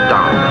planet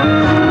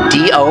Dom.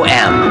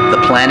 D-O-M,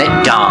 the planet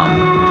Dom.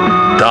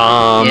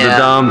 Dom, Yeah.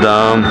 the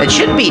Dom. It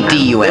should be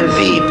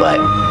D-U-M-B, but...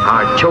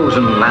 Our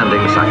chosen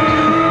landing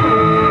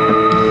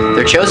site.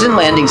 Their chosen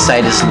landing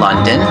site is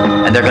London,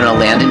 and they're going to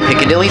land in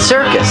Piccadilly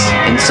Circus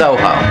in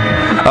Soho.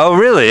 Oh,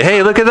 really?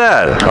 Hey, look at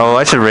that. Oh,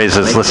 I should raise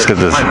this. Let's get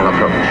this. Final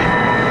approach.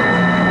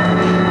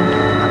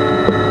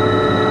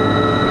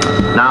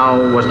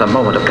 Now was the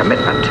moment of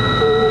commitment.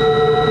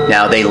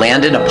 Now they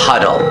land in a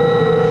puddle.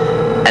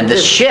 And the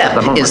ship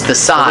is the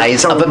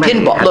size of a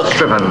pinball. Look,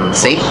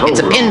 see? It's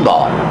a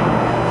pinball.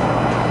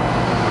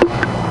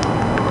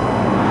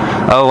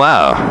 Oh,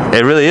 wow.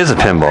 It really is a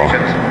pinball.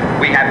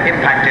 We have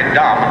impacted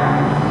Dom.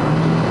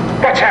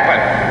 What's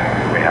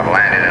happened? We have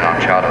landed in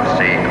uncharted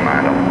sea,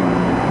 Commander.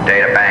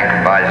 Data bank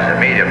advises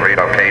immediate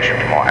relocation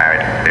to more arid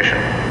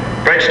conditions.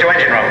 Bridge to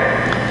engine room.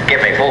 Give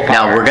me full power.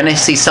 Now we're gonna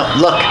see some.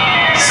 Look,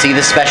 see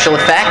the special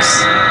effects?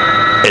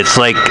 It's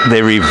like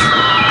they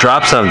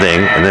dropped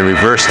something and then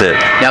reversed it.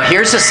 Now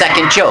here's a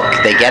second joke.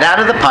 They get out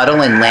of the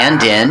puddle and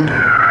land in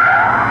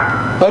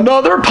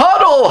another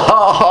puddle.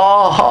 Ha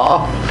ha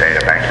ha.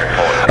 Data bank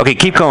report. Okay,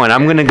 keep going.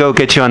 I'm going to go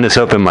get you on this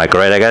open mic,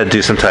 all right? I got to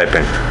do some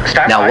typing.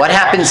 Now what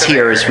happens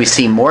here is we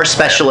see more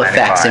special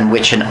effects in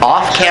which an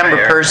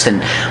off-camera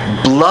person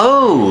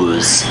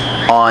blows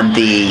on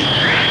the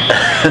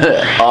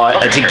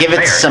to give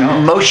it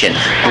some motion,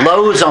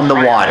 blows on the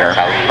water,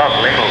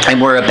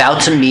 and we're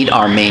about to meet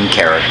our main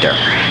character.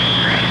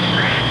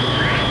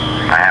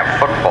 I have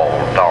football,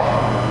 Dom.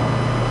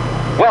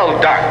 Well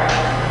done.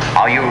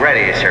 Are you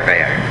ready,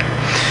 Surveyor?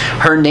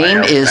 Her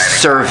name is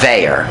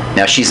Surveyor.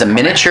 Now, she's a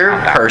miniature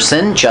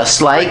person,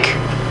 just like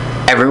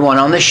everyone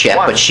on the ship,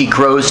 but she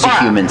grows to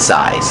human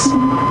size.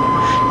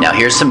 Now,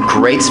 here's some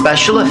great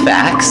special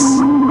effects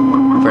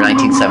for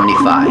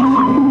 1975.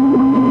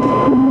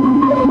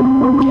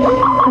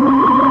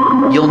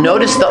 You'll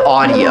notice the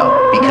audio,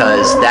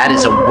 because that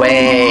is a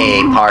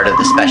way part of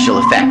the special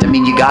effect. I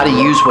mean, you got to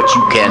use what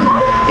you can,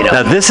 you know.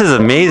 Now, this is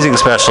amazing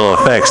special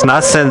effects.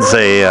 Not since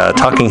a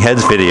Talking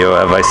Heads video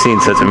have I seen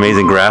such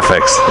amazing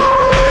graphics.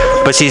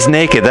 But she's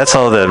naked. That's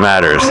all that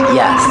matters.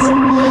 Yes.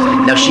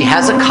 Now, she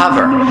has a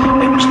cover.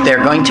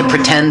 They're going to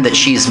pretend that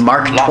she's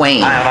Mark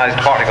Twain. Ionized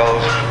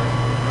particles.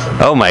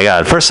 Oh my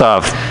God! First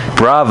off,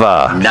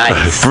 brava.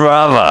 Nice.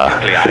 Brava.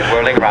 Nuclei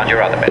whirling around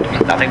your other bit.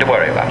 Nothing to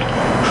worry about.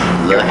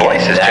 Look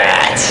voice at has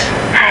that.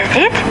 Has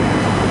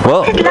it?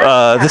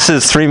 Well, this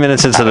is 3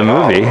 minutes into the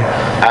movie.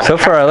 So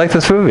far, I like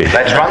this movie.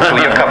 Let's run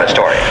through your cover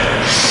story.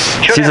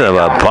 She's a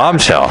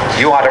bombshell.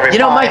 You are to reply, You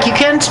know, Mike, you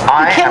can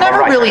never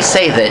really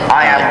say that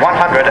I am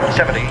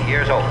 170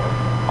 years old.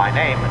 My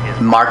name is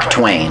Mark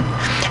Twain,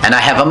 and I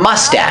have a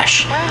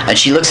mustache. And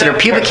she looks at her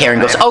pubic hair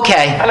and goes,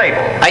 "Okay,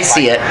 I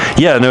see it."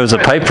 Yeah, and there was a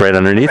pipe right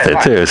underneath it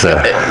too. So.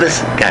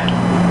 Listen, God.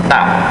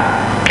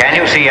 Now, can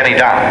you see any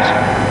downs?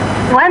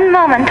 One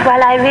moment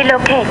while I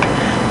relocate.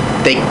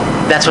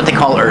 That's what they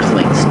call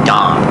Earthlings,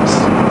 Doms.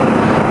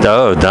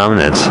 Oh,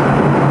 dominance.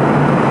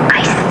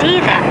 I see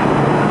them.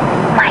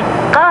 My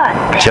God,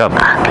 they're Jump.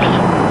 ugly.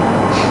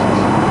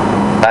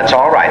 That's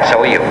all right. So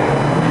are you.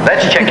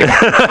 Let's check it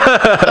out.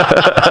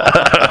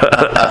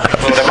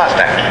 With a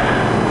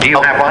mustache. Do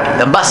you have one?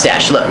 The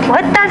mustache, look.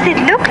 What does it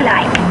look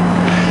like?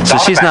 So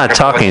she's not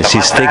talking,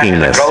 she's thinking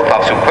this. The growth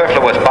of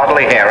superfluous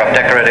bodily hair of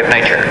decorative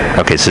nature.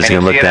 Okay, so she's Can you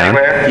gonna look see it down.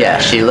 anywhere? Yeah,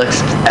 she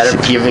looks at her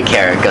pubic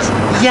hair and goes,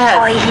 Oh,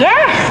 "Yes,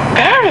 yes,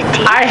 there it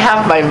is. I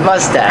have my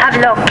mustache." I've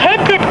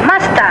located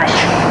mustache.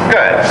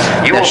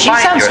 Good. You Now, will she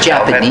find sounds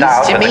yourself Japanese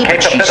endowed to with me, the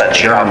but she's capability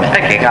of German.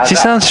 picking us She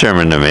up. sounds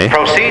German to me.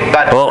 Proceed,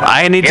 but Well,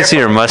 I need to see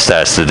her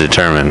mustache to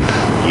determine.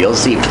 You'll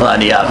see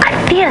plenty of. I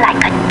feel like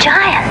a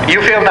giant.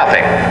 you feel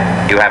nothing.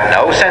 You have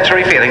no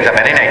sensory feelings of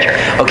any nature.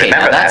 Okay, now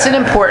Remember that's that.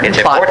 an important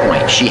It's plot important.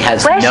 point. She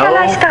has Where shall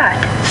I no start?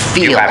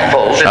 You have feeling.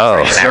 full Oh.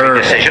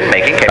 discretionary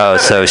decision-making Oh,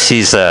 capability. so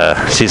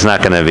she's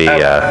not gonna be.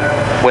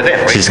 Within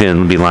She's reason.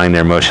 gonna be lying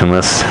there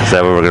motionless. Is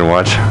that what we're gonna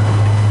watch?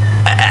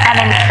 I'm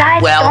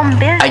inside Well, some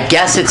building. I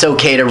guess it's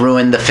okay to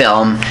ruin the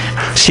film.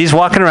 She's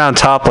walking around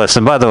topless,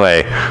 and by the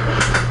way,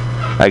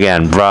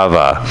 again,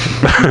 brava.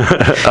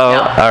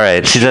 Oh, all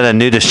right. She's at a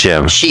nudist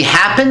gym. She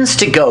happens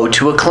to go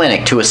to a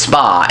clinic, to a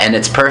spa, and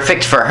it's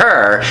perfect for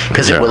her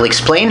because it Sure. will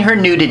explain her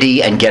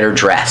nudity and get her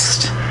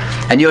dressed.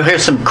 And you'll hear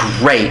some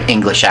great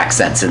English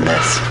accents in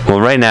this. Well,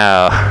 right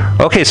now,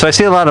 okay. So I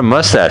see a lot of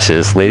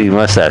mustaches, lady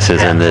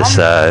mustaches, in this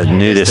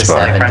nudist the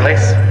bar. 70s. Friendly?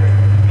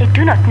 They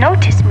do not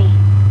notice me.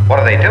 What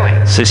are they doing?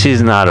 So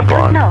she's not a I don't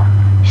blonde. know.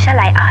 Shall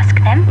I ask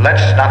them?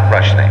 Let's not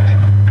rush things.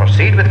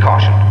 Proceed with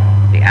caution.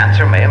 The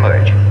answer may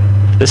emerge.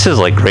 This is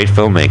like great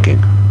filmmaking.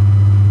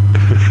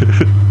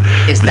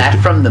 Is that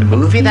from the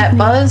movie, that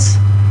buzz?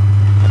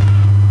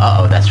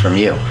 Uh-oh, that's from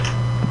you.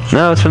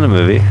 No, it's from the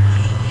movie.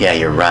 Yeah,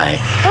 you're right.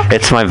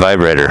 It's my What do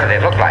vibrator. they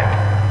look like?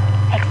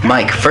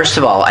 Mike, first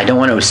of all, I don't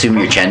want to assume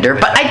your gender,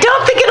 but I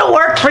don't think it'll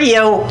work for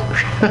you.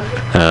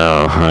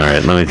 Oh, all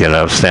right. Let me get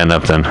up. Stand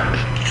up then.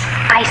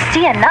 I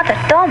see another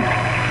dome.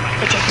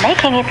 It is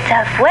making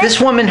itself wet.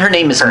 This woman, her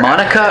name is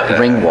Monica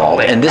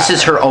Ringwald, and this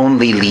is her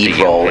only lead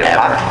role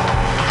ever.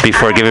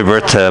 Before giving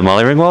birth to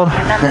Molly Ringwald?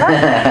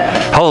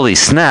 Remember? Holy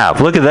snap!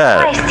 Look at I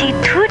that. see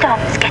two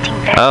domes getting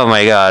very Oh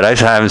my God! I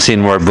haven't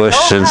seen more bush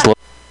since.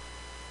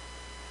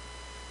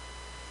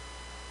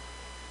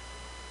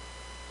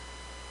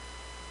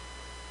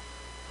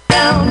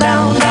 Down,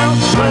 down, down,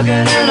 working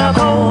in a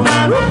coal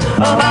mine.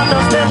 About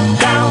to step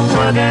down,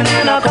 working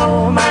in a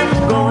coal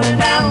mine. Going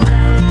down.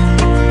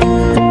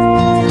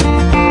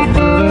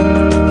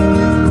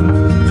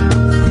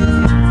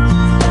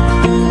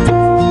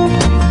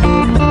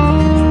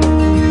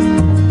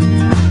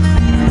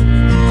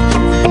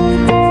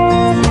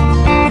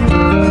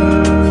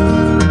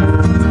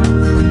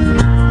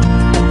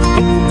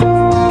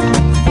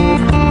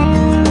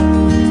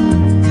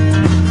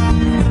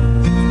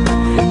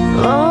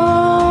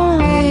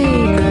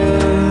 Lonely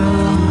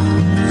girl,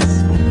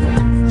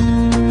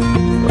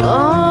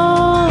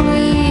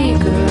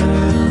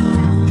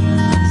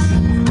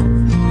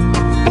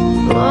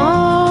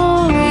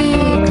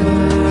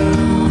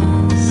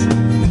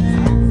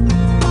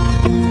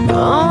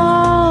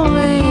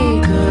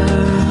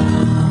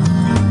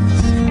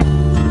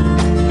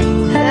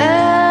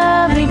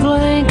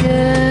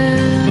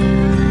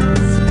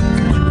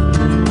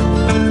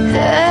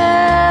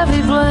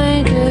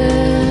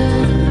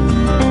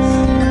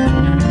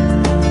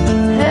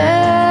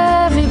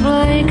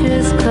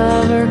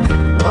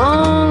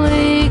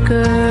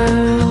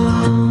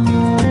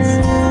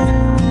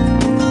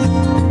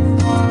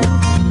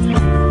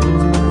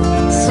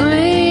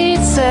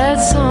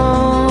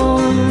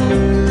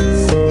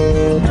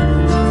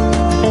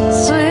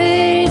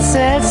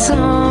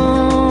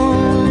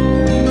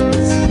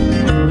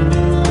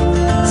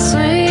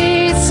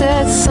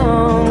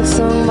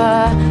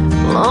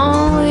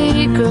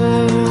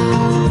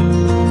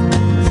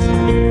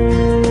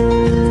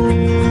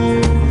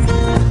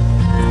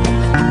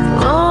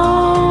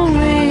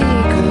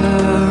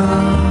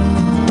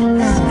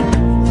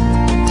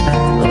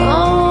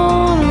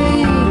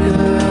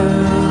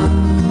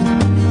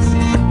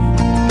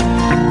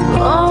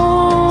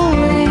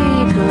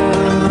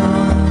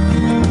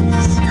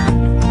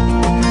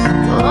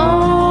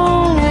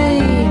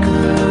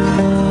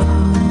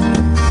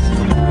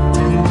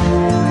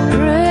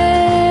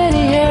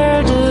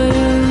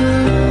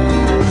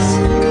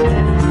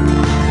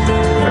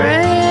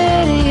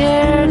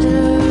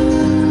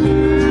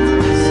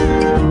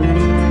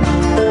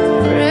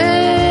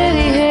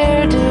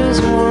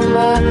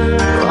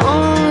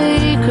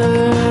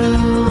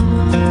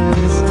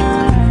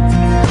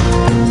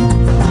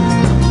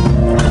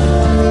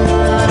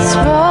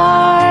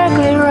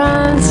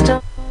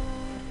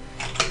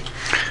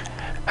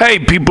 Hey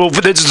people,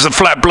 this is the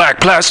Flat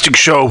Black Plastic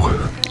Show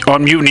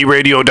on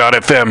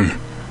MutinyRadio.fm.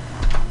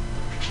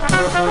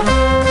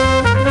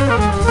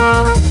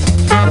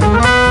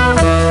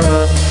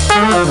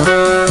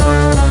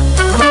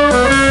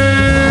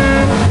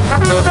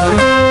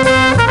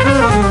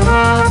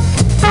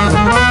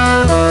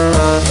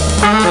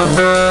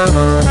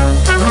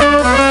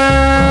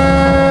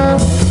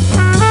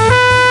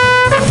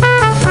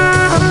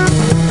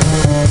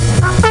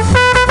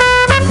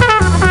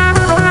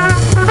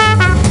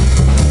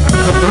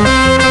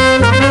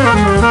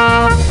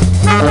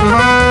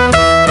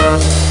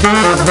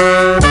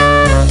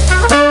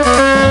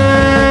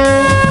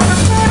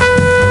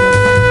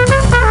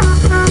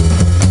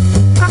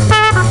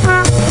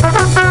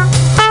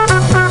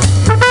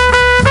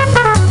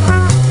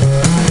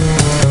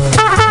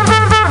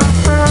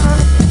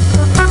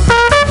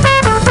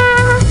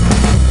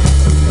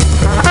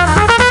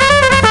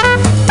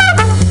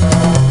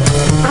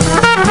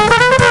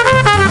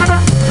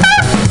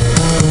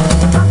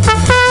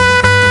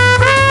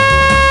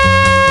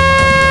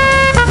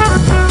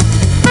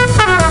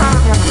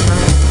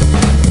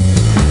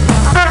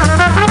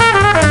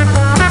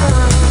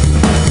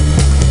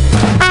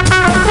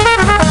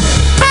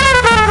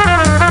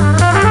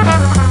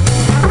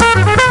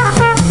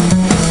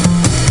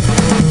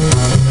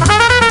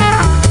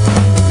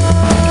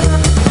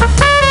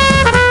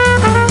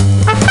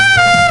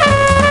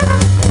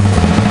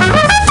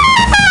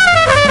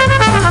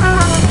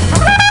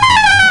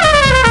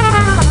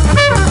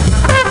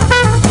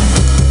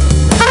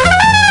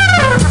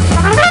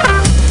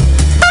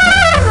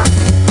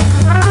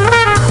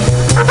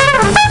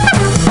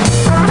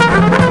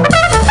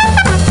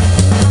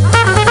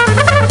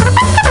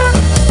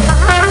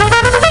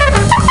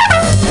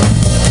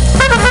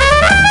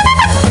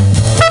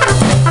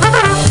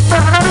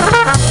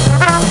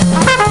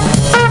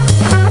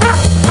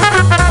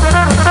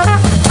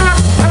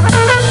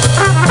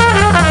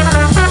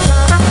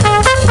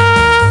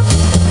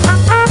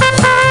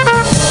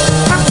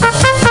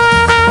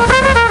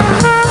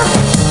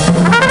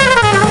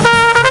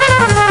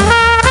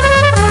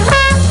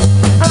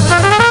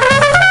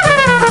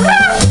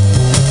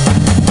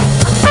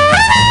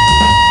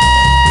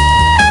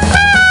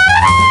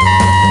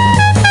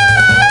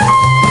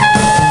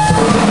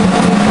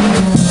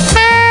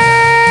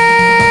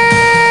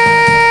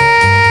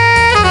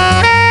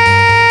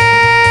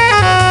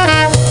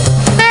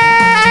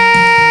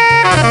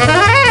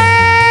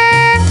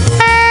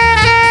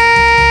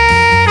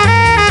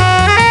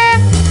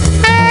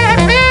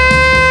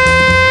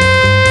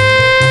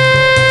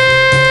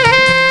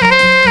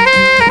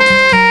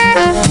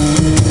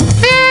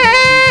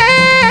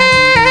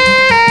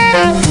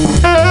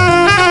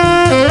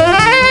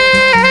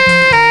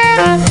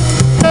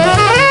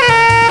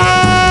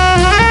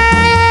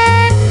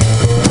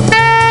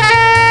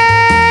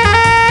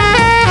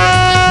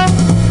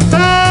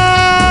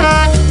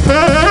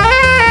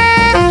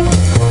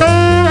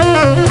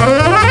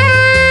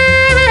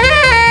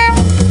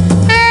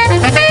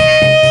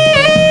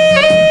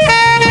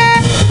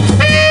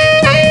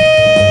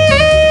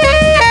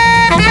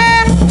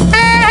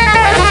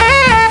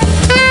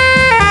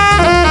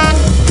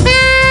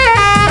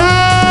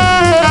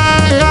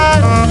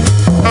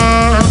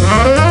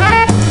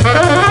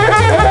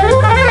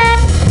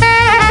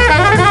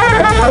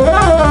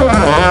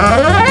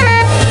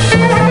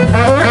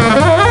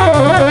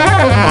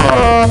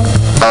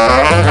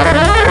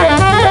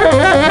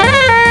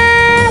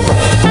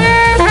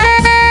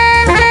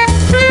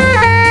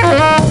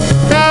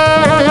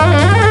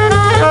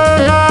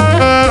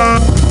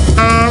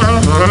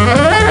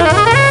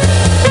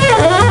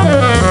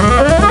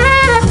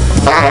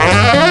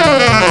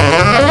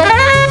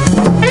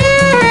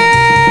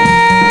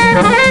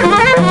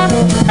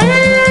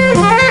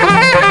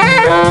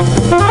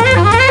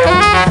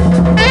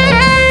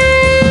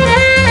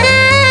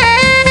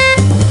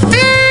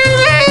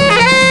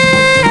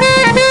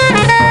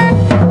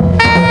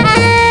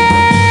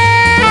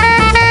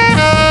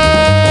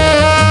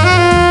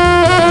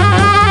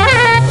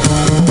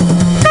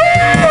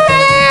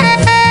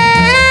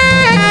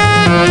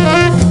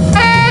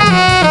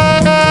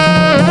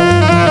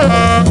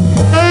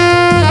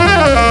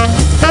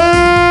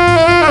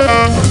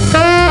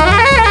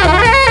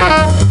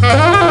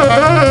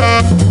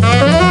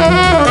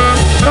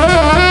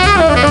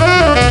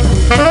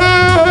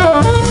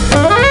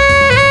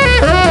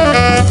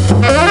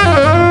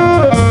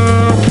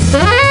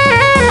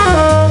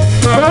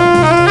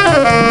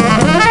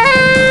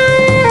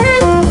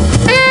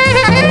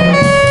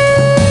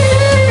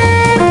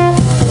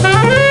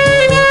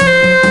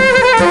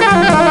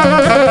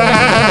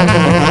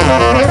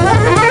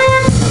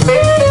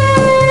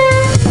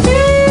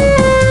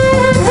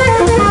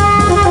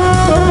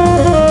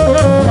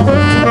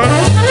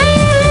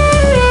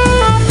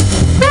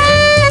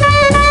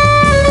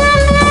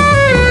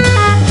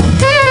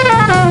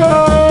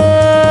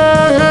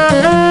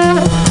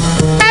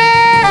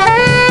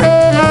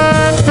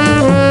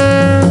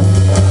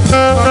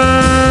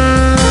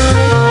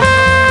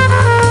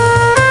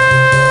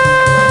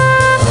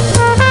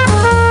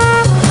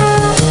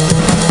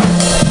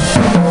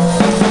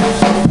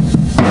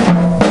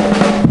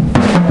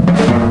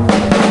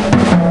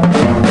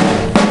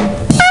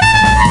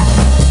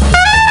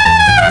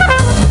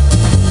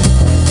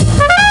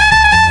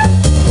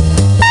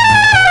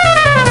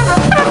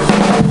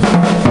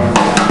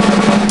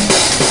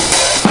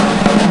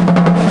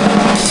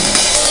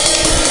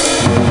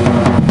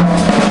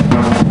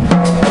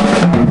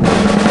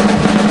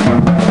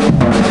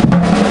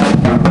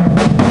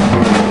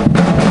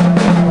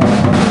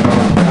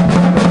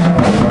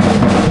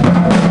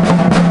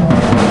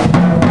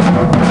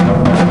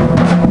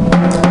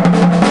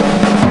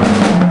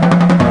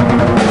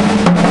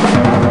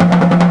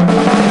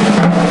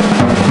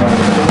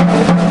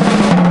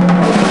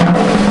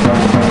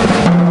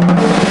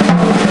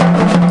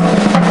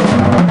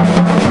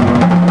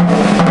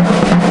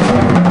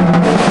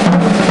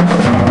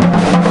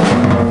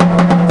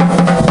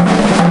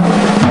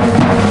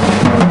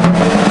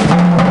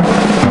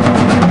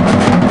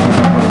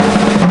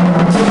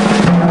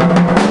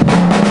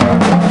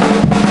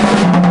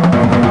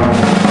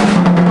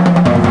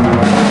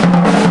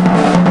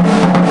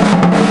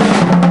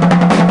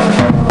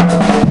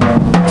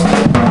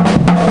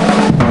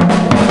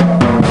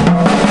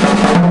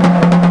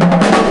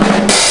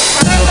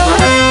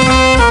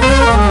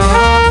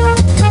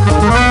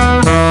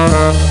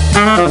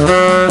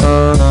 Bye.